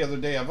about that the other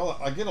day.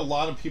 I get a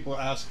lot of people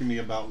asking me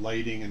about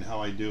lighting and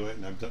how I do it,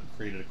 and I've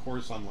created a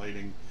course on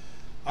lighting.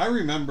 I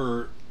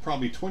remember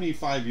probably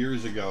 25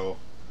 years ago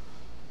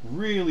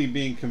really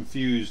being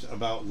confused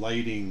about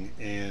lighting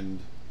and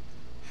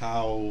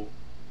how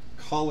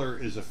color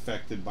is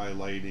affected by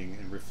lighting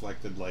and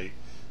reflected light,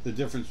 the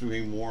difference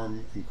between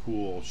warm and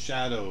cool,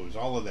 shadows,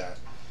 all of that.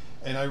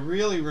 And I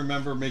really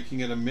remember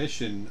making it a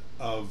mission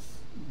of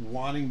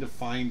wanting to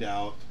find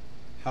out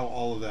how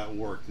all of that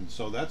worked. And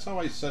so that's how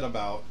I set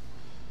about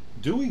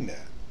doing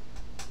that.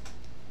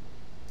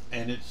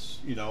 And it's,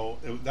 you know,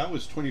 that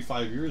was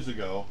 25 years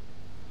ago.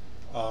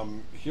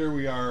 Here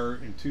we are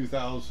in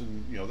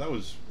 2000, you know, that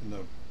was in the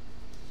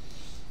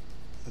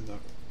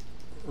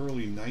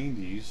early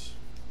 90s.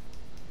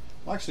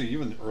 Well, actually,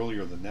 even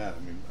earlier than that. I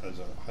mean,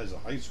 as a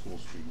high school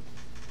student,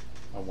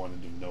 I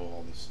wanted to know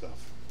all this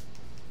stuff.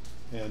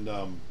 And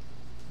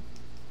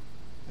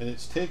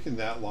it's taken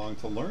that long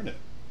to learn it,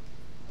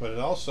 but it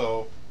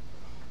also,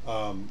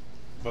 but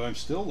I'm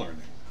still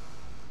learning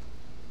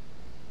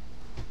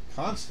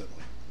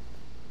constantly.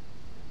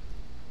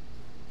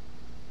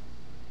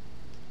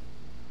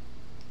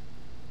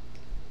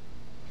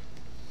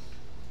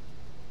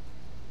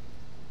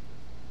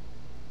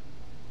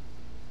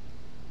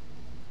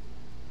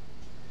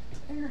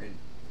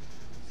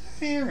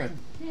 Aaron.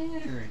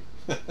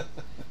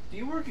 Do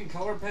you work in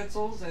color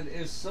pencils, and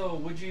if so,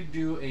 would you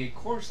do a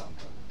course on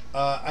them?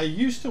 I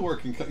used to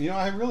work in, you know,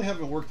 I really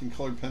haven't worked in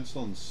colored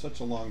pencil in such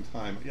a long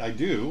time. I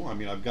do. I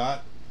mean, I've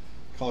got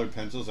colored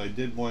pencils. I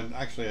did one,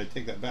 actually, I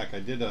take that back.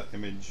 I did a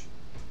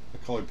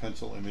colored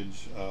pencil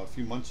image a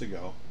few months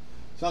ago.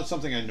 It's not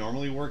something I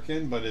normally work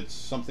in, but it's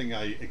something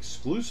I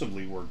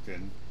exclusively worked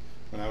in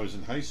when I was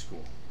in high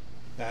school.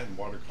 That and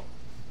watercolor.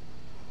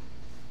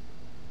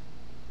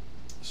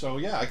 So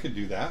yeah, I could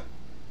do that.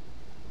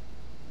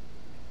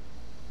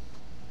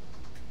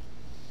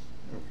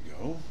 There we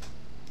go.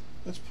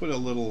 Let's put a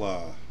little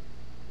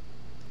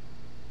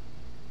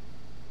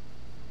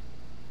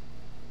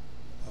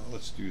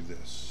let's do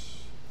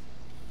this.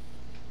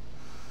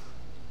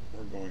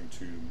 We're going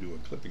to do a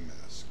clipping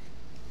mask.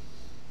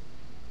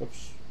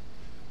 Oops.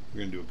 We're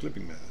going to do a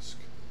clipping mask.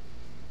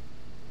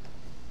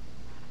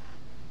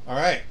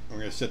 Alright, we're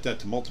going to set that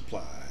to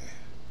multiply.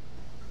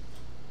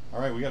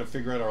 Alright, we got to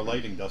figure out our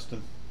lighting,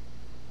 Dustin.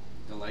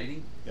 The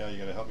lighting? Yeah, you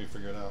got to help me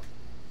figure it out.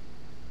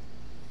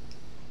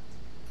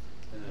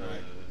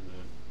 Alright.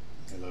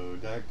 Hello,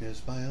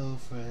 darkness, my old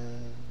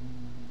friend.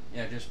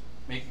 Yeah, just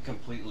make it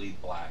completely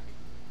black.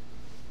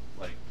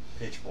 Like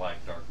pitch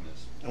black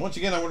darkness. And once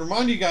again, I want to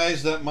remind you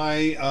guys that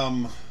my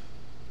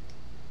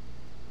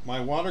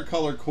my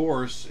watercolor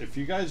course, if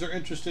you guys are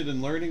interested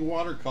in learning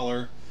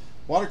watercolor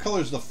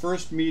is the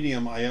first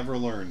medium I ever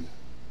learned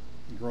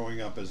growing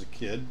up as a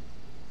kid.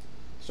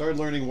 Started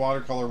learning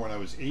watercolor when I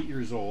was 8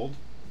 years old.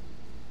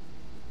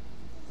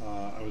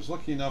 I was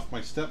lucky enough,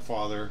 my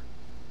stepfather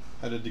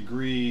had a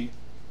degree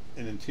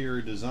in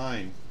interior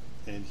design,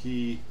 and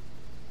he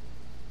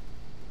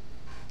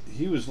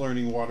was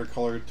learning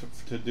watercolor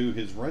to do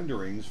his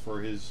renderings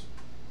for his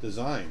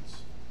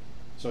designs.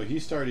 So he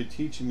started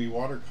teaching me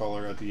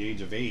watercolor at the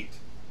age of 8,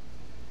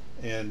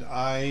 and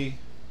I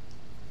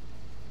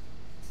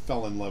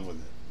fell in love with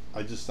it.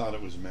 I just thought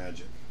it was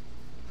magic.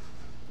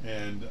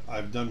 and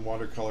I've done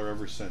watercolor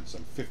ever since.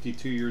 I'm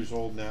 52 years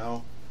old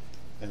now,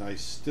 and I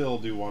still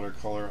do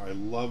watercolor. I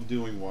love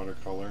doing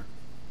watercolor.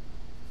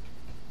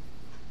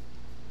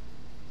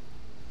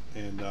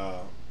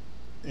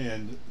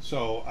 And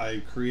so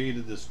I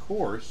created this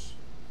course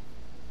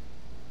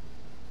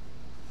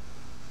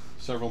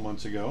several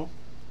months ago,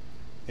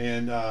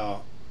 and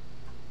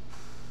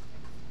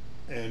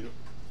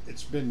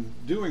it's been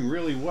doing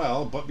really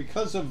well. But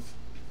because of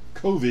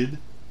COVID,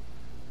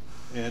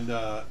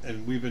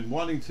 and we've been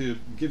wanting to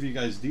give you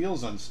guys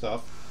deals on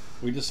stuff,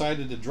 we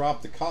decided to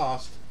drop the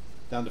cost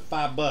down to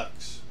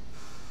 $5.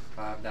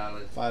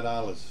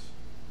 $5.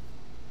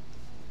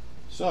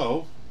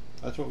 So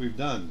that's what we've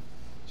done.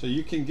 So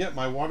you can get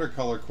my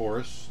watercolor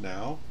course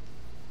now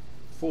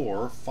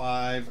for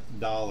 $5.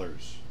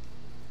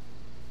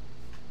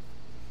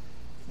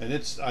 And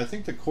it's, I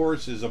think the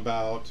course is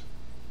about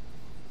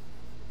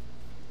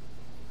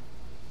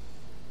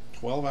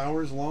 12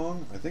 hours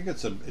long. I think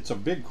it's a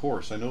big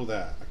course. I know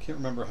that. I can't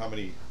remember how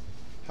many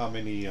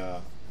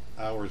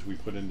hours we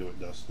put into it,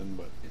 Dustin,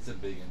 but it's a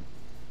big one.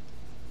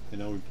 I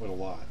know we put a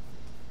lot.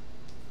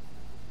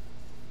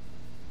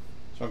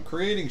 So I'm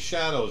creating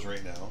shadows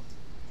right now.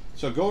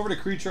 So go over to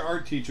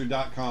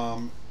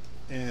creatureartteacher.com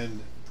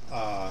and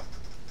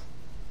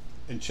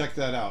check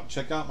that out.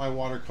 Check out my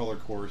watercolor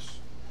course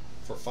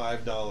for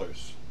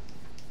 $5.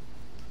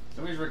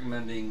 Somebody's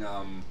recommending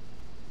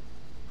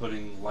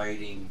putting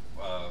lighting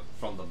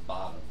from the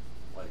bottom,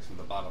 like from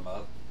the bottom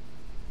up.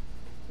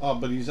 Oh,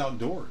 but he's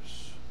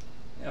outdoors.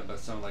 Yeah, but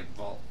some like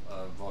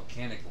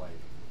volcanic lighting.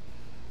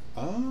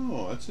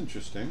 Oh, that's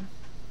interesting.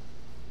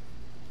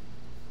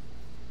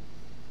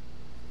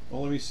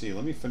 Well, let me see.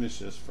 Let me finish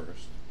this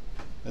first,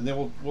 and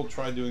then we'll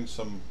try doing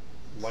some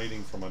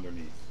lighting from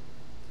underneath.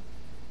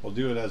 We'll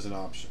do it as an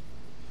option.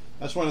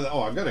 That's one of the.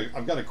 Oh, I've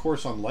got a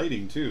course on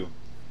lighting too,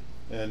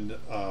 and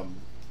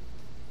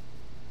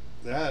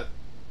that.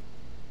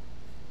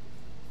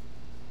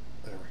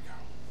 There we go.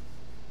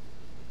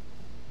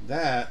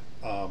 That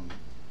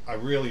I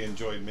really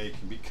enjoyed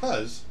making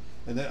because,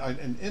 and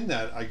in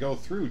that I go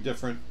through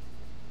different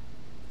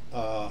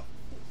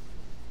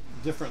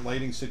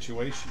lighting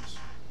situations,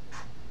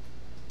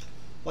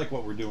 like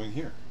what we're doing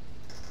here.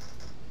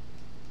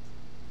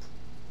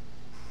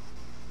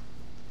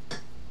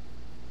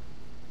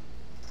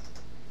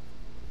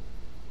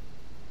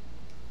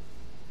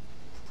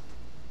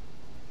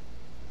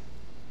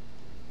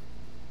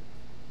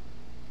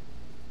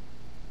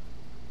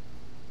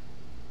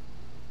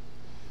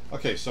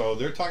 Okay, so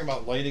they're talking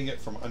about lighting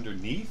it from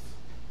underneath.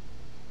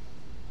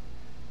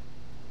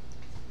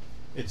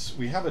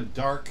 We have a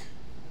dark.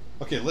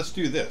 Okay, let's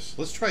do this.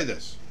 Let's try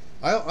this.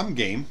 I'm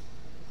game.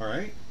 All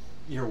right.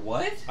 You're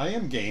what? I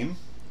am game.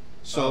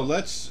 So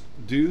let's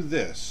do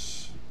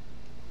this.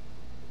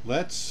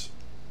 Let's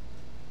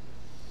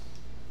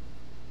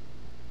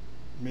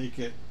make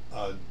it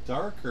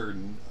darker,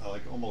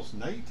 like almost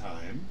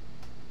nighttime.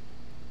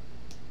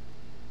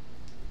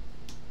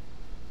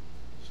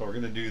 So we're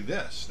going to do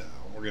this now.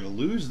 We're going to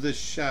lose this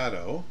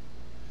shadow.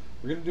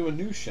 We're going to do a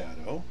new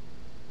shadow.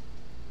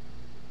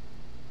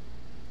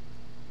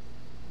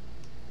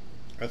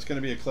 That's going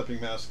to be a clipping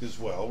mask as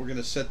well. We're going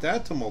to set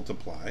that to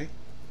multiply.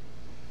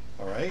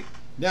 All right.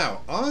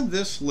 Now, on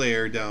this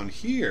layer down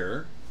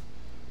here,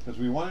 because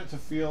we want it to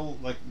feel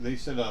like they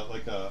said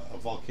like a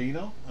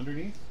volcano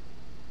underneath.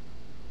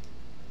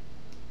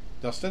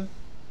 Dustin?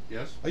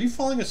 Yes? Are you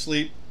falling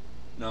asleep?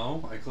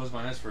 No, I closed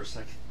my eyes for a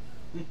second.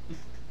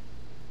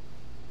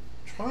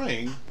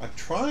 I'm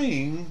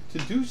trying to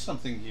do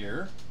something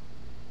here.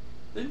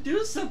 Then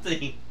do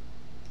something.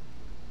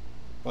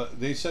 But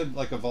they said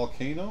like a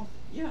volcano?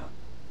 Yeah.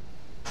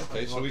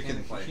 Okay, like so we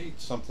can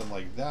heat something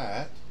like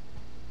that.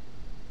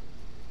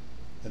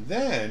 And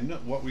then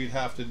what we'd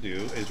have to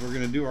do is we're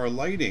going to do our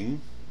lighting.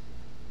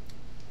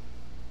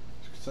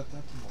 Set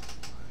that to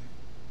multiply.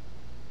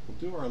 We'll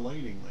do our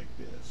lighting like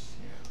this.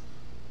 Yeah.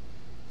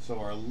 So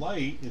our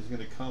light is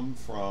going to come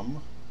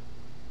from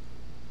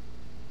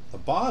the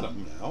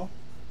bottom now.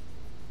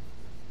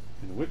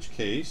 In which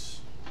case,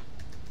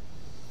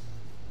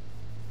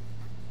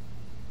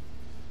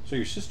 so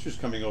your sister's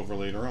coming over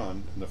later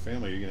on in the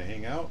family. Are you going to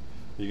hang out?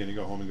 Or are you going to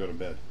go home and go to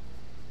bed?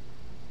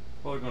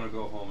 Well, we're going to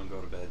go home and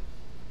go to bed.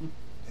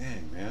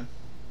 Dang, man.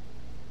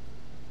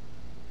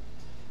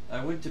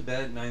 I went to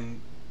bed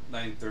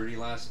 9:30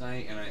 last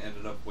night, and I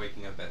ended up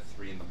waking up at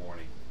 3 in the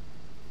morning.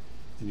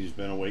 And you've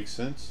been awake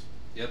since?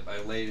 Yep,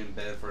 I laid in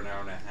bed for an hour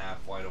and a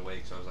half wide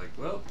awake, so I was like,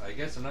 well, I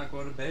guess I'm not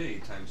going to bed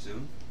anytime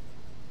soon.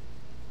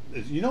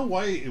 You know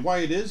why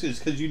it is? Is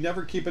because you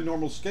never keep a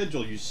normal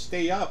schedule. You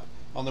stay up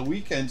on the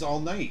weekends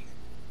all night.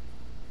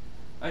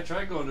 I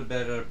tried going to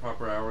bed at a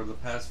proper hour the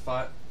past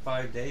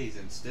five days,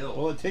 and still.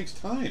 Well, it takes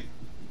time.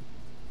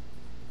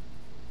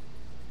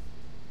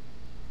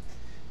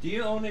 Do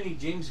you own any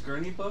James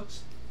Gurney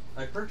books?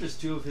 I purchased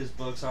 2 of his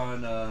books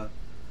on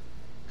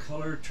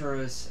color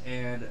tourists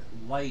and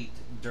light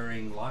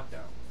during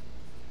lockdown.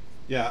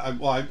 Yeah,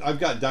 I've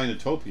got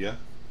Dinotopia.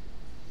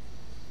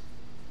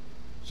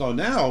 So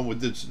now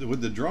with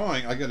the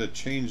drawing, I got to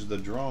change the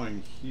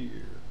drawing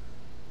here.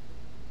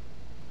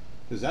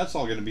 Because that's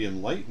all going to be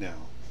in light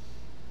now.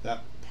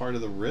 That part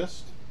of the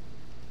wrist,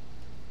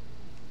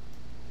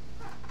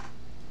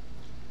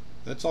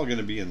 that's all going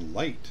to be in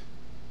light.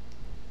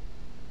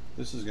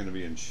 This is going to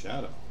be in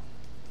shadow.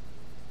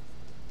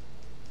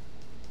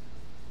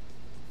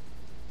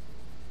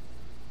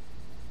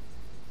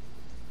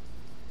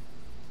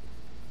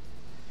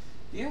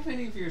 Do you have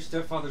any of your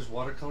stepfather's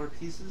watercolor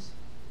pieces?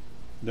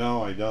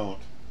 No, I don't.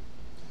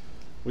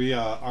 We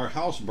our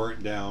house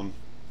burnt down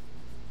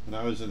when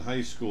I was in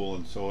high school,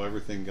 and so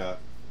everything got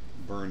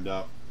burned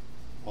up.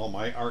 All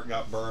my art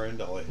got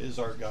burned, all of his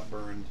art got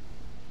burned.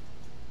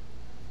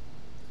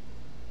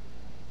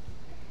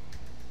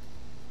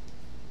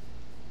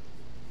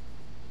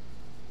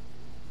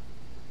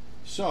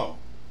 So,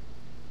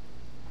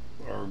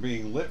 we're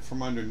being lit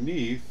from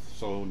underneath,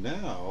 so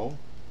now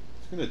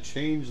it's going to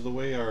change the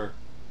way our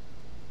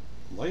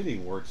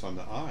lighting works on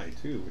the eye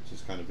too, which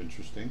is kind of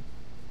interesting.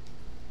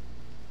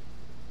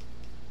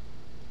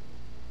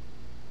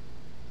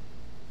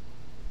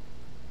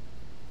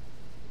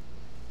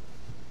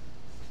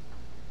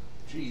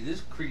 Gee,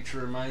 this creature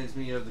reminds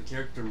me of the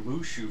character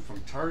Mushu from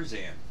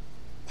Tarzan.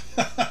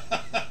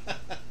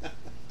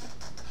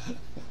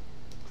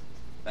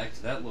 Back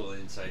to that little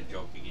inside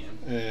joke again.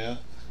 Yeah.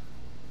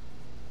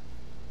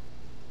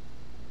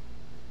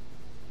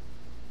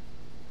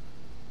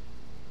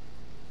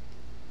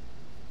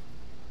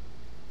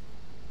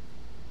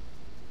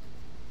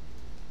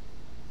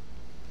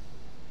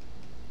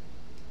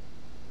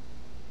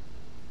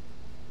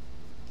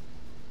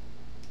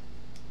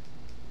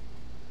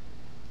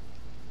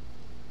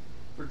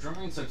 For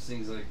drawing such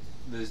things like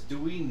this, do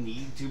we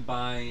need to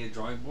buy a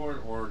drawing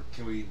board, or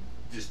can we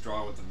just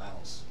draw with the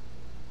mouse?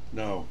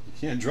 No, you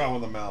can't draw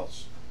with a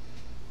mouse.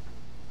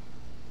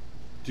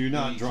 Do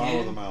not draw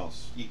with a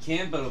mouse. You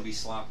can, but it'll be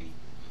sloppy.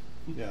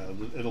 Yeah,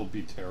 it'll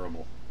be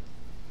terrible.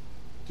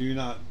 Do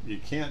not, you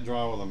can't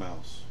draw with a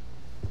mouse.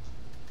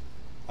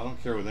 I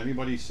don't care what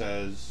anybody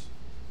says.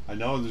 I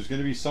know there's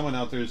going to be someone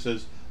out there that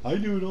says, I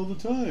do it all the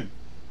time.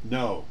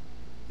 No,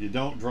 you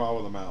don't draw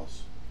with a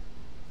mouse.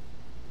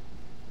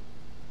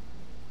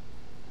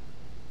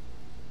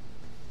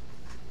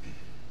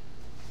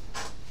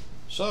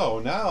 So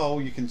now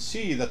you can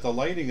see that the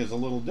lighting is a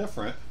little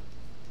different.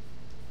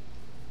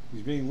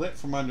 He's being lit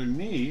from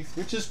underneath,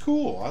 which is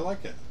cool. I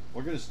like it.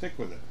 We're going to stick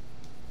with it.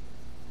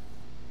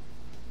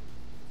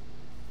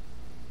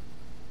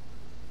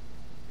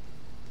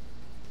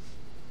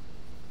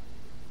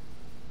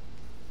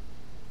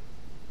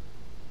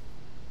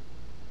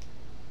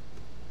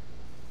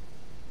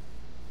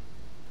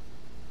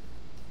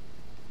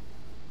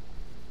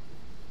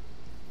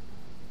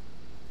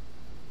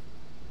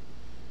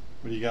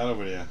 What do you got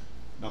over there?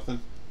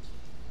 Nothing?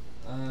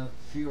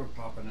 Few are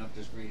popping up,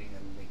 just reading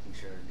them, making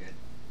sure they're good.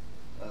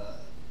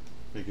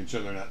 Making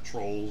sure they're not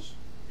trolls.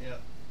 Yeah.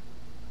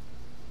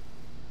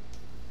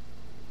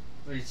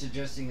 Are you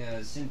suggesting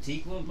a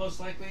Cintiq most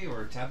likely,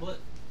 or a tablet?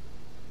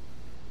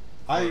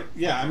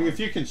 Yeah, I mean,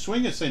 if you can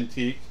swing a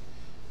Cintiq,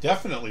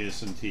 definitely a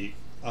Cintiq.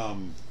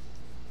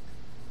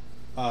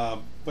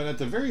 But at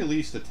the very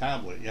least, a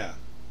tablet, yeah.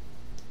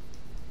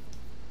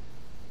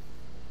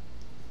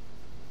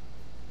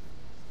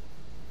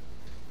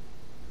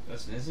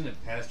 Listen, isn't it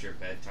past your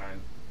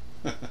bedtime?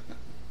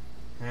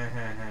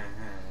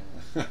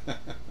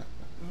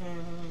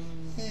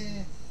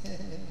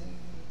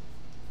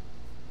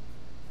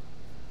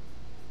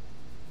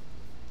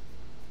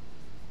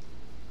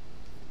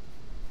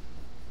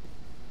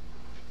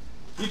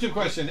 YouTube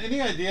question.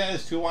 Any idea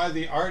as to why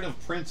the art of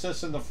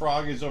Princess and the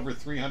Frog is over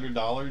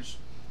 $300?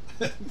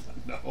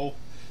 No.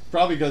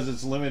 Probably because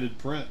it's limited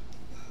print.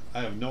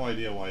 I have no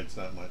idea why it's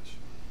that much.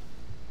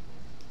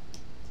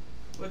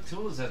 What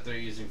tool is that they're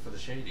using for the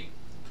shading?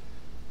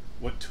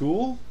 What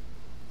tool?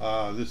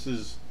 This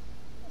is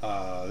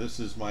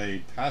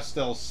my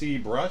Pastel C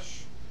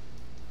brush,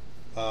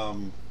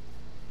 and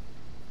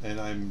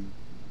I'm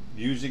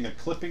using a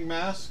clipping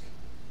mask.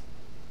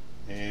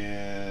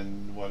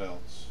 And what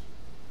else?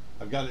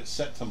 I've got it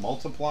set to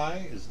multiply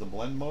is the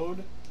blend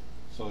mode,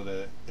 so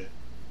that it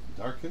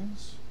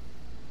darkens.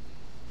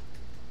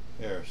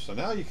 There. So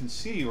now you can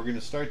see we're going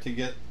to start to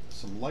get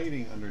some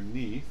lighting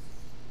underneath.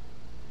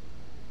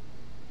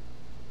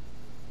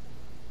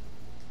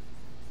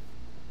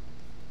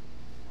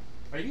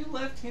 Are you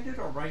left-handed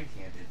or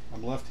right-handed?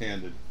 I'm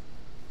left-handed.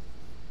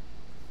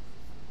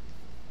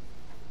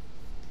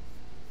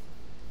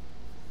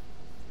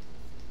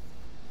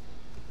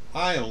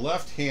 I am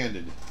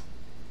left-handed.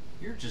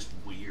 You're just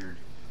weird.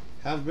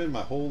 Have been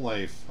my whole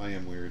life. I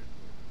am weird.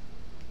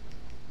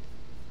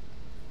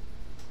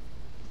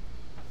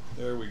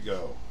 There we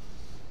go.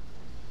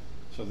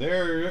 So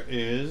there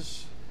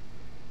is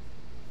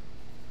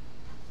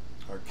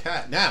our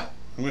cat. Now,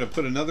 I'm going to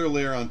put another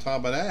layer on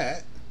top of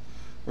that.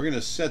 We're going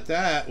to set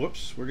that,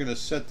 whoops, we're going to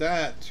set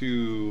that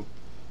to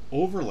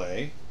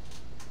overlay.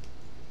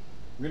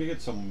 We're going to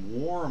get some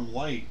warm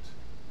light.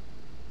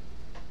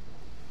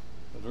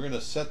 We're going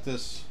to set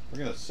this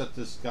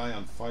guy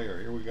on fire.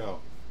 Here we go.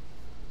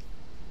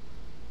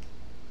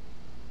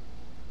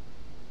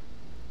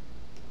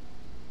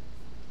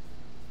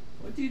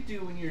 What do you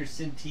do when your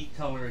Cintiq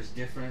color is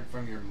different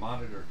from your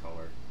monitor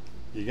color?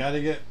 You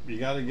gotta get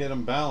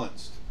them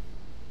balanced.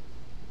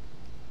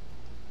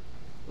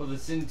 Well, the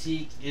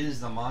Cintiq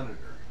is the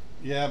monitor.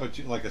 Yeah, but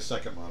you, like a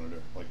second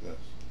monitor, like this.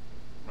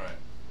 Right.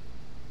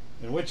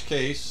 In which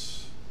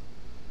case,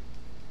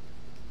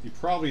 you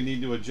probably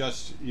need to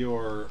adjust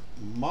your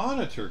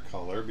monitor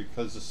color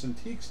because the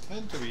Cintiqs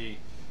tend to be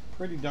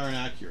pretty darn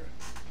accurate.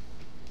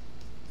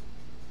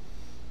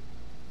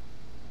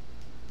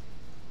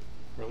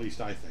 Or at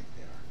least I think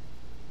they are.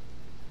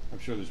 I'm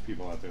sure there's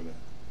people out there that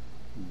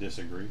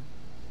disagree.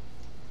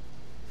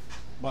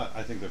 But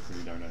I think they're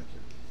pretty darn accurate.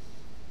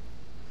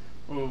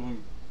 Well,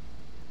 I'm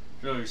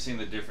sure you've seen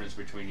the difference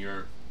between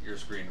your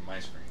screen and my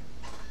screen.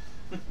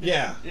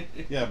 Yeah,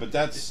 yeah, but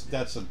that's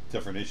a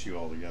different issue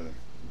altogether.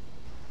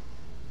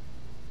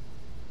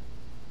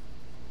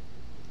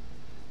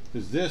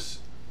 Because this,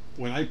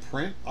 when I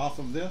print off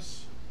of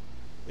this,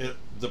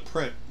 the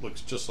print looks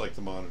just like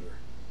the monitor.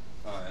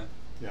 Oh yeah.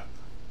 Yeah.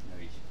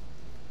 Nice.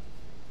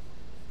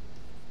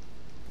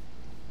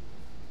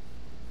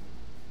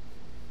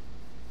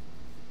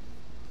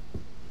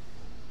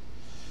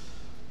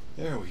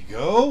 There we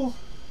go.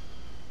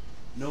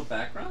 No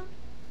background?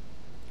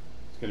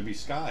 It's going to be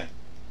sky.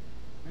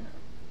 Yeah.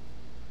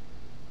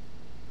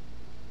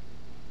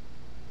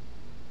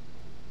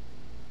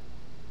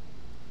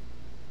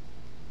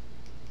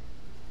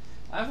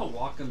 I have a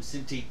Wacom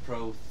Cintiq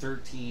Pro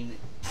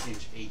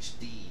 13-inch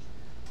HD,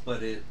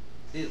 but it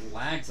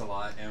lags a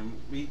lot, and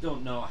we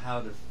don't know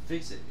how to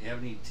fix it. You have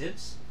any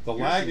tips? The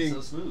Yours lagging,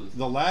 seems so smooth.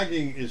 the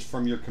lagging is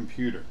from your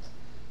computer.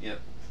 Yep.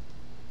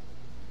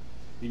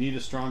 You need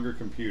a stronger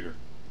computer.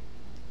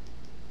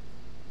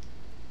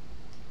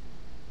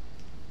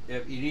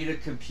 Yep. You need a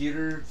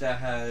computer that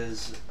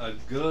has a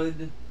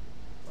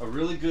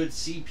really good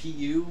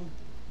CPU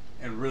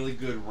and really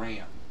good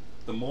RAM.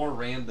 The more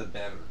RAM, the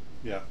better.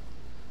 Yeah.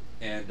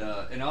 And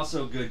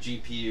also a good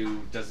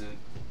GPU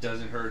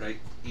doesn't hurt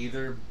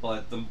either.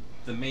 But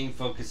the main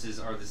focuses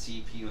are the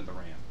CPU and the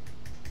RAM.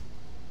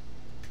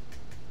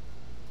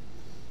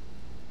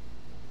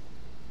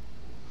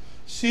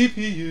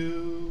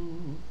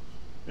 CPU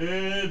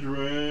And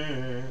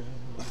RAM.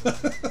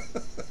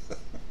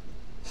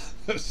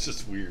 That's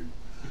just weird.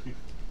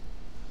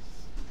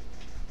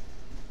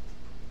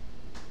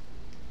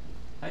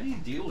 How do you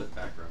deal with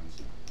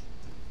backgrounds?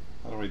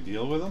 How do I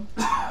deal with them?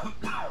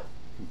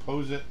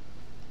 Compose it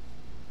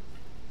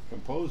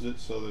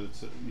so that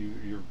it's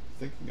you're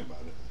thinking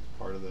about it. It's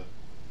part of the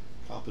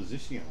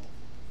composition.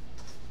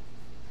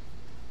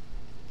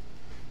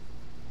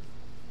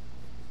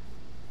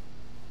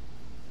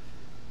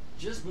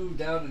 Just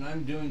moved out and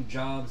I'm doing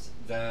jobs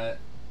that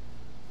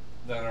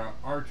are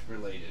art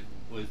related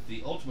with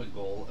the ultimate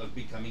goal of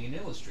becoming an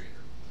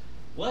illustrator.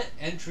 What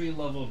entry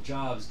level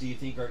jobs do you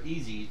think are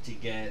easy to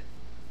get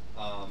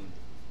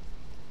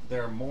that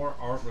are more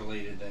art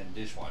related than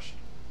dishwashing?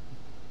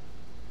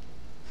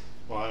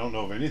 Well, I don't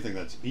know of anything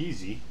that's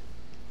easy.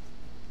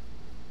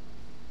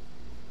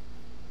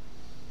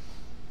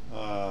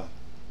 I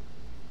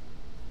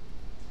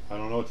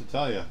don't know what to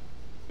tell you.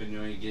 Been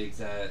doing gigs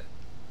that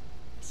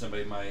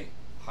somebody might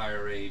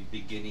hire a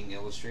beginning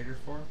illustrator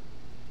for?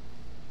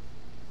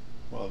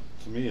 Well,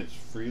 to me, it's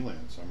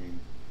freelance. I mean,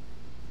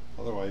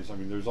 otherwise, I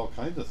mean, there's all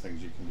kinds of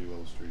things you can do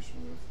illustration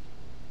with.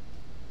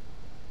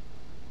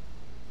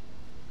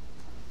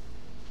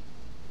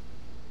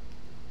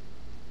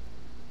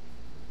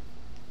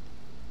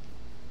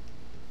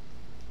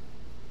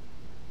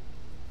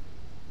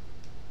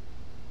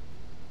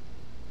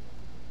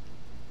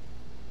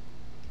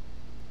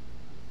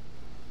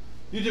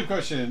 YouTube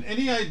question.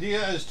 Any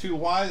idea as to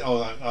why?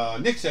 Oh,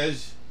 Nick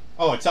says,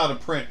 "Oh, it's out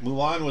of print.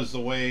 Mulan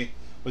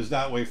was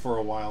that way for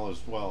a while as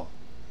well."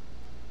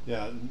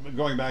 Yeah,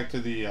 going back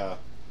to the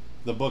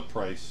book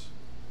price,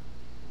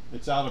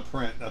 it's out of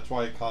print. That's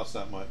why it costs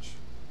that much.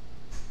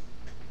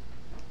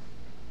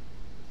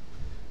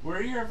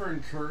 Were you ever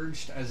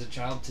encouraged as a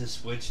child to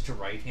switch to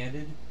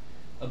right-handed?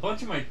 A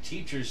bunch of my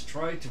teachers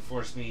tried to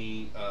force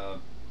me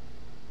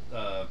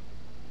to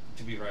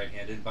be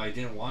right-handed, but I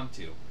didn't want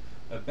to.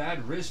 A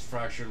bad wrist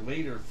fracture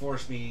later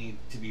forced me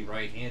to be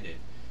right-handed.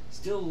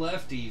 Still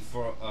lefty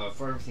for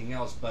everything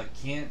else, but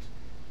can't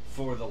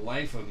for the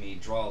life of me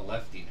draw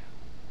lefty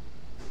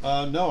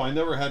now. No, I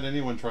never had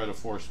anyone try to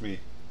force me.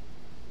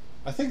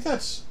 I think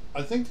that's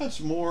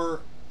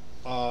more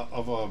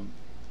of a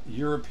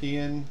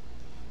European.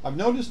 I've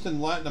noticed in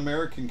Latin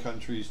American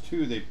countries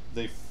too.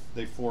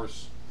 They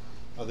force.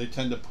 They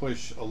tend to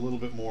push a little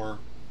bit more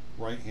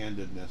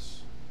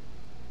right-handedness.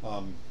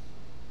 I'm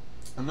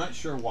not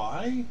sure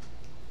why.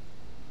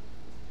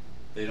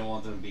 They don't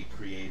want them to be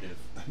creative.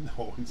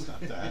 No, it's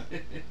not that.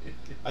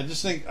 I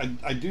just think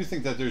I do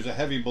think that there's a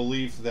heavy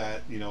belief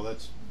that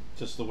that's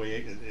just the way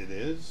it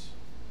is,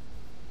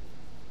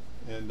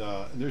 and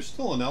there's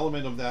still an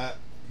element of that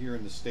here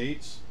in the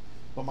States.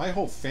 But my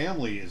whole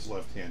family is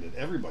left-handed.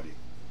 Everybody.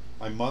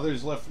 My mother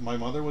was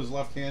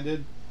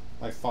left-handed.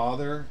 My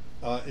father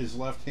is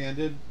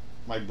left-handed.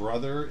 My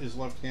brother is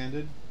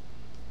left-handed.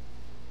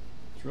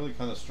 It's really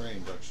kind of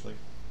strange, actually.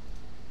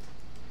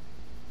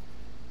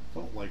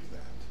 Don't like that.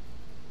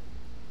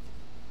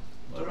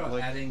 What Don't about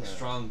like adding that.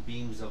 strong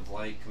beams of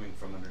light coming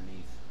from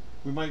underneath?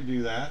 We might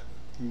do that.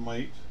 We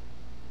might.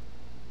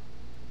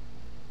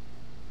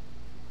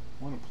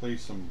 I want to play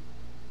some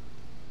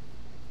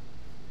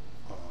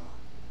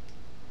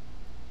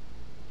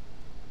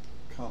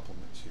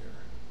compliments here.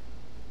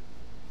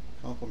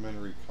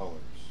 Complementary colors.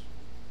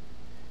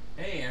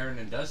 Hey, Aaron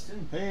and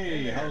Dustin.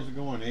 Hey, there. how's it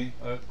going,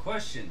 eh?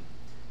 Question.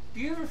 Do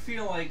you ever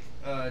feel like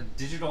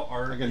digital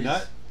art Like a is...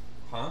 nut?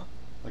 Huh?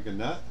 Like a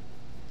nut?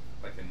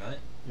 Like a nut?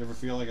 You ever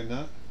feel like a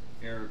nut?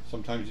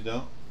 Sometimes you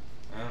don't.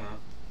 I don't know.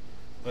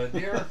 But do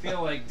you ever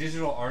feel like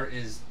digital art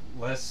is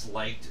less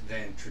liked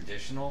than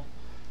traditional?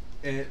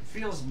 It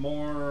feels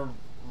more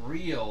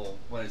real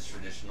when it's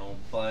traditional,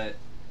 but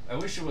I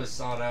wish it was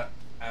sought out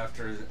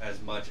after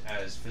as much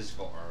as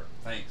physical art.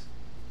 Thanks.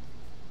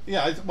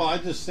 Yeah, well, I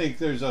just think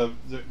there's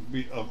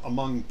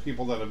among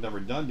people that have never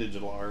done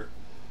digital art,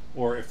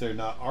 or if they're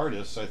not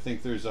artists, I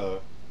think there's a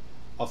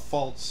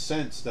false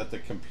sense that the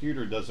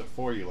computer does it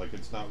for you, like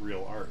it's not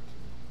real art.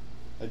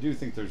 I do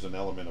think there's an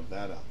element of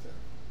that out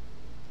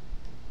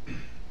there.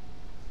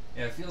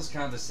 Yeah, it feels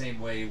kind of the same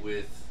way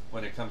with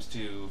when it comes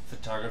to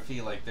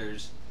photography. Like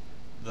there's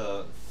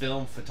the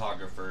film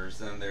photographers,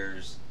 then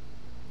there's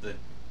the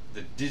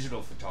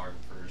digital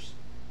photographers,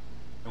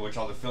 in which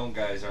all the film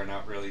guys are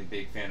not really a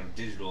big fan of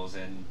digitals,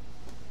 and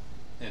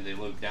they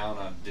look down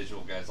on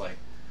digital guys like,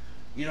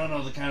 you don't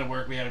know the kind of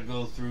work we had to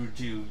go through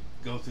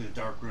the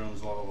dark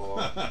rooms, blah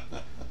blah blah.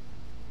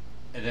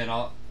 and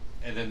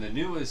then the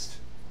newest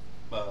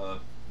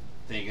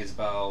thing is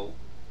about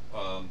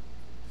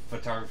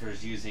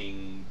photographers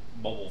using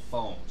mobile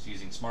phones,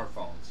 using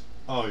smartphones.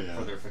 Oh yeah.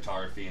 For their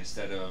photography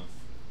instead of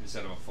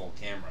a full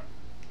camera.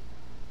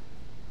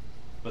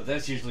 But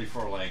that's usually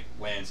for like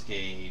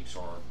landscapes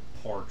or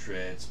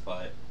portraits,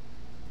 but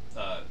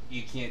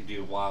you can't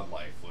do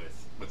wildlife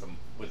with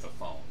a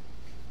phone,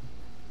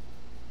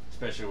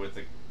 especially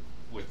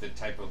with the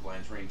type of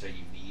lens range that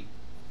you need.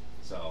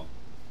 So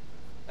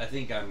I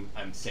think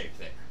I'm safe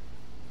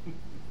there.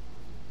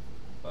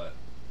 but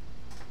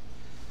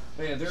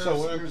yeah, there's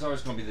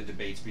always going to be the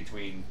debates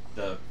between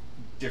the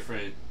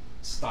different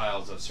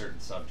styles of certain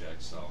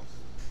subjects. So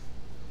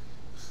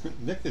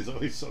Nick is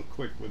always so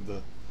quick with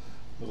the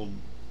little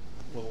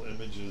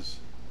images.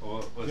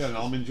 what's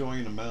I'm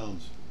enjoying the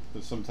mounds,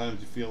 but sometimes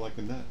you feel like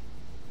a nut.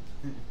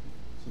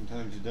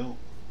 Sometimes you don't.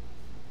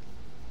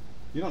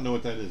 You don't know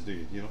what that is, do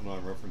you? You don't know what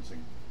I'm referencing.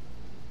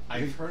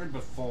 I've heard it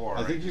before.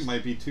 I think you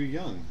might be too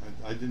young.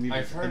 I didn't even.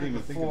 I've heard it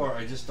before.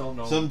 I just don't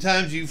know.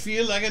 Sometimes you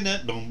feel like a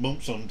nut. Boom, boom.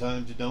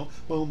 Sometimes you don't.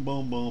 Boom,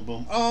 boom, boom,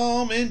 boom.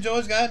 Almond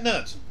Joy's got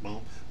nuts.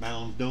 Boom.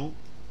 Mounds don't.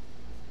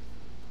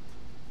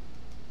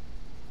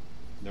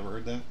 Never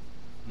heard that?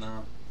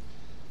 No.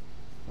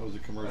 That was a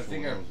commercial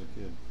when I was a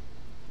kid.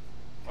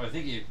 I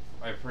think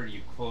I've heard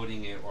you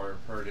quoting it, or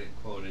heard it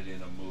quoted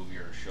in a movie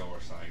or a show or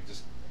something.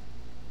 Just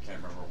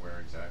can't remember where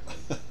exactly.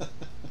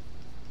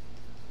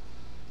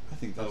 I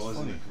think that's That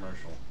wasn't funny. a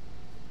commercial.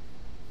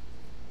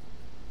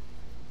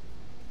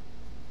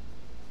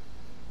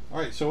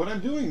 Alright, so what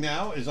I'm doing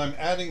now is I'm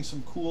adding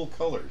some cool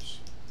colors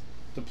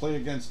to play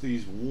against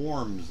these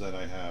warms that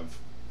I have.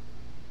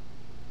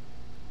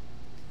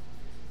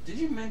 Did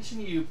you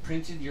mention you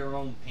printed your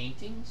own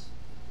paintings?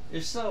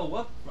 If so,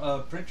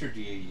 what printer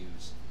do you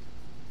use?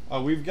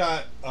 We've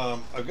got,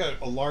 I've got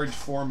a large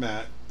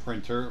format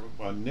printer.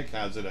 Nick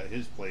has it at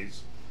his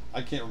place.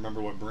 I can't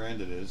remember what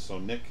brand it is, so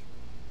Nick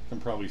can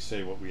probably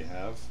say what we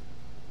have.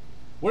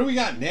 What do we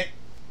got, Nick?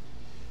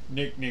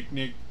 Nick.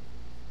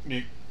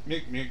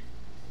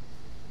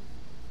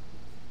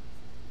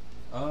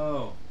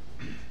 Oh.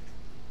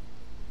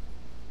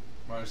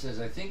 Mark says,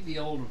 I think the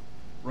old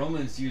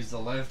Romans used the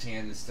left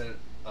hand instead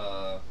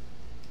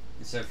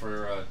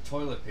for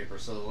toilet paper,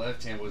 so the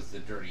left hand was the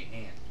dirty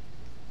hand.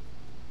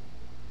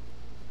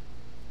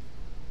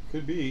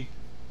 Could be.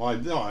 Well,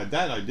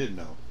 that I did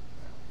know.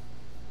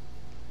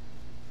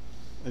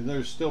 And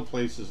there's still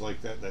places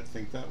like that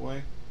think that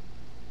way.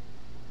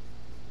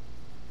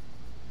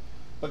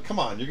 But come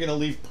on, you're going to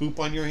leave poop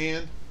on your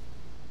hand?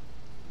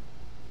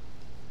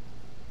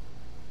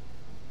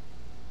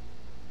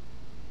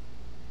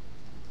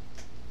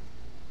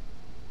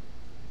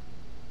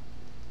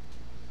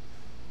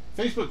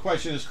 Facebook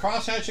question, is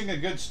cross-hatching a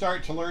good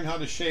start to learn how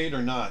to shade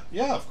or not?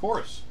 Yeah, of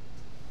course.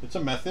 It's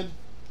a method.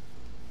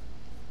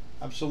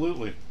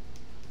 Absolutely.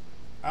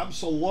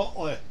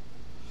 Absolutely.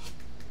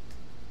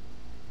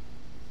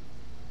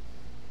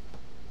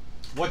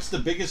 What's the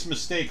biggest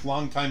mistake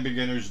longtime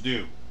beginners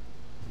do?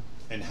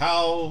 And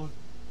how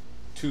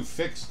to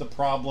fix the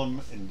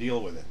problem and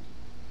deal with it?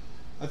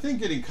 I think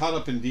getting caught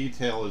up in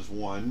detail is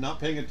one. Not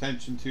paying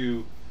attention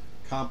to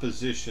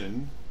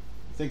composition.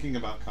 Thinking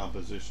about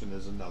composition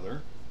is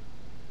another.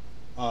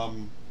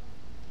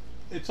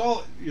 It's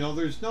all,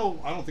 there's no,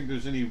 I don't think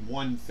there's any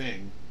one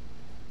thing.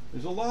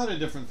 There's a lot of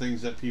different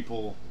things that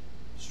people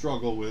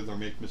struggle with or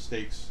make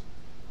mistakes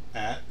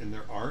at in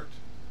their art.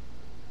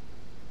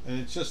 And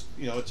it's just,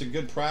 it's a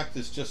good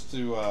practice just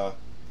to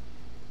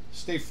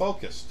stay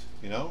focused,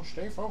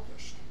 stay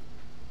focused.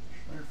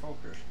 Stay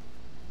focused.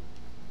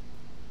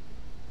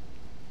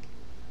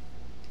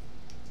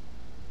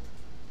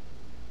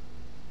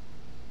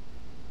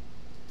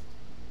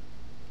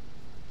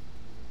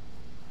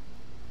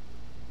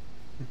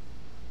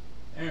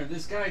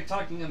 this guy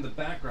talking in the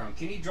background.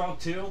 Can he draw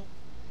too?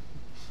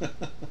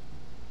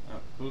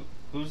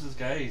 Who's this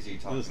guy? Is he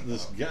talking about?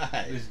 This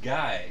guy. This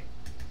guy.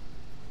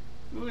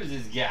 Who is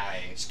this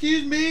guy?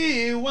 Excuse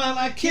me while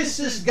I kiss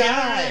this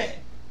guy.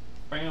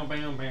 Bow, bow,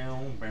 bow, bow,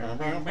 Bow,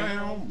 bow,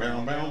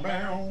 bow, bow,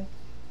 bow.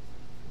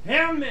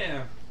 Hell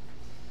no.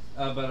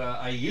 But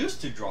I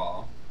used to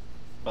draw,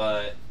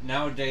 but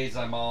nowadays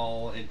I'm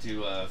all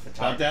into photography.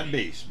 About that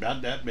base.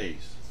 About that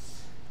base.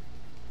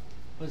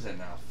 What is that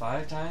now?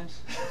 5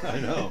 times? I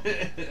know.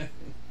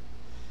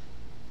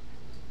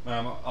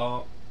 I'm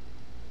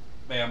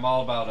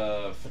all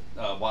about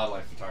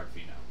wildlife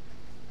photography now.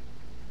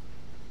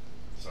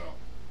 So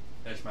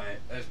that's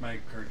my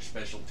current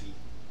specialty.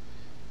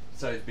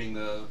 Besides being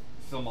the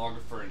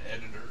filmographer and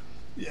editor.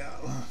 Yeah,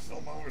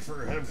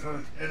 filmographer,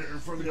 Editor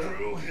for the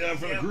crew. Yeah,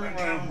 for the crew.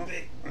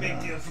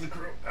 Big deal for the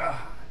crew.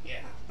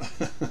 Yeah.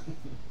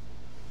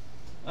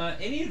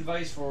 Any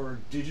advice for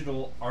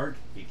digital art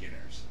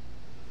beginners?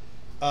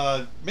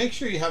 Make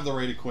sure you have the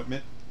right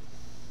equipment.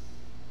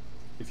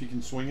 If you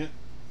can swing it.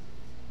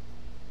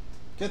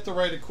 Get the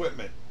right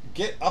equipment.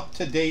 Get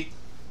up-to-date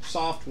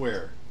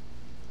software.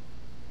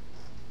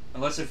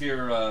 Unless if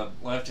you're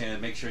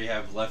left-handed, make sure you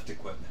have left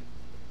equipment.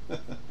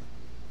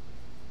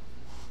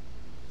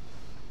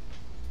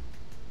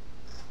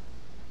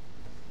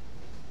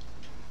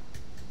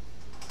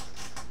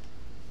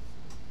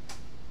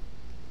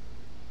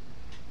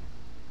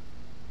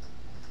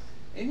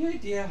 Any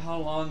idea how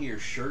long your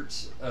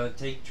shirts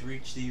take to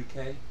reach the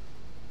UK?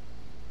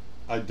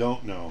 I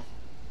don't know.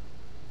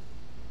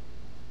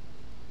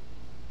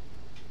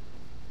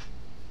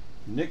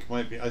 Nick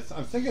might be. I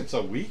think it's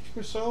a week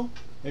or so,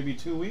 maybe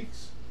 2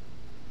 weeks.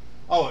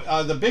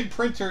 Oh, the big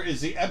printer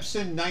is the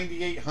Epson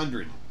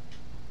 9800.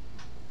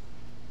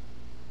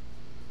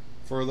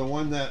 For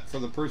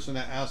the person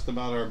that asked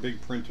about our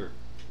big printer.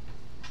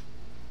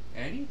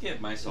 I need to get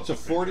myself.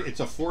 It's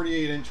a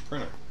 48-inch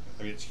printer.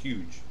 I mean, it's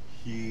huge.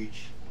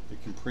 Huge.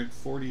 It can print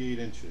 48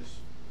 inches.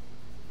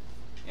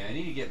 Yeah, I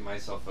need to get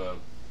myself a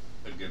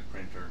good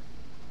printer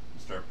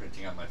and start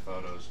printing out my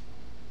photos.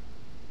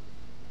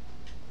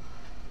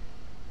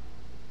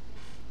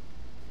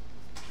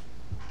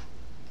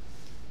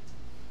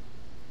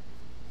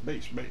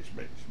 Base.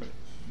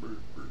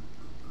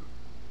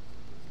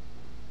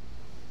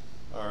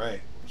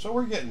 Alright, so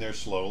we're getting there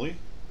slowly.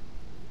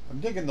 I'm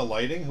digging the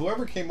lighting.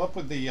 Whoever came up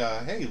with the,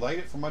 hey, light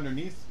it from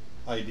underneath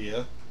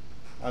idea,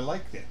 I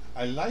like it.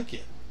 I like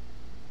it.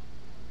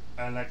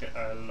 I like it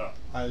a lot.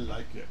 I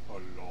like it a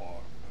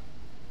lot.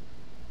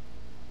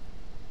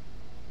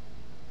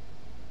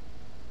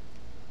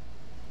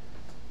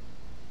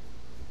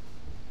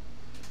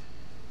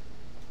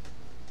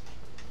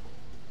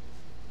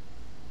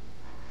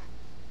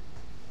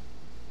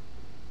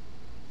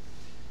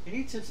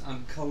 Any tips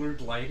on colored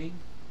lighting?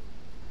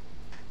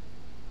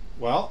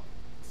 Well,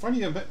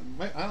 funny you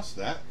might ask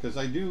that, because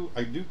I do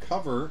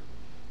cover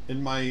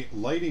in my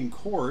lighting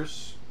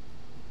course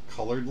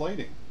colored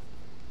lighting.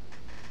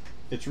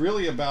 It's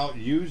really about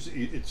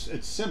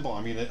it's simple.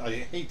 I mean, I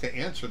hate to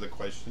answer the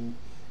question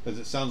because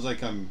it sounds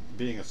like I'm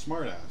being a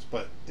smartass,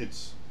 but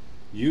it's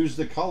use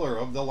the color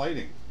of the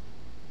lighting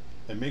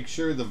and make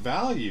sure the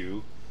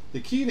value.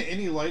 The key to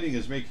any lighting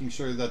is making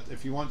sure that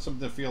if you want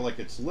something to feel like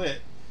it's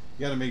lit,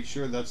 you got to make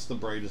sure that's the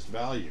brightest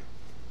value.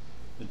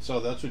 And so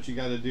that's what you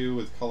got to do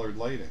with colored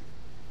lighting.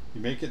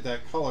 You make it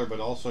that color, but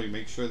also you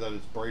make sure that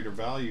it's brighter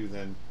value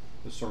than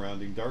the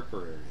surrounding darker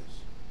areas.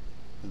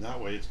 And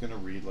that way it's going to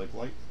read like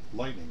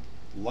lighting,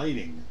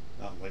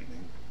 not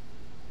lightning.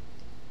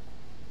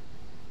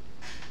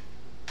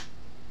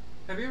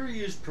 Have you ever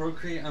used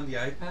Procreate on the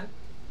iPad?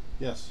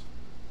 Yes.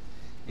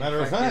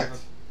 Matter of fact,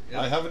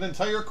 I have an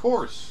entire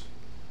course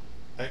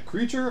at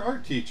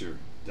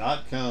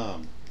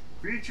creatureartteacher.com.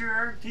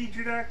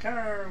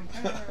 CreatureArtTeacher.com.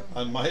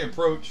 on my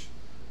approach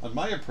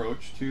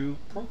to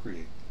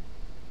Procreate.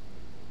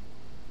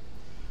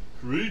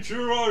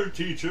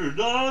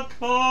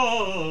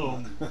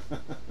 CreatureArtTeacher.com.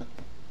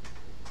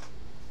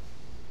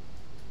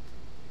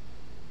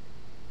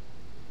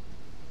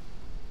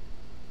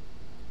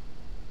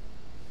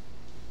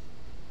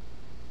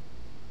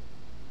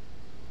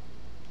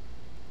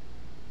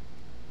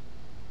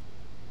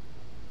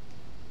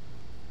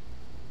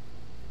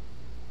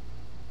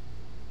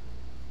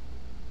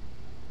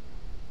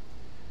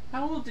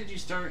 How old did you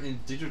start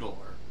in digital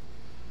art?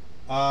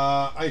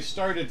 I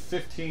started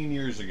 15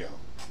 years ago.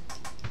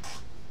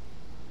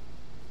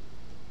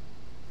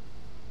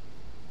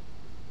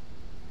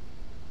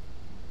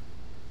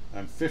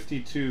 I'm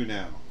 52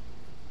 now.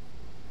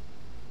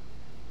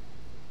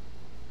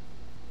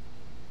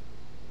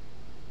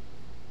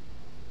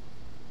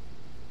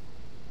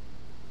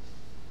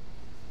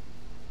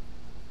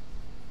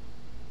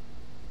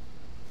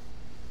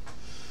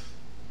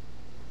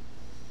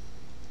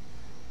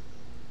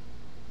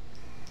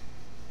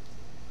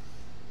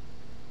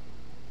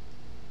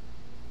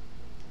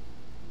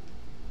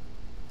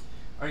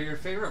 Are your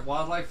favorite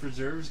wildlife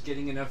reserves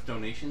getting enough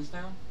donations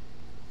now?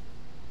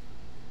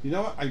 You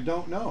know what? I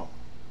don't know.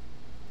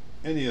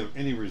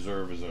 Any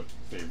reserve is a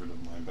favorite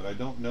of mine, but I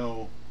don't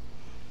know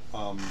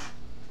I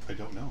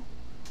don't know.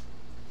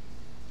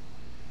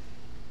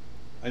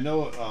 I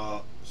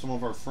know some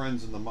of our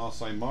friends in the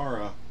Masai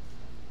Mara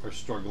are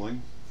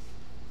struggling,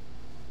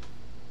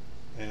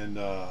 and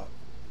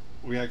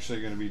we actually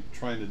are going to be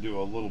trying to do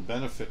a little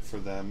benefit for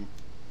them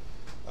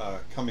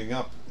coming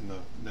up in the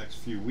next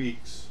few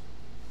weeks,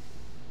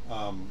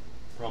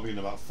 probably in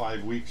about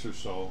 5 weeks or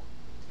so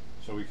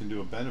we can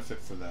do a benefit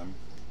for them.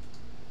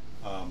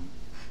 I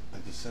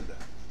just said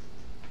that.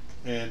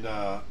 And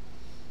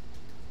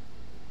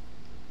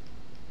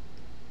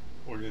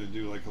we're going to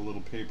do like a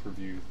little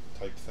pay-per-view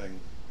type thing.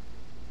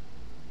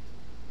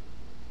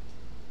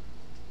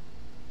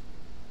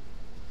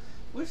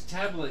 Which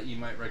tablet you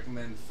might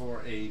recommend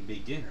for a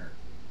beginner?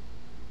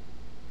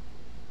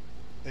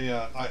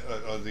 The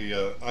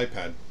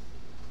iPad.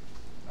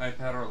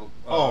 iPad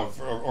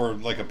or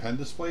like a pen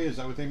display? Is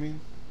that what they mean?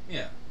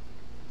 Yeah.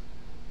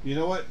 You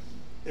know what?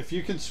 If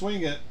you can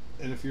swing it,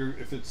 and if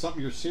it's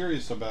something you're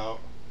serious about,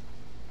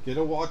 get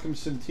a Wacom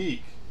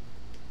Cintiq.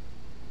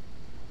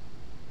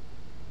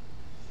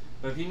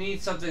 But if you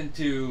need something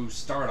to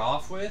start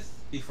off with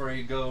before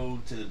you go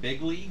to the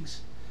big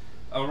leagues,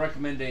 I would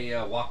recommend a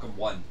Wacom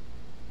One.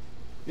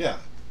 Yeah,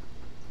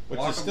 which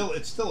is Wacom,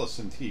 it's still a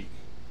Cintiq.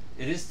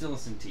 It is still a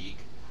Cintiq.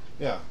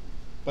 Yeah,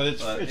 but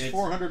it's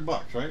 $400,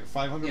 right?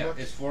 $500. Yeah,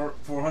 it's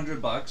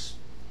 $400.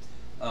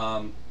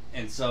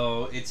 And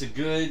so it's a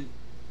good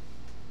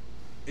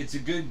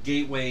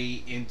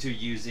gateway into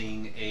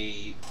using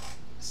a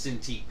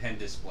Cintiq pen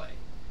display,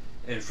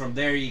 and from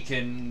there you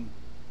can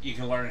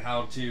learn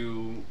how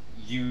to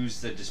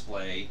use the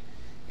display,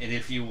 and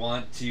if you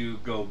want to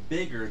go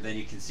bigger, then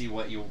you can see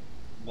what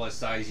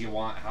size you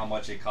want, how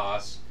much it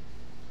costs,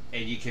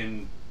 and you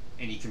can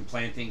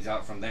plan things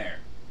out from there.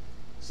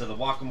 So the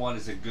Wacom One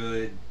is a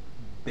good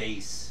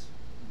base,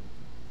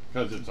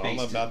 because it's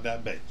all about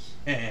that base.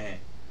 Yeah,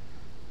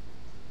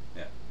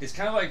 it's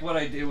kind of like what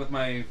I did with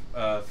my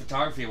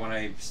photography when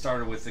I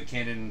started with the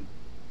Canon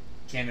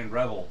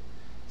Rebel.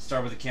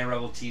 Started with the Canon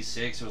Rebel T6.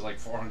 It was like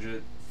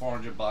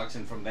 $400,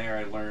 and from there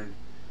I learned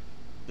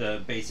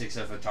the basics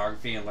of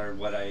photography and learned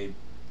what I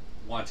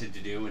wanted to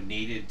do and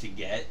needed to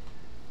get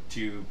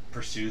to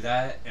pursue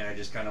that, and I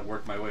just kind of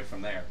worked my way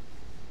from there.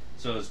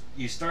 So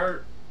you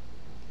start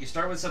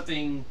with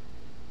something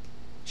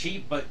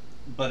cheap but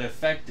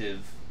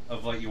effective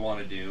of what you want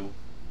to do.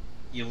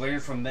 You learn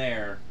from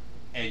there,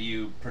 and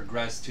you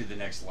progress to the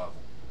next level.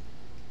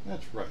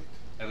 That's right.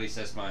 At least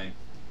that's my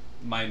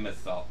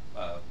method.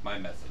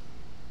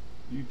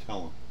 You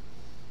tell them.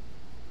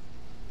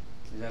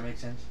 Does that make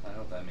sense? I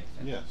hope that makes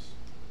sense. Yes.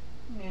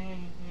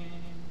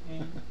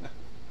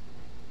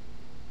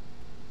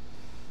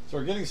 So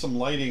we're getting some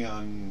lighting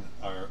on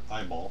our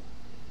eyeball.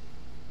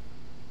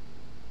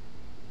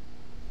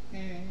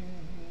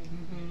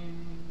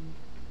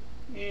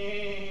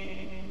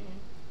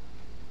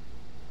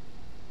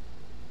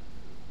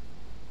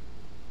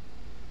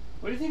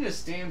 What do you think of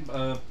Stan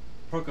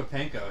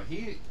Prokopenko?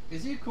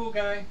 Is he a cool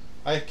guy?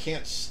 I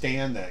can't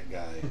stand that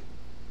guy.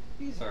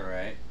 He's all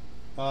right.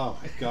 Oh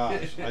my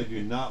gosh, I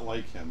do not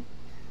like him.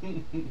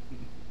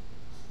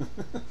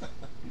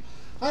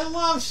 I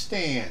love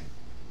Stan.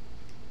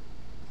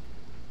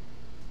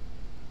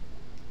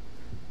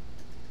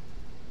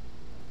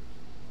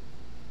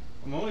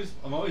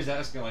 I'm always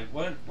asking, like,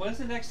 when's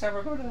the next time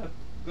we're going to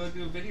go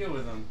do a video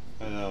with him?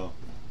 I know.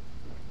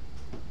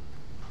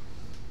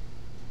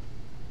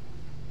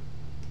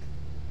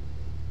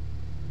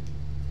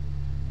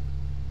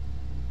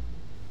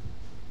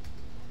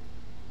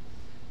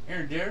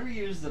 Aaron, did you ever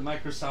use the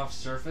Microsoft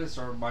Surface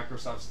or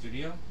Microsoft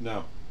Studio?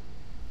 No.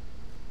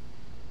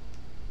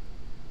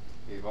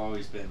 You've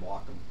always been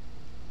Wacom.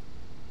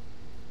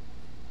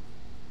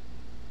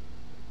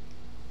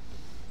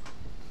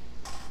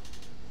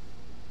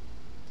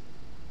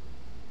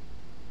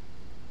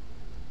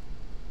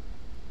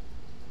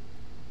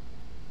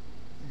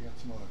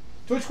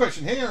 Twitch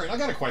question. Hey Aaron, I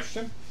got a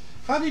question.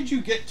 How did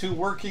you get to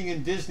working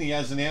in Disney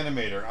as an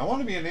animator? I want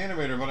to be an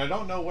animator, but I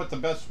don't know what the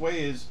best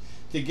way is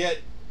to get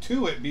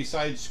to it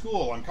besides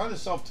school. I'm kind of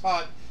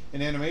self-taught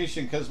in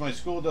animation because my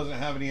school doesn't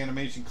have any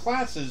animation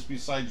classes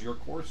besides your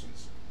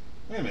courses.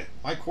 Wait a minute.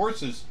 My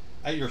courses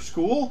at your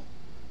school?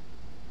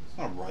 That's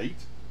not right.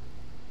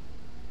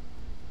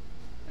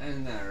 That's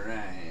not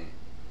right.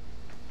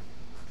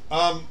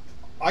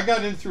 I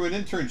got in through an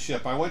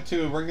internship. I went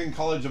to Ringling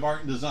College of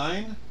Art and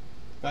Design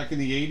back in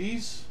the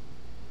 80s,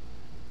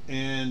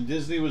 and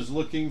Disney was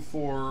looking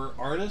for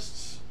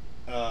artists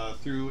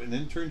through an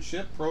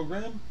internship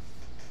program.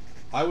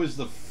 I was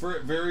the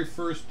very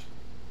first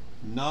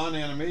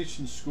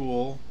non-animation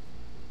school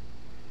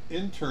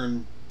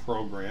intern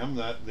program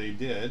that they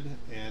did,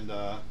 and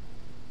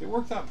it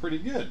worked out pretty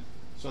good,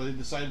 so they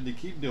decided to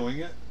keep doing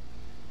it.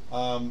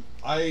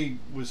 I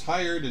was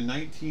hired in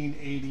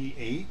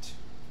 1988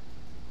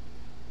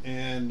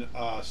 and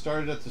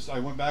started at this. I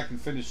went back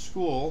and finished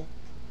school.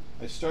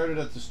 I started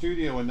at the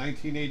studio in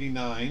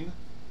 1989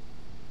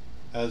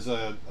 as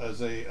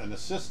an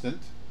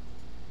assistant,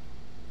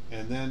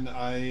 and then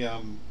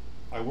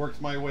I worked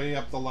my way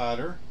up the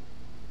ladder,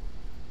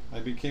 I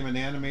became an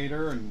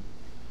animator in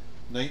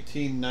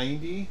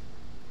 1990,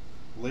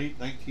 late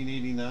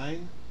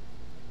 1989,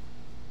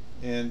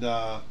 and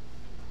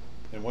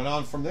went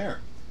on from there.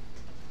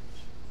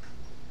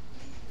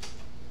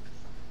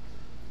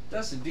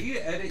 Dustin, do you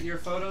edit your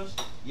photos?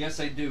 Yes,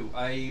 I do.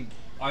 I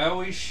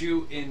always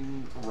shoot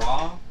in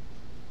RAW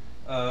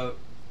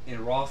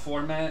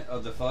format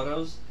of the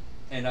photos,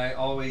 and I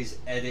always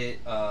edit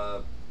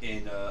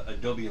in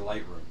Adobe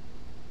Lightroom.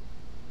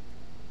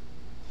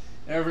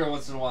 Every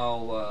once in a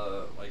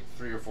while, like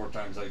 3 or 4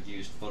 times, I've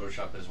used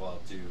Photoshop as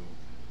well to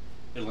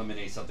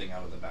eliminate something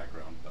out of the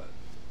background, but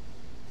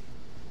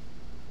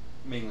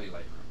mainly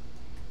Lightroom.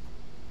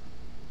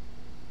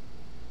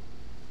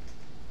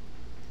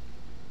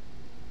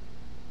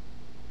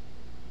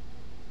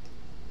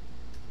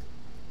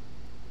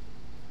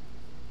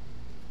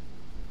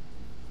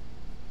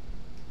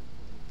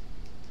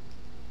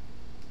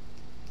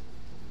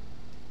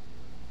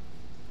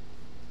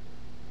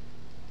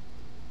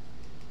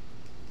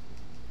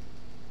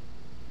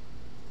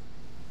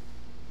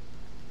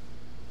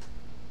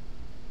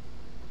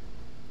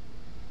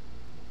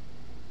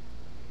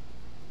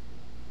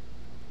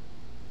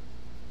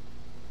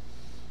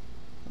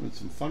 Having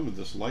some fun with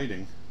this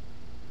lighting.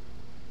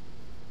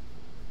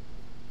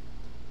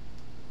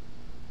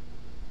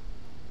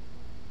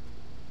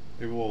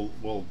 Maybe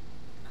we'll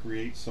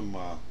create some.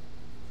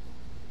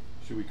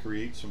 Should we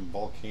create some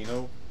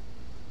volcano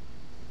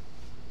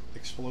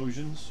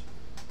explosions?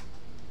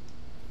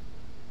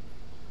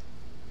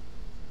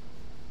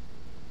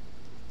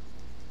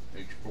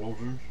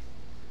 Explosions.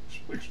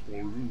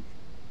 Explosions.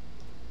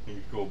 And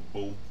you go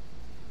boom.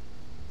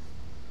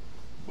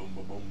 Boom,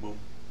 boom, boom, boom.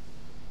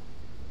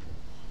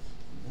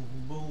 Boom,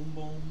 boom,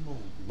 boom,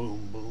 boom.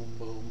 Boom, boom,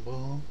 boom,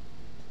 boom.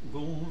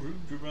 Gonna root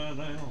you right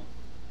now.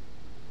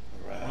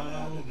 Right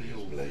out of this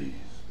blaze.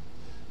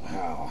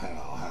 How,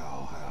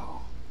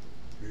 how.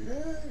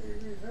 Yeah.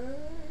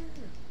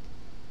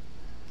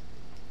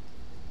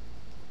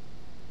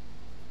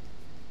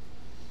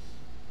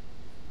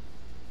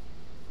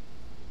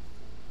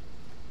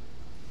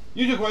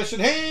 YouTube question.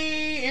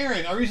 Hey,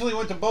 Aaron. I recently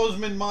went to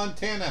Bozeman,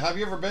 Montana. Have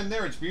you ever been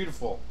there? It's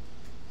beautiful.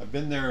 I've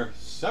been there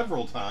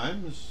several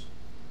times,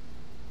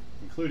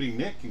 including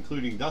Nick,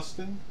 including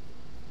Dustin.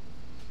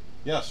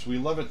 Yes, we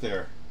love it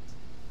there.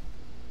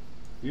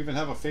 We even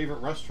have a favorite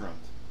restaurant.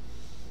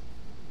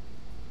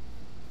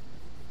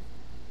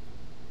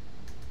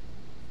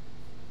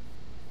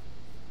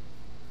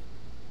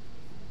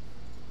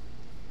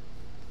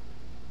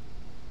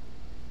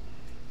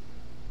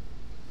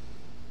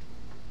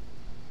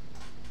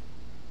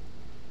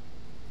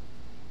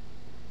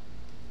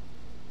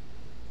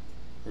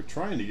 We're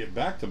trying to get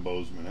back to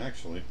Bozeman,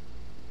 actually.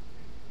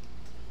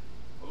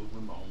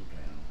 Bozeman,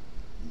 Montana.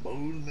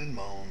 Bozeman,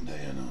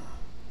 Montana.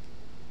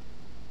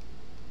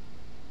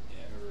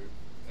 Yeah,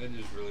 I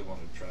just really want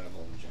to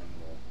travel in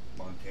general.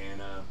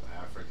 Montana,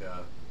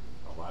 Africa,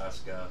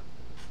 Alaska.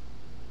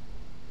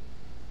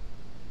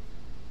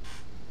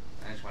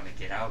 I just want to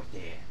get out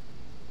there.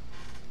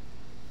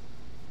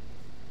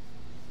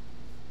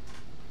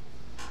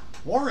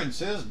 Warren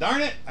says,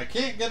 darn it, I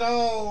can't get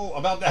all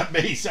about that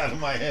bass out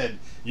of my head.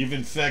 You've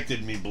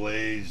infected me,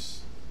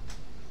 Blaze.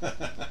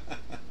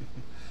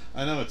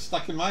 I know, it's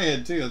stuck in my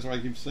head too, that's why I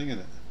keep singing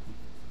it.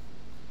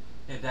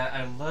 Yeah, Dad,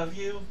 I love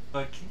you,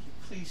 but can you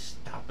please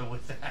stop it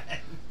with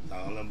that?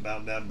 All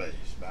about that bass,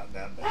 about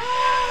that bass.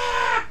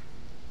 Ah!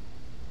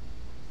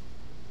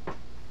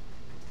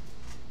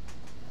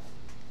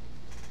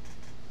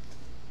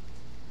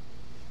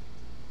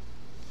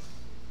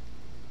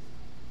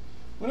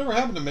 Whatever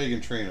happened to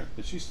Megan Trainor?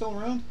 Is she still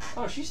around?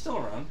 Oh, she's still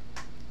around.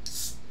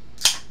 Is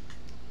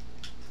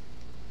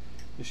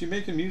she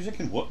making music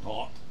and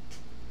whatnot?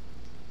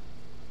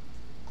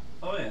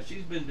 Oh yeah,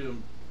 she's been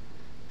doing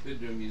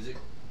music.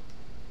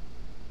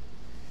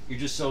 You're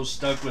just so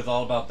stuck with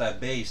all about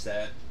that bass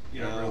that you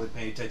don't really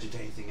pay attention to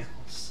anything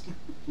else.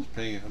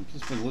 I've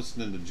just been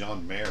listening to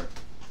John Mayer.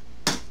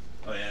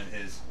 Oh yeah, and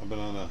his. I've been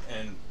on a.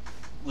 And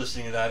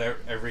listening to that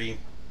every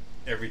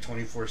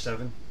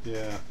 24/7.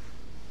 Yeah.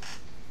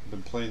 I've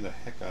been playing the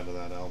heck out of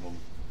that album.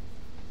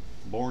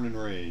 Born and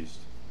Raised.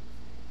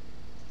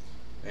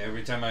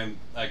 Every time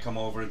I come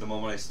over, the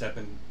moment I step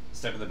in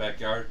the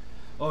backyard,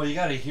 oh, you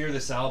gotta hear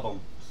this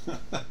album.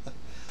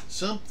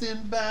 Something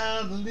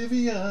about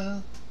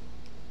Olivia.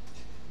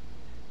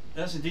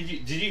 Dustin, did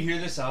you hear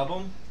this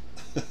album?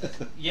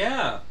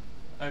 Yeah,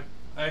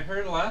 I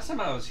heard it last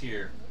time I was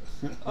here.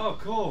 Oh,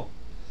 cool.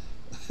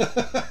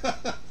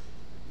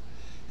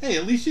 Hey,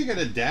 at least you got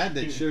a dad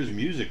that shares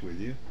music with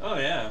you. Oh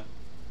yeah.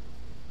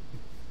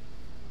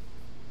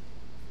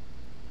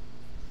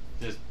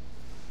 Just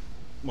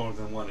more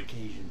than one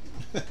occasion.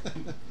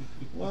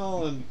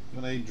 Well, and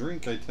when I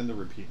drink, I tend to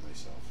repeat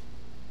myself.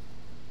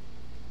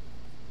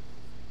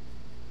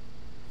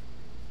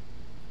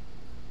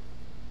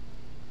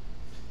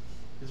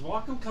 Is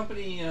Wacom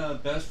Company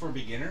best for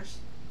beginners?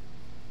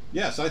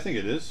 Yes, I think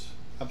it is.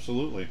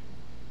 Absolutely.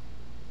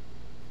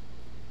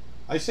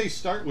 I say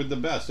start with the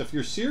best. If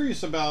you're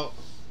serious about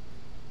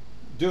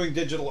doing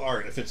digital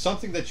art, if it's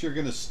something that you're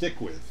going to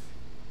stick with,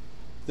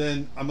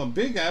 then I'm a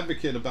big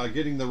advocate about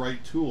getting the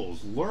right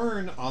tools.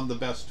 Learn on the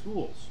best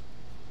tools.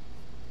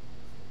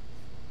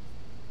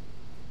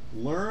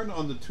 Learn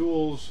on the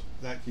tools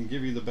that can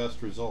give you the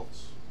best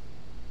results.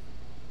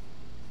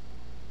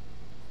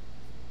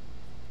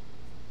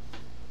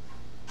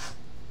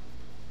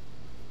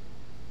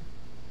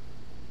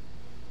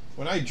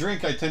 When I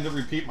drink, I tend to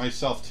repeat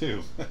myself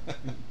too.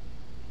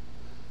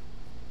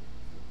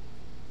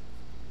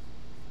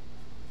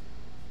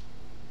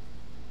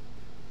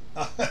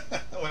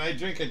 When I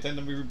drink, I tend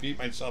to repeat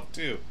myself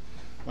too.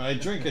 When I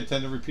drink, I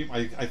tend to repeat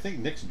my. I think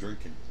Nick's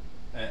drinking.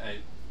 I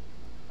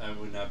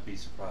would not be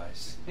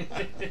surprised.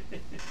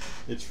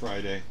 It's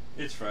Friday.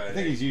 It's Friday. I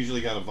think he's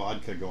usually got a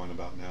vodka going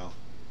about now.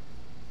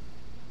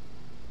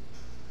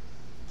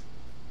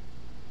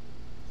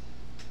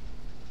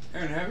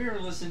 Aaron, have you ever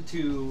listened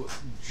to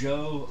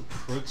Joe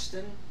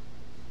Crookston?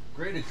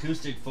 Great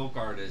acoustic folk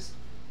artist,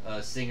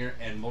 singer,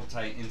 and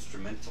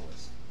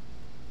multi-instrumentalist.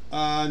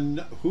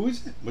 No, who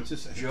is it? What's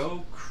this?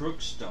 Joe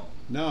Crookstone.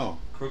 No.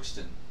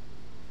 Crookston.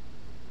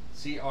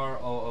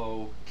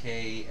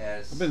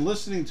 Crooks. I've been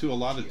listening to a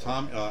lot of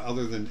Tom,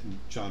 other than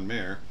John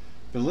Mayer.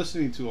 Been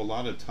listening to a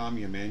lot of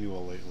Tommy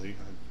Emmanuel lately.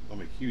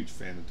 I'm a huge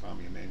fan of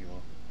Tommy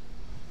Emmanuel.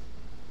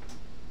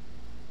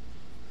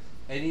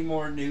 Any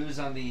more news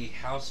on the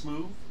house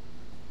move?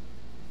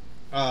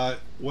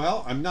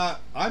 Well, I'm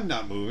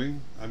not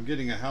moving. I'm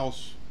getting a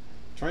house,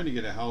 trying to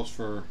get a house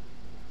for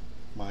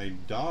my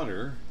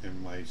daughter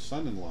and my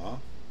son-in-law,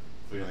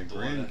 for my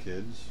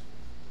grandkids.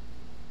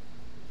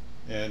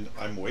 And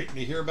I'm waiting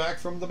to hear back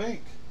from the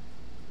bank.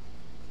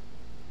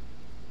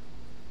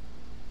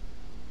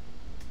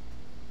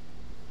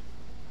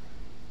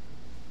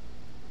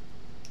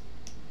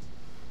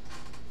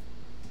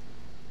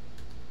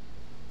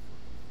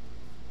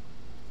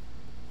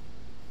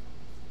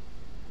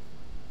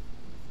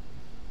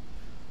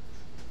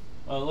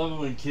 I love it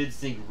when kids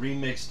think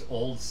remixed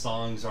old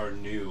songs are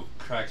new.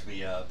 Cracks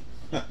me up.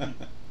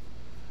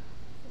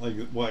 Like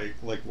what?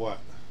 Like what?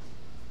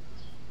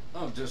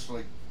 Oh, just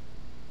like.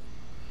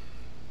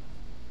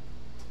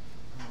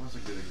 Oh, what's a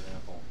good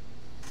example?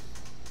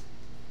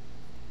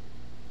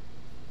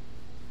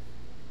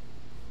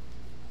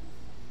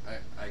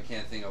 I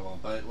can't think of one,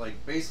 but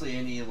like basically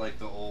any like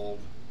the old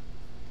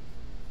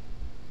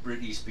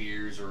Britney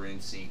Spears or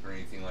NSYNC or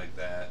anything like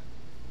that.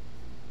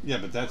 Yeah,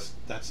 but that's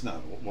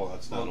not old. Well,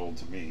 that's not old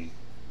to me.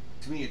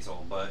 To me, it's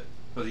old, but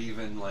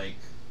even like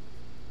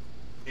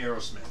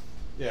Aerosmith.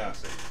 Yeah.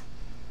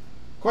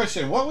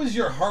 Question: what was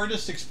your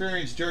hardest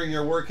experience during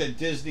your work at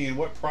Disney, and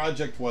what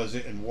project was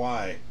it, and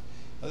why?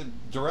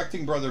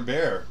 Directing Brother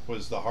Bear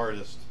was the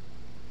hardest.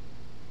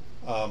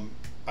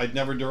 I'd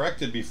never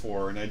directed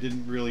before, and I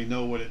didn't really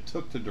know what it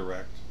took to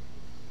direct.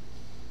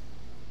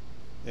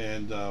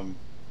 And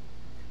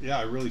yeah,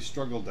 I really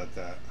struggled at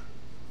that.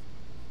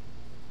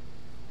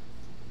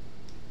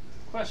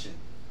 Question.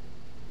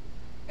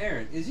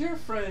 Aaron, is your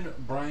friend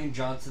Brian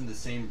Johnson the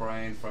same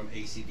Brian from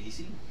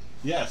AC/DC?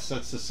 Yes,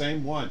 that's the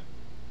same one.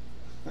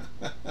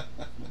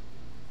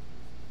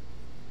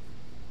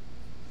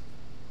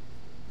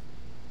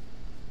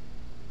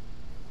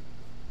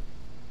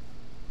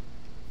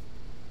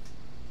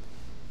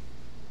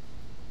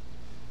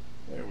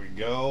 There we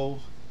go.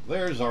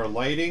 There's our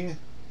lighting.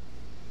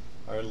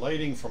 Our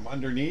lighting from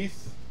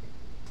underneath.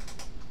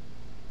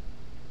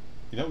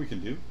 You know what we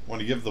can do?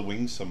 Want to give the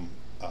wings some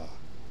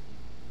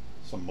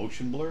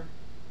motion blur?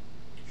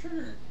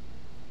 Sure.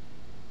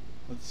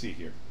 Let's see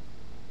here.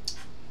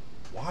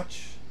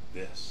 Watch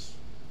this.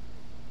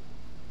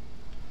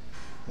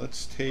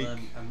 Let's take. Well,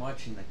 I'm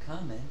watching the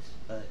comments,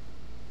 but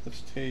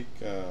Let's take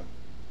all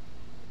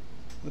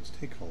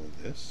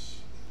of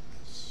this.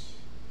 Let's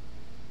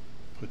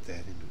put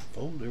that into a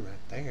folder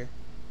right there,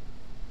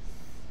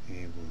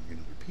 and we're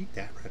going to repeat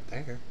that right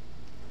there.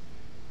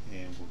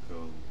 And we'll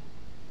go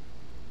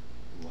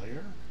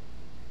layer,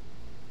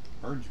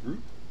 merge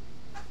group.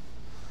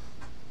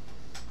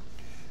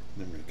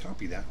 And then we're going to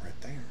copy that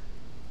right there.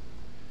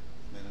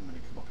 And then I'm going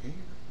to come up here.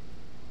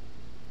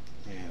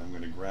 And I'm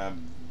going to grab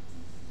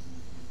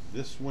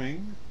this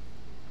wing.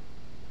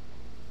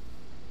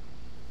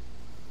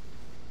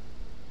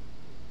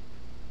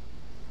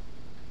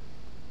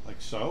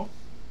 Like so.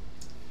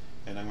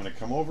 And I'm going to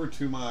come over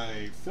to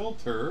my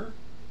filter.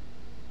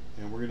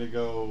 And we're going to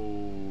go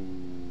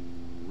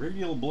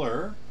radial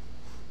blur.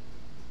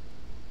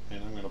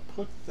 And I'm going to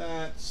put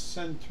that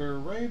center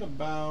right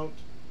about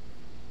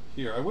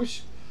here. I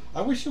wish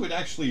it would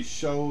actually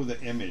show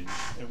the image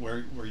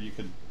where you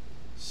could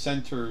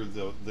center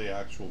the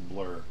actual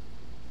blur.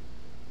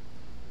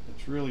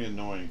 It's really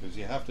annoying because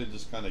you have to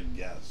just kind of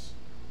guess.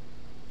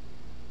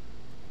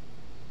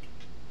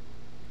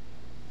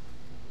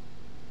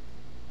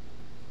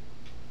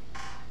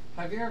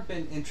 have you ever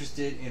been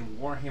interested in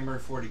Warhammer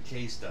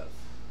 40K stuff?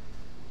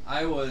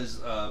 I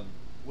was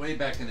way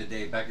back in the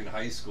day, back in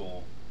high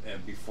school,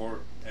 and before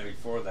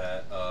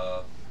that.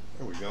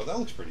 There we go. That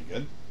looks pretty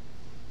good.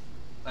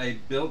 I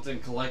built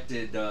and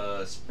collected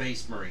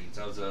Space Marines.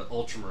 I was an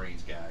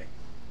Ultramarines guy.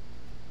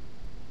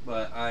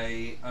 but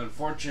I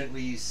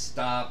unfortunately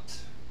stopped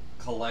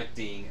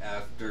collecting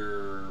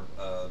after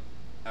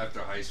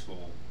high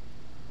school.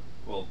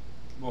 Well,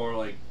 more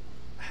like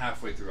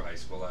halfway through high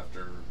school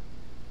after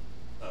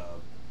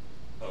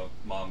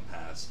mom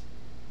passed.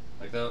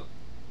 Like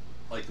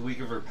the week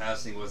of her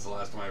passing was the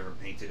last time I ever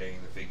painted any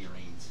of the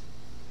figurines,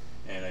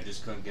 and I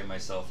just couldn't get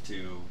myself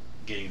to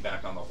getting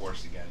back on the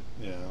horse again.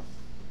 Yeah.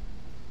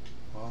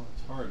 Well,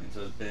 it's hard. And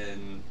so it's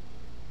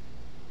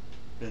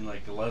been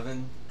like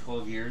 11,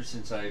 12 years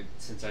since I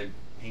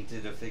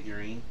painted a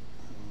figurine.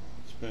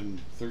 It's been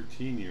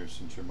 13 years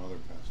since your mother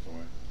passed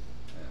away.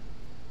 Yeah.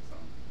 So,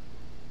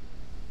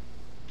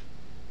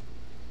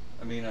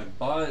 I mean, I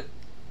bought like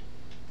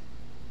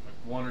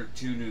one or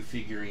two new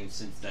figurines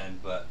since then,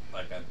 but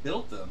like I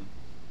built them,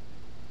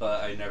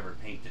 but I never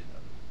painted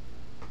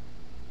them.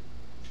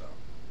 So.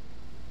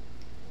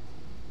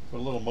 Put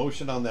a little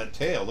motion on that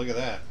tail. Look at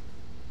that.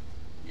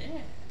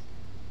 Yeah.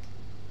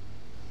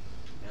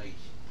 Nice.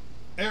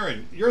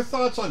 Aaron, your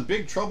thoughts on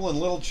Big Trouble in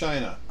Little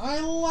China?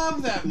 I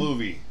love that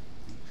movie.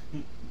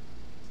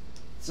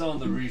 It's on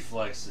the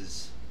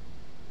reflexes.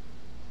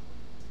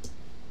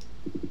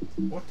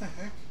 What the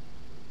heck?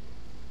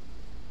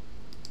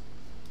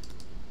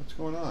 What's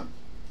going on?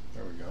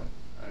 There we go.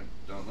 I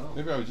don't know.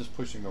 Maybe I was just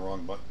pushing the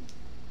wrong button.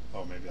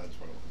 Oh, maybe that's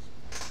what it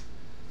was.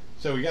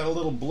 So we got a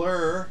little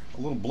blur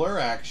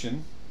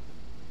action.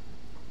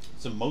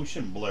 It's a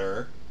motion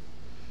blur.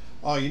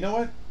 Oh, you know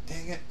what?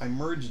 Dang it, I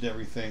merged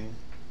everything.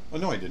 Oh,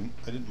 no, I didn't.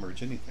 I didn't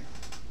merge anything.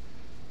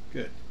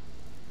 Good.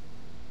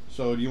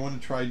 So do you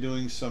want to try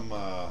doing some,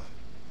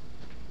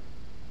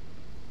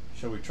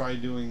 shall we try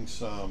doing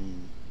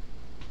some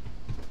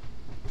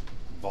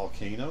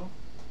volcano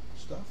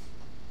stuff?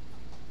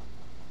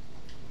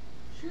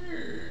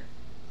 Sure.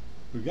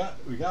 We got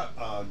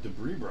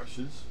debris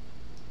brushes.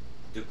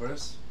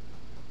 Debris?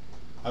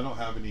 I don't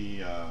have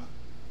any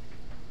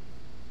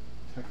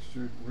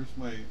textured. Where's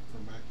my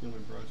vernacular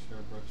brush,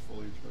 hairbrush,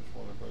 foliage brush,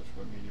 water brush,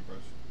 wet media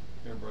brush,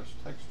 hairbrush,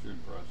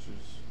 textured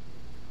brushes?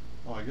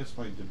 Oh, I guess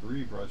my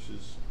debris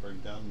brushes are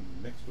down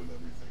mixed with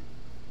everything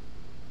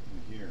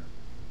in here.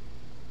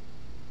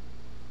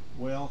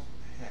 Well,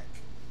 heck.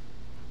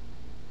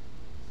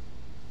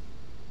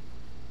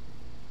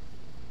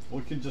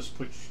 We can just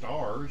put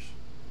stars.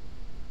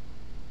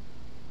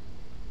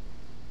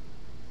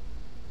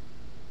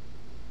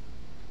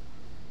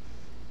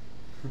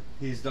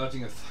 He's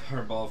dodging a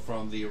fireball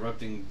from the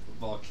erupting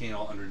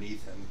volcano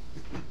underneath him.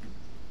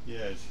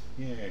 Yes,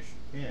 yes,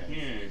 yes.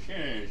 Yes,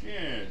 yes,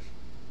 yes.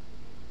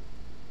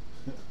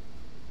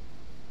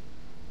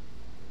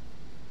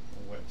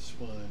 A wet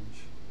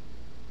sponge.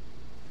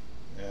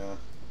 Yeah.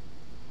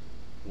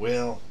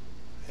 Well,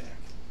 heck.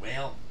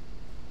 Well,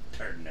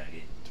 turd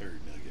nugget. Turd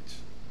nuggets.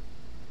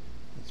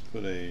 Let's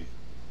put a...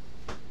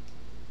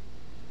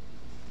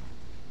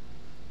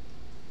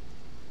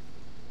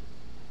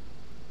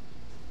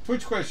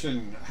 Twitch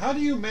question: how do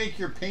you make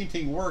your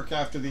painting work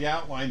after the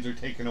outlines are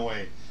taken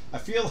away? I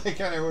feel like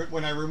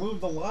when I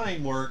remove the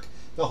line work,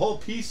 the whole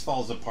piece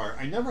falls apart.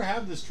 I never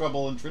have this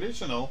trouble in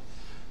traditional,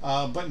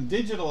 but in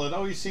digital it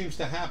always seems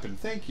to happen.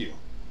 Thank you.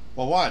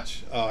 Well,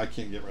 watch. Oh, I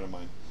can't get rid of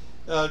mine.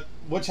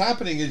 What's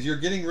happening is you're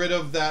getting rid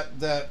of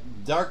that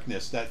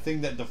darkness, that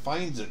thing that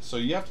defines it. So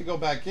you have to go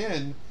back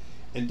in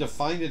and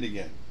define it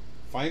again.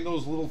 Find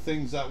those little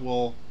things that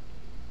will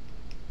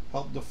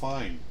help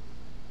define.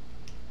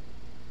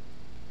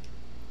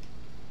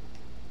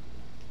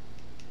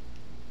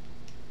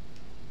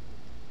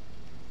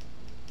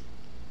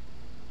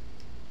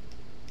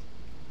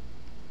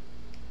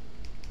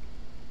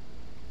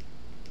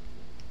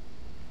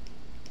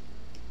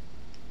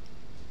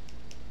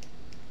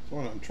 So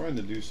I'm trying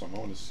to do something.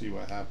 I want to see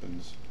what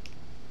happens.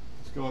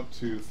 Let's go up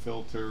to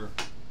filter,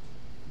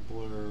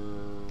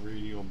 blur,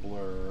 radial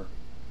blur.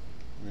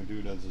 I'm going to do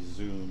it as a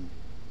zoom.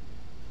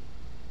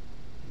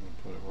 I'm going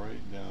to put it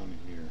right down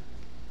here.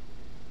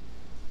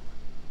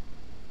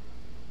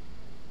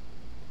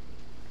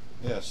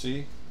 Yeah,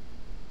 see?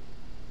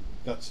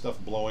 Got stuff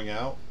blowing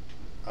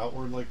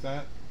outward like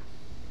that.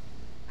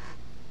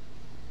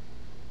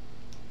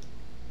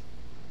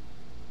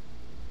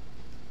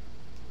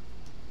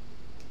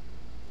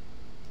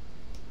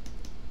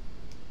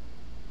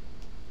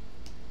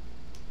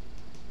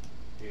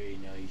 Very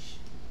nice.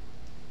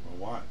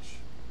 Well, watch.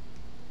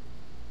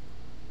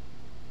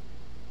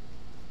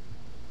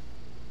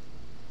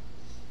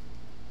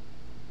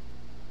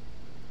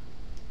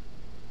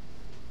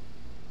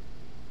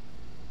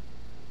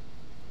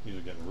 These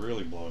are getting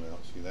really blown out.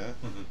 See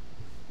that?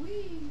 Mm-hmm.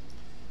 Whee!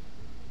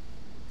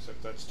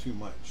 Except that's too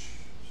much.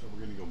 So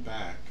we're going to go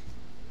back.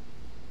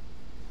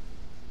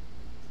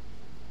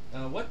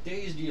 What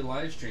days do you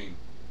live stream?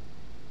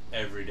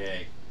 Every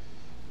day.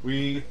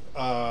 We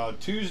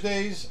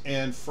Tuesdays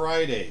and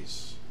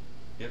Fridays.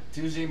 Yep,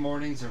 Tuesday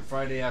mornings and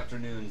Friday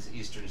afternoons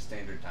Eastern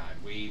Standard Time.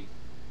 We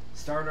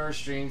start our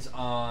streams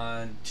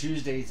on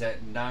Tuesdays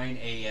at 9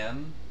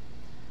 a.m.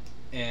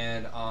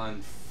 and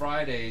on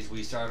Fridays,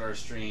 we start our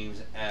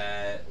streams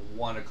at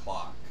 1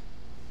 o'clock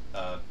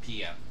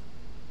p.m.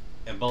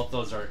 And both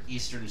those are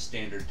Eastern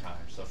Standard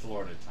Time, so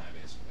Florida time,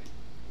 basically.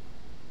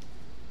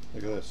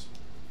 Look at this.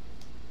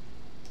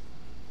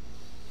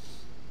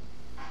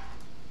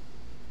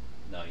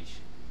 Nice.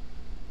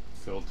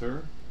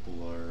 Filter,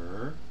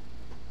 blur,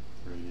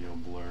 radio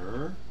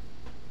blur.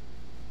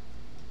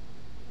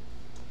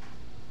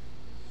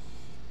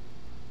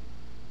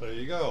 There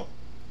you go.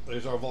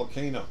 There's our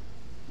volcano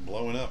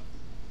blowing up.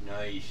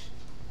 Nice.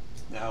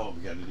 Now what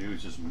we got to do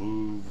is just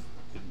move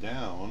it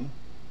down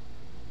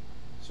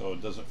so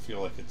it doesn't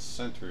feel like it's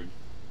centered.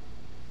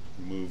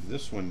 Move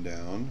this one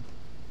down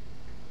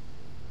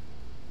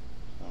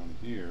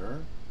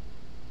here.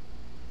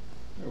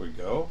 There we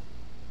go.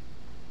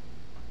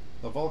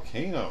 The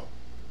volcano.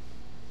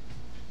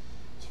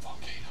 It's a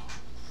volcano.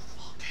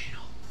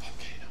 Volcano.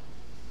 Volcano.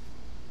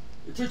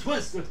 It's a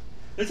twister.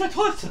 It's a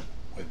twister.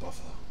 White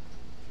buffalo.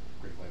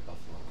 Great white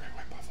buffalo. Great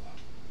white buffalo.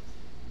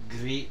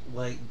 Great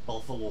white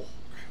buffalo.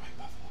 Great white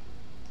buffalo.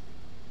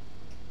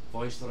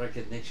 Voice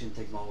recognition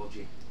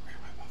technology. Great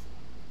white buffalo.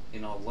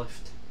 In a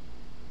lift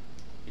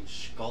in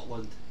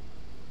Scotland,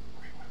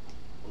 Great white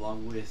buffalo.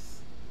 along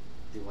with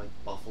the white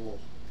buffalo.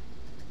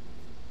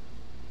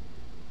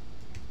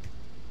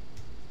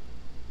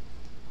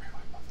 Great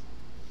white buffalo.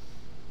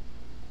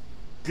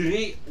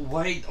 Great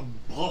white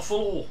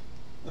buffalo.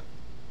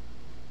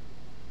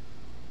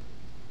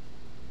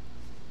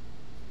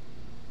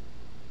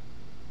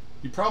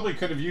 You probably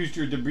could have used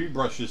your debris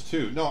brushes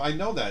too. No, I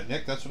know that,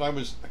 Nick. That's what I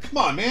was. Come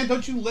on, man.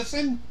 Don't you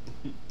listen?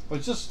 I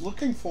was just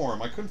looking for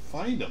them. I couldn't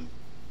find them.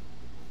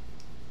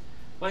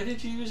 Why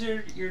did you use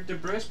your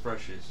debris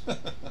brushes?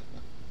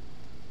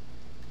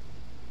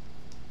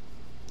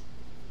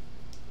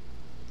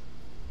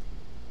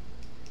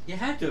 You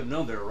had to have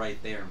known they were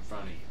right there in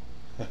front of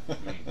you. I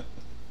mean,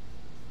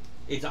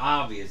 it's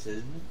obvious,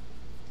 isn't it?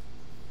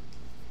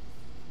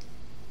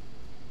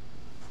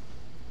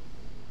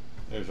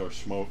 There's our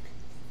smoke.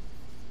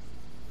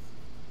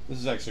 This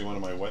is actually one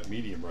of my wet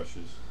media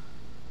brushes.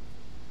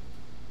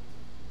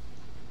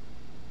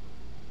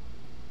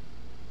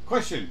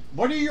 Question: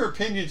 what are your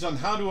opinions on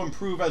how to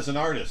improve as an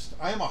artist?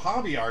 I am a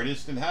hobby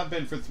artist and have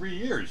been for 3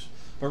 years,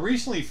 but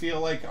recently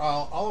feel like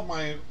all of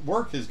my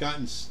work has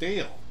gotten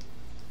stale.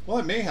 Well,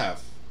 it may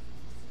have.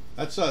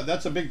 That's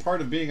a big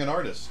part of being an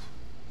artist.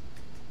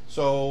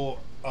 So,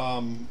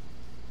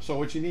 so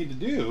what you need to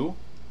do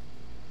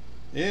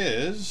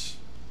is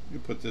you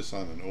put this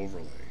on an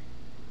overlay.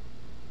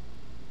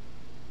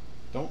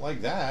 Don't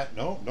like that.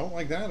 No, don't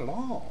like that at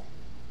all.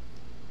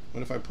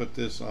 What if I put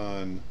this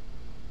on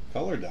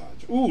color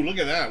dodge? Ooh, look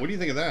at that. What do you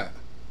think of that?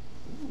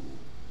 Ooh.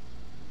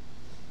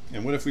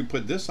 And what if we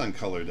put this on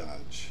color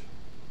dodge?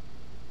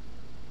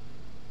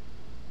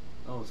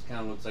 Oh, it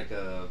kind of looks like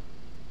a.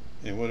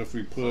 And what if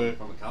we put...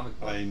 From a comic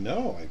book. I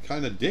know. I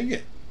kind of dig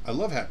it. I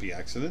love happy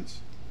accidents.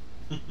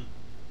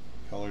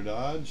 Color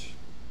dodge.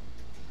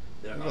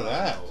 There Look are at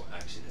that. no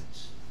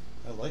accidents.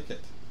 I like it.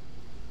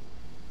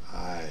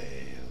 I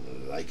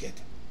like it.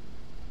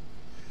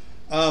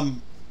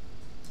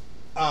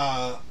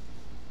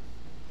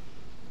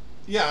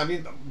 Yeah, I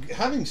mean,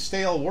 having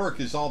stale work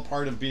is all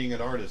part of being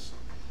an artist.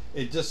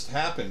 It just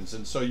happens,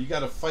 and so you got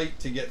to fight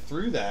to get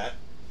through that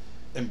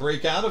and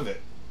break out of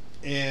it.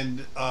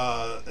 And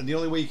the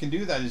only way you can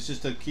do that is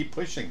just to keep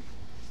pushing,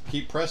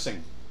 keep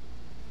pressing.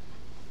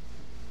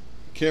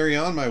 Carry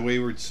on, my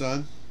wayward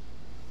son.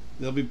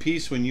 There'll be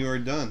peace when you are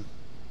done.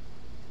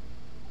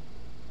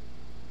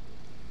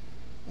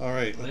 All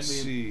right, let's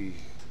see.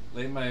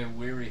 Lay my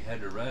weary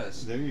head to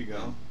rest. There you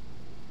go.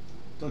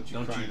 Don't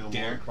you cry no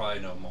dare more. cry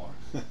no more.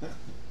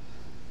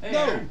 Hey, No.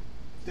 Aaron,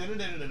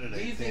 do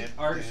you think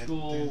art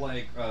school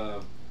like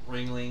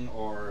Ringling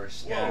or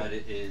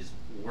SCAD is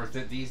worth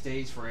it these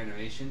days for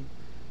animation?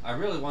 I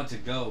really want to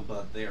go,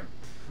 but they're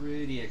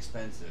pretty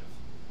expensive.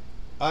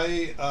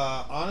 I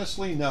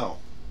honestly no.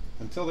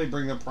 Until they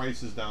bring the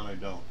prices down, I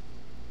don't.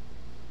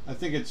 I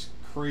think it's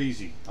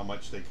crazy how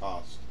much they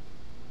cost.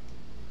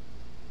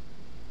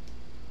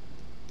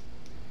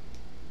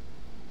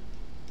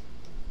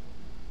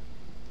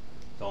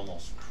 It's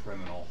almost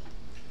criminal.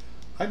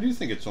 I do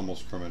think it's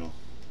almost criminal.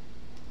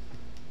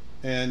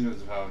 And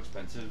Because of how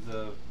expensive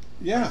the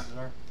yeah, prices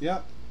are.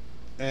 yeah.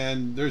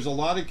 And there's a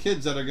lot of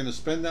kids that are going to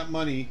spend that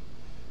money.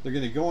 They're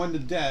going to go into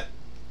debt,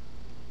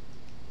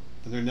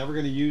 and they're never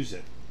going to use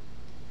it.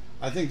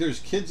 I think there's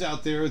kids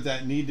out there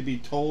that need to be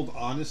told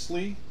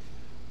honestly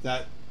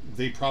that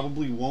they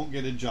probably won't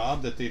get a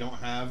job, that they don't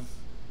have.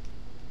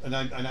 And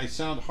I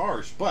sound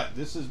harsh, but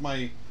this is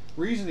my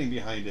reasoning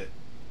behind it.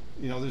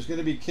 You know, there's going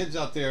to be kids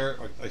out there,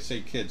 or I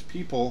say kids,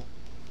 people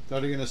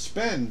that are going to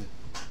spend,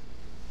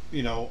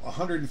 you know,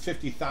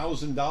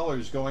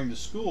 $150,000 going to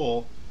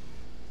school,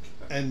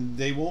 and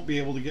they won't be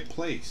able to get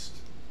placed.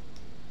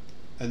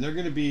 And they're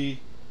going to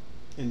be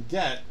in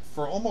debt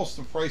for almost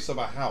the price of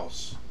a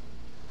house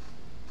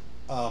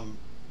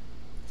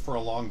for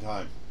a long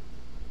time.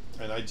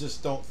 And I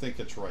just don't think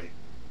it's right.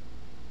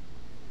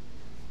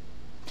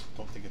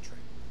 Don't think it's right.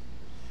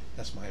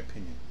 That's my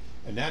opinion.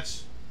 And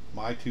that's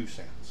my 2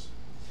 cents.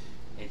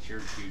 It's your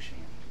 2 cents.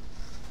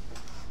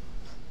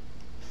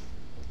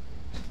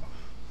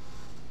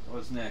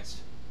 What's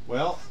next?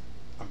 Well,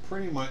 I'm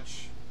pretty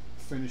much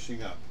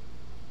finishing up.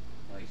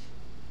 Like,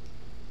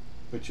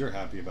 But you're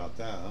happy about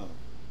that, huh?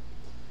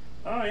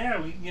 Oh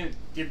yeah, we can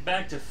get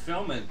back to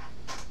filming.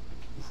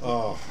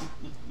 Oh.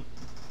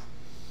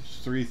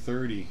 It's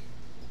 3:30.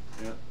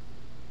 yep.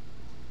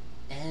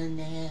 Oh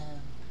no.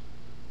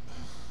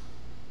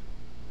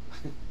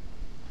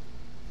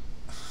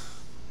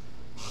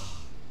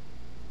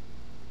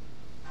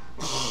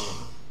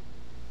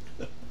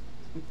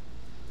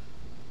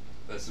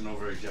 That's an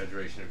over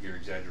exaggeration of your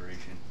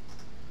exaggeration.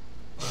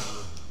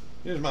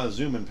 Here's my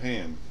zoom and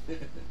pan.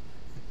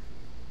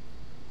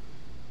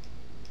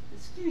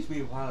 Excuse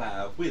me while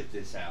I whip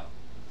this out.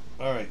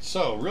 Alright,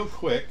 so real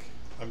quick,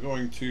 I'm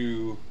going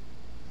to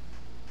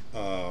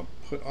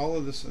put all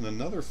of this in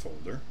another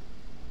folder.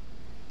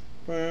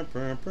 We're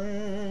going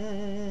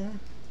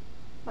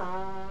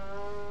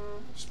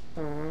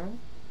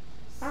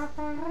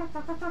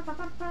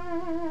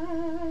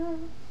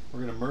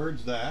to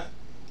merge that.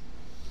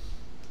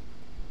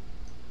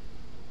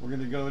 We're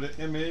going to go to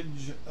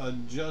image,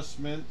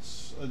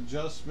 adjustments,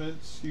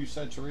 hue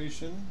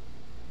saturation.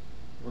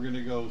 We're going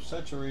to go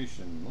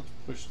saturation. Let's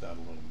push that a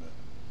little bit.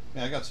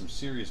 Yeah, I got some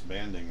serious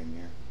banding in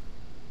here.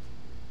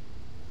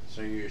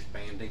 So you're just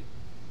banding?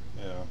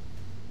 Yeah.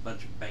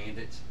 Bunch of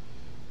bandits?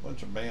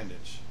 Bunch of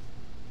bandits.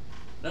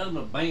 Nothing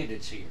but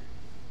bandits here.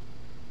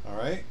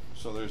 Alright,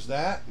 so there's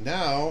that.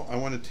 Now I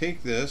want to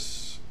take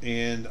this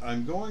and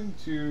I'm going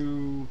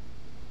to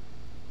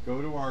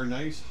go to our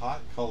nice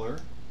hot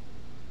color.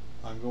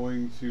 I'm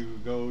going to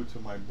go to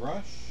my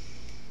brush.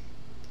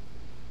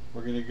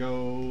 We're going to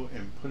go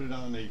and put it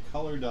on a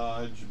color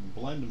dodge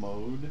blend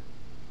mode.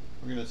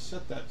 We're going to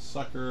set that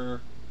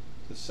sucker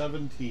to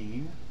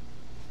 17.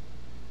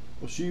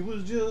 Well, she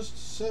was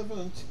just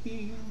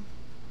 17.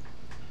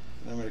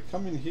 And I'm going to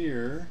come in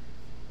here.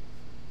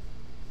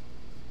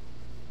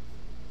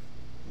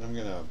 And I'm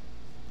going to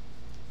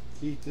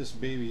heat this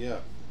baby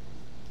up.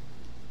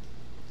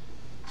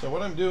 So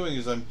what I'm doing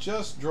is I'm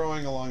just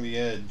drawing along the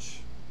edge.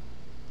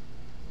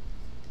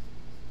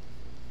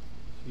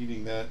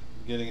 Heating that,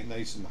 getting it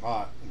nice and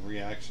hot in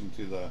reaction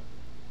to the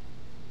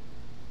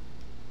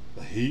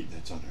heat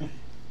that's underneath.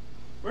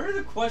 Where are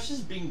the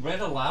questions being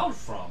read aloud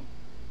from?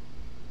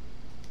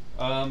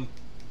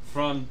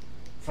 From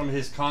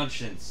his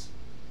conscience.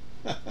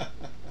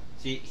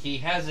 He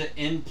has an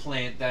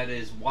implant that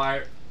is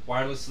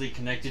wirelessly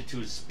connected to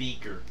his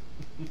speaker.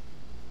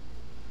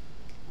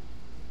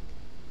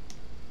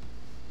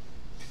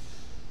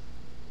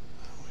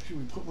 Should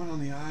we put one on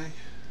the eye?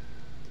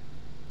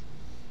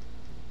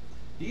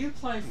 Do you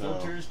apply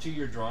filters to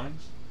your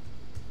drawings?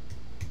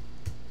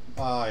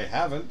 I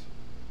haven't.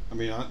 I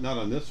mean, not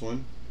on this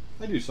one.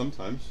 I do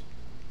sometimes.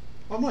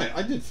 Oh my,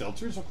 I did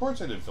filters. Of course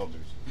I did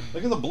filters.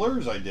 Look at the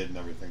blurs I did and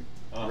everything.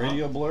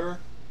 Radio blur.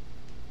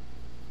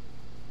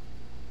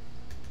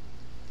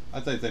 I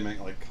thought they meant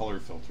like color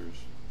filters.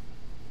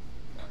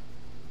 Yeah.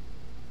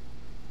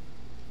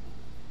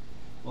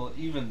 Well,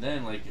 even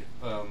then, like,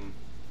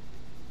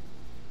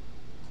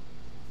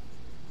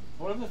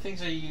 what are the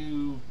things that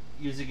you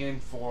use again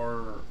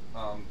for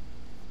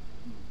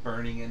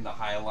burning in the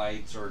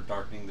highlights or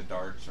darkening the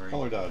darks or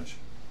Color dodge.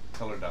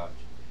 Color dodge.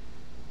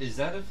 Is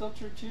that a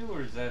filter too,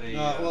 or is that a?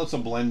 Well, it's a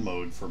blend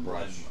mode for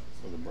brush. Blend mode.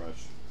 For the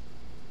brush.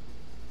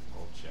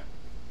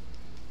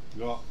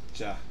 Gotcha.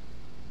 Gotcha.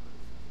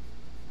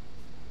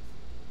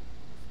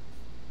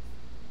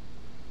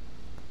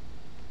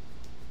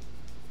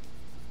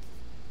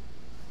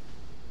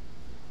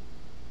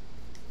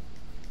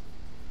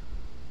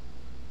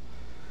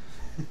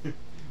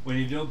 When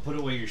you don't put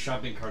away your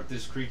shopping cart,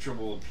 this creature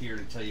will appear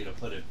and tell you to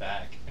put it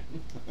back.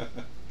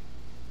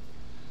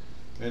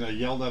 And I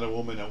yelled at a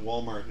woman at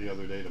Walmart the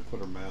other day to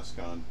put her mask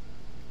on.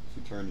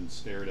 She turned and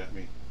stared at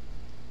me.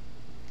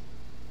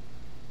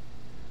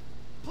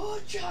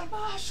 Put your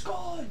mask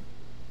on!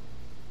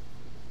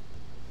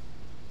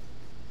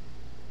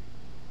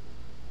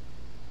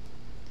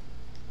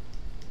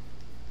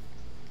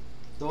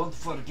 Don't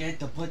forget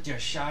to put your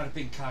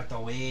shopping cart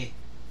away.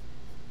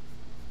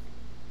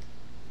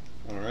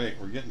 Alright,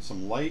 we're getting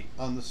some light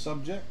on the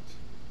subject.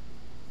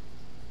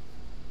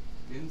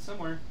 Getting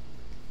somewhere.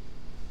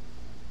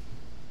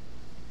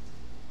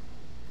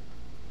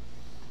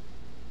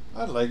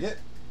 I like it.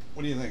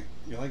 What do you think?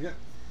 You like it?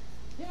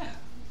 Yeah.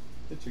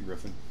 It's a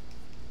Griffin.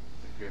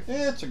 Griffin.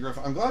 Yeah, it's a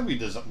Griffin. I'm glad we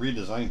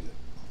redesigned it.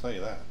 I'll tell you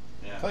that.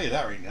 Yeah. I'll tell you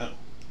that right now.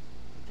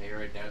 Tell you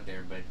right down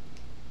there, but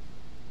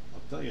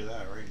I'll tell you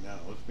that right now.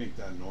 Let's make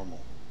that normal.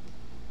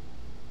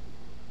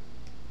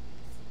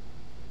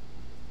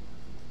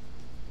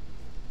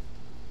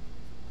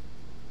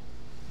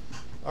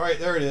 Alright,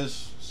 there it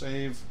is.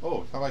 Save.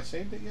 Oh, have I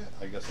saved it yet?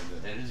 I guess I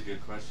did. that is a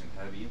good question.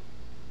 Have you?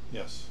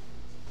 Yes.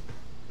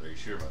 Are you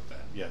sure about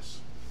that? Yes.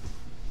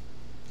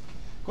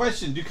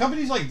 Question: do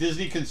companies like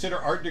Disney consider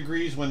art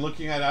degrees when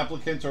looking at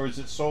applicants, or is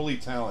it solely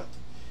talent?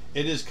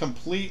 It is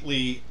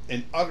completely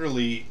and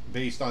utterly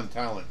based on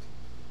talent.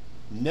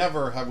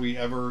 Never have we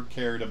ever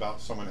cared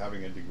about someone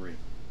having a degree.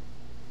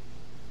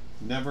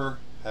 Never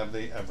have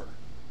they ever.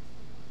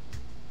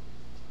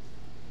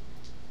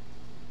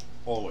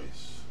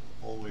 always,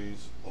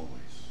 always, always,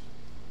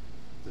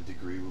 the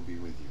degree will be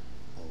with you.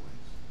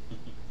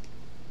 Always.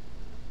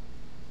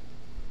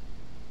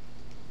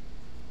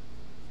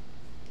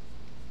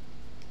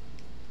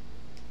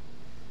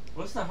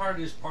 What's the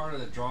hardest part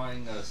of the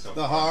drawing so The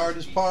far,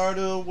 hardest Pete? part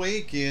of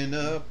waking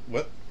up.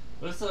 What?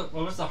 What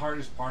was the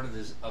hardest part of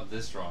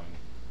this drawing?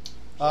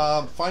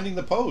 Finding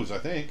the pose, I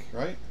think,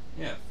 right?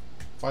 Yeah,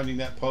 Finding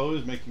that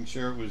pose, making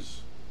sure it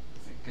was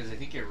because I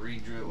think it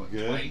redrew it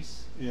good.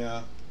 twice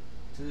Yeah.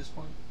 to this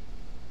point.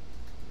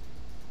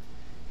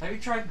 Have you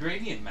tried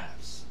gradient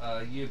maps?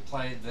 You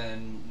apply it,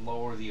 then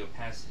lower the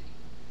opacity.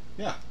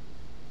 Yeah.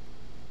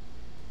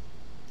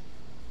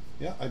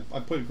 Yeah, I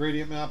put a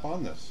gradient map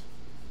on this.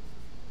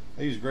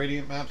 I use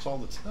gradient maps all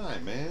the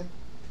time, man.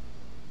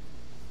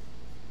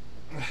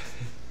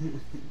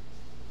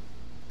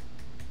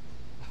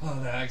 Oh,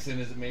 the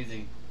accent is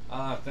amazing.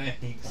 Ah,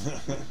 thanks.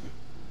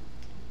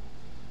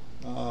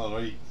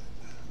 Alright.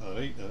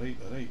 Alright, alright,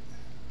 alright.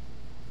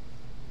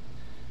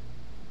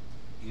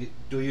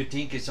 Do you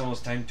think it's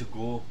almost time to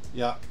go?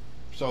 Yeah.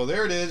 So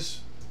there it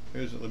is.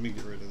 Let me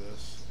get rid of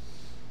this.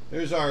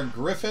 There's our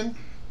Griffin.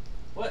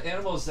 What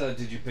animals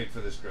did you pick for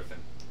this Griffin?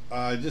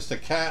 Just a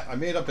cat. I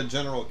made up a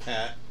general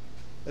cat.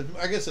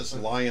 I guess it's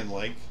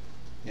lion-like.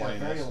 Yeah, very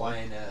Lioness-like.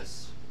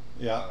 lioness.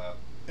 Yeah.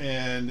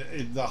 And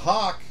the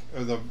hawk,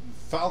 or the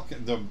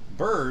falcon, the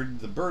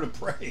bird of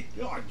prey.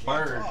 Oh, I can't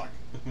Bird. talk.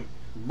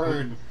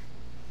 Bird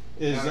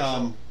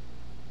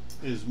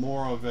is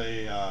more of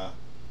a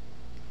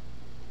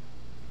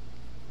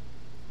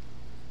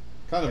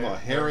kind of a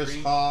Harris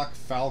Harry? hawk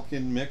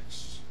falcon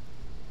mix.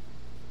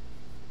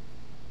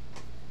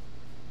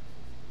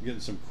 I'm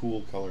getting some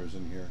cool colors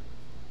in here.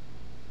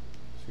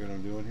 See what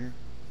I'm doing here?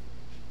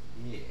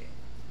 Yeah.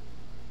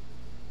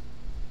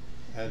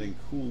 Adding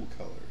cool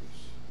colors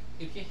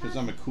If you because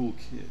had, I'm a cool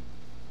kid.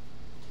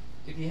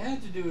 if you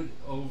had to do it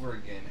over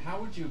again, how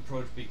would you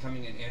approach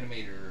becoming an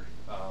animator?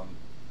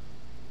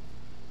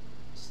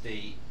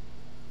 State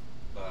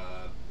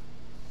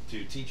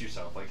to teach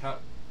yourself,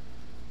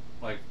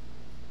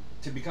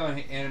 to become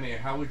an animator.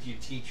 How would you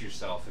teach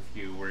yourself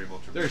if you were able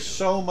to? There's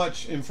so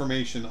much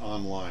information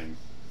online.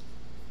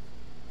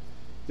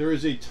 There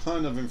is a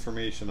ton of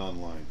information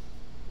online.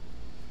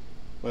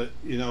 But,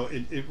 you know,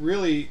 it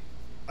really,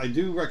 I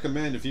do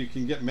recommend if you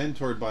can get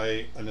mentored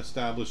by an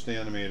established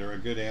animator, a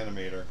good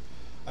animator,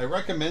 I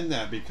recommend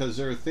that because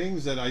there are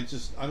things that I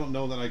don't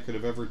know that I could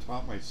have ever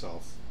taught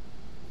myself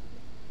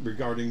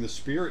regarding the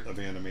spirit of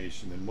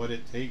animation and what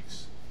it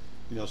takes.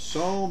 You know,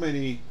 so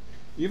many,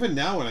 even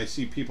now when I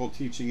see people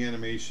teaching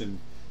animation,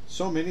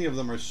 so many of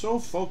them are so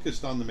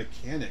focused on the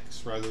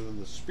mechanics rather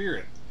than the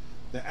spirit,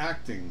 the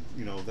acting,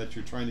 you know, that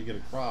you're trying to get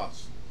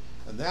across.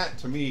 And that,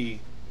 to me,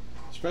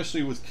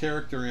 especially with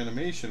character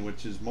animation,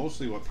 which is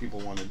mostly what people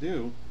want to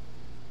do,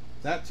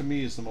 that to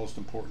me is the most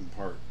important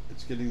part.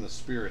 It's getting the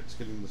spirit, it's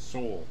getting the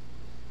soul,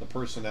 the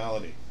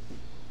personality.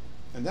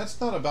 And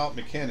that's not about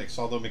mechanics,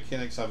 although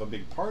mechanics have a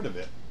big part of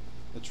it.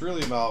 It's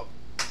really about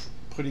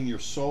putting your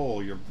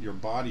soul, your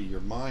body, your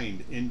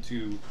mind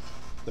into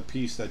the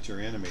piece that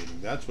you're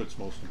animating. That's what's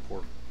most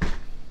important.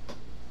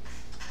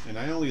 And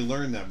I only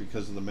learned that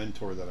because of the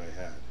mentor that I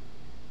had,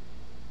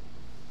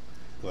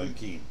 Glenn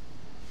Keane.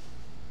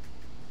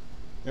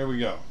 There we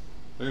go.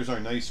 There's our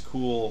nice,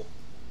 cool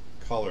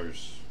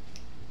colors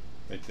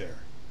right there.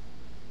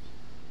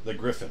 The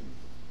Griffin.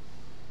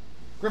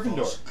 Gryffindor.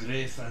 Those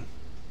Griffin.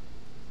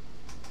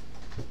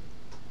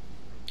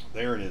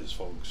 There it is,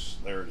 folks.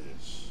 There it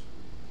is.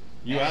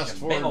 You And asked a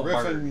for big a ol'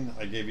 Griffin,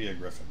 I gave you a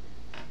Griffin.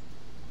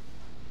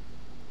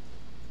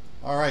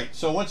 Alright,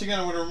 so once again,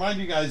 I want to remind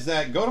you guys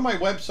that go to my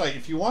website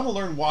if you want to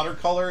learn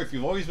watercolor, if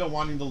you've always been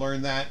wanting to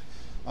learn that,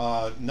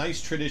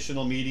 nice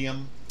traditional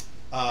medium.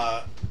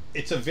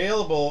 It's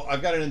available.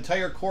 I've got an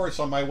entire course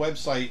on my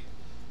website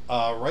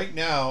right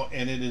now,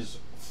 and it is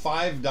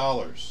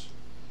 $5.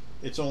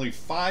 It's only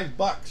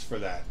 $5 for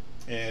that,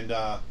 and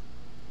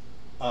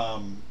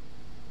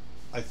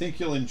I think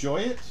you'll enjoy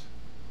it.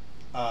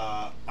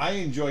 I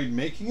enjoyed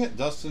making it.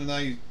 Dustin and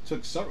I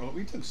took several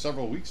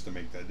weeks to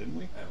make that, didn't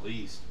we? At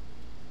least.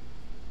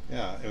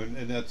 Yeah,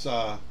 and that's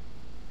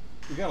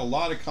we got a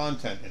lot of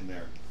content in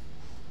there,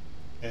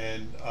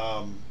 and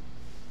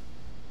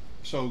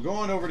so go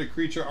on over to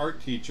Creature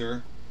Art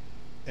Teacher,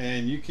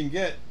 and you can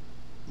get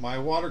my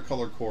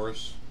watercolor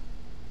course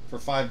for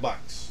 $5.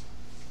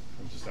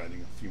 I'm just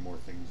adding a few more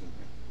things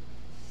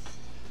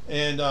in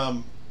here,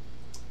 and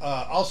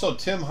also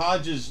Tim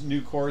Hodges'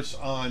 new course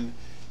on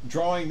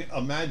drawing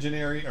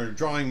imaginary or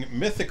drawing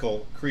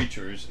mythical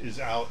creatures is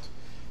out,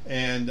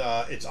 and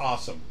it's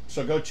awesome.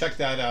 So go check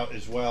that out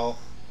as well.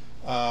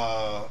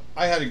 I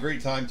had a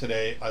great time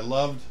today. I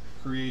loved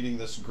creating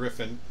this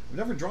Griffin. I've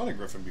never drawn a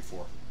Griffin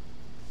before.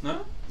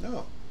 No?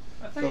 No.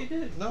 I thought you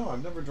did. No,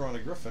 I've never drawn a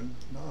Griffin.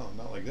 No,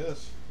 not like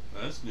this.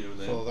 That's new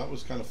then. So that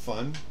was kind of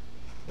fun.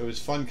 It was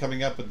fun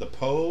coming up with the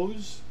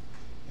pose.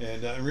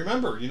 And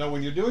remember, you know,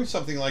 when you're doing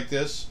something like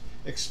this,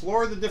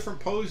 explore the different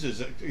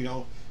poses. You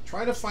know,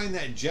 try to find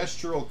that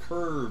gestural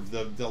curve,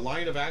 the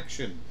line of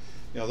action.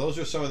 You know, those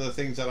are some of the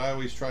things that I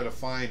always try to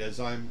find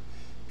as I'm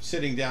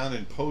sitting down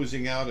and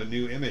posing out a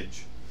new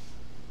image.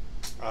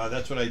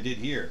 That's what I did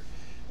here.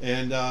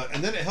 And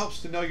then it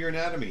helps to know your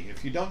anatomy.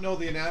 If you don't know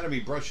the anatomy,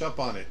 brush up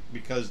on it,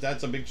 because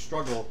that's a big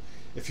struggle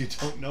if you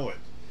don't know it.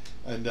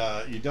 And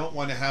you don't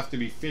want to have to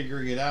be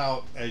figuring it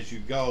out as you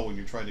go when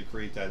you're trying to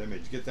create that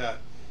image. Get that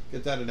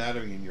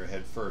anatomy in your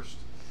head first.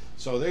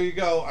 So there you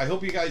go. I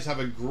hope you guys have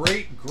a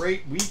great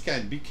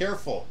weekend. Be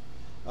careful.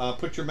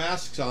 Put your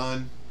masks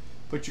on.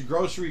 Put your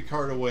grocery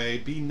cart away.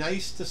 Be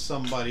nice to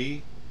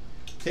somebody.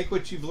 Take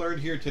what you've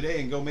learned here today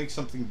and go make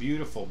something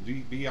beautiful.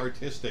 Be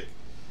artistic.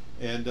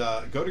 And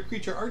go to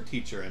Creature Art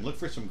Teacher and look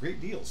for some great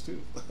deals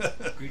too.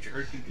 Creature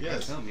Art Teacher,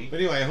 yes. tell me. But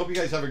anyway, I hope you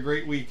guys have a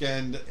great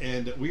weekend,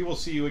 and we will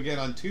see you again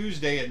on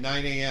Tuesday at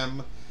 9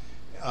 a.m.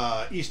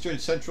 Eastern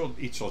Standard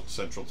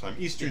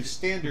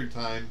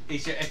Time.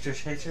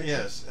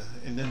 Yes.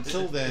 And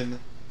until then,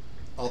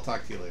 I'll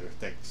talk to you later.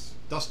 Thanks.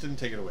 Dustin,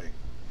 take it away.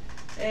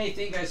 Hey,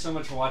 thank you guys so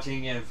much for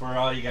watching, and for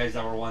all you guys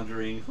that were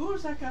wondering, who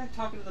is that guy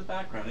talking in the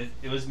background?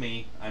 It was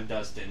me. I'm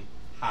Dustin.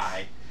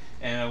 Hi.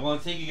 And I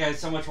want to thank you guys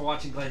so much for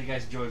watching. Glad you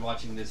guys enjoyed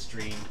watching this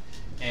stream.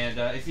 And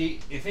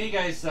if any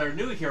guys that are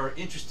new here are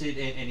interested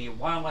in any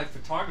wildlife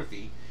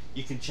photography,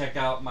 you can check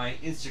out my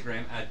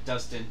Instagram at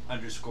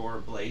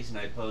Dustin_Blaze, and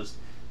I post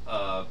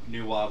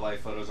new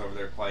wildlife photos over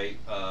there quite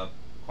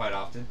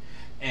often.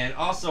 And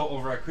also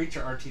over at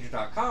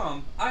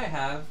CreatureArtTeacher.com, I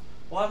have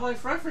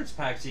wildlife reference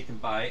packs you can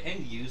buy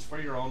and use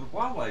for your own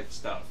wildlife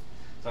stuff.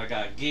 So I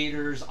got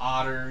gators,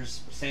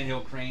 otters,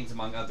 sandhill cranes,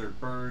 among other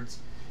birds.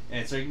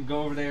 And so you can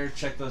go over there,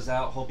 check those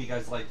out. Hope you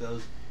guys like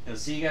those. And I'll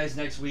see you guys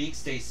next week.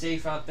 Stay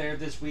safe out there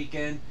this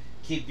weekend.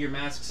 Keep your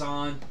masks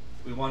on.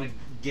 We want to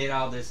get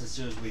out of this as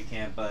soon as we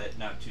can, but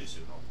not too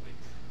soon, hopefully.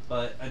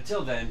 But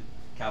until then,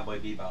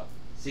 Cowboy Bebop.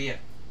 See ya.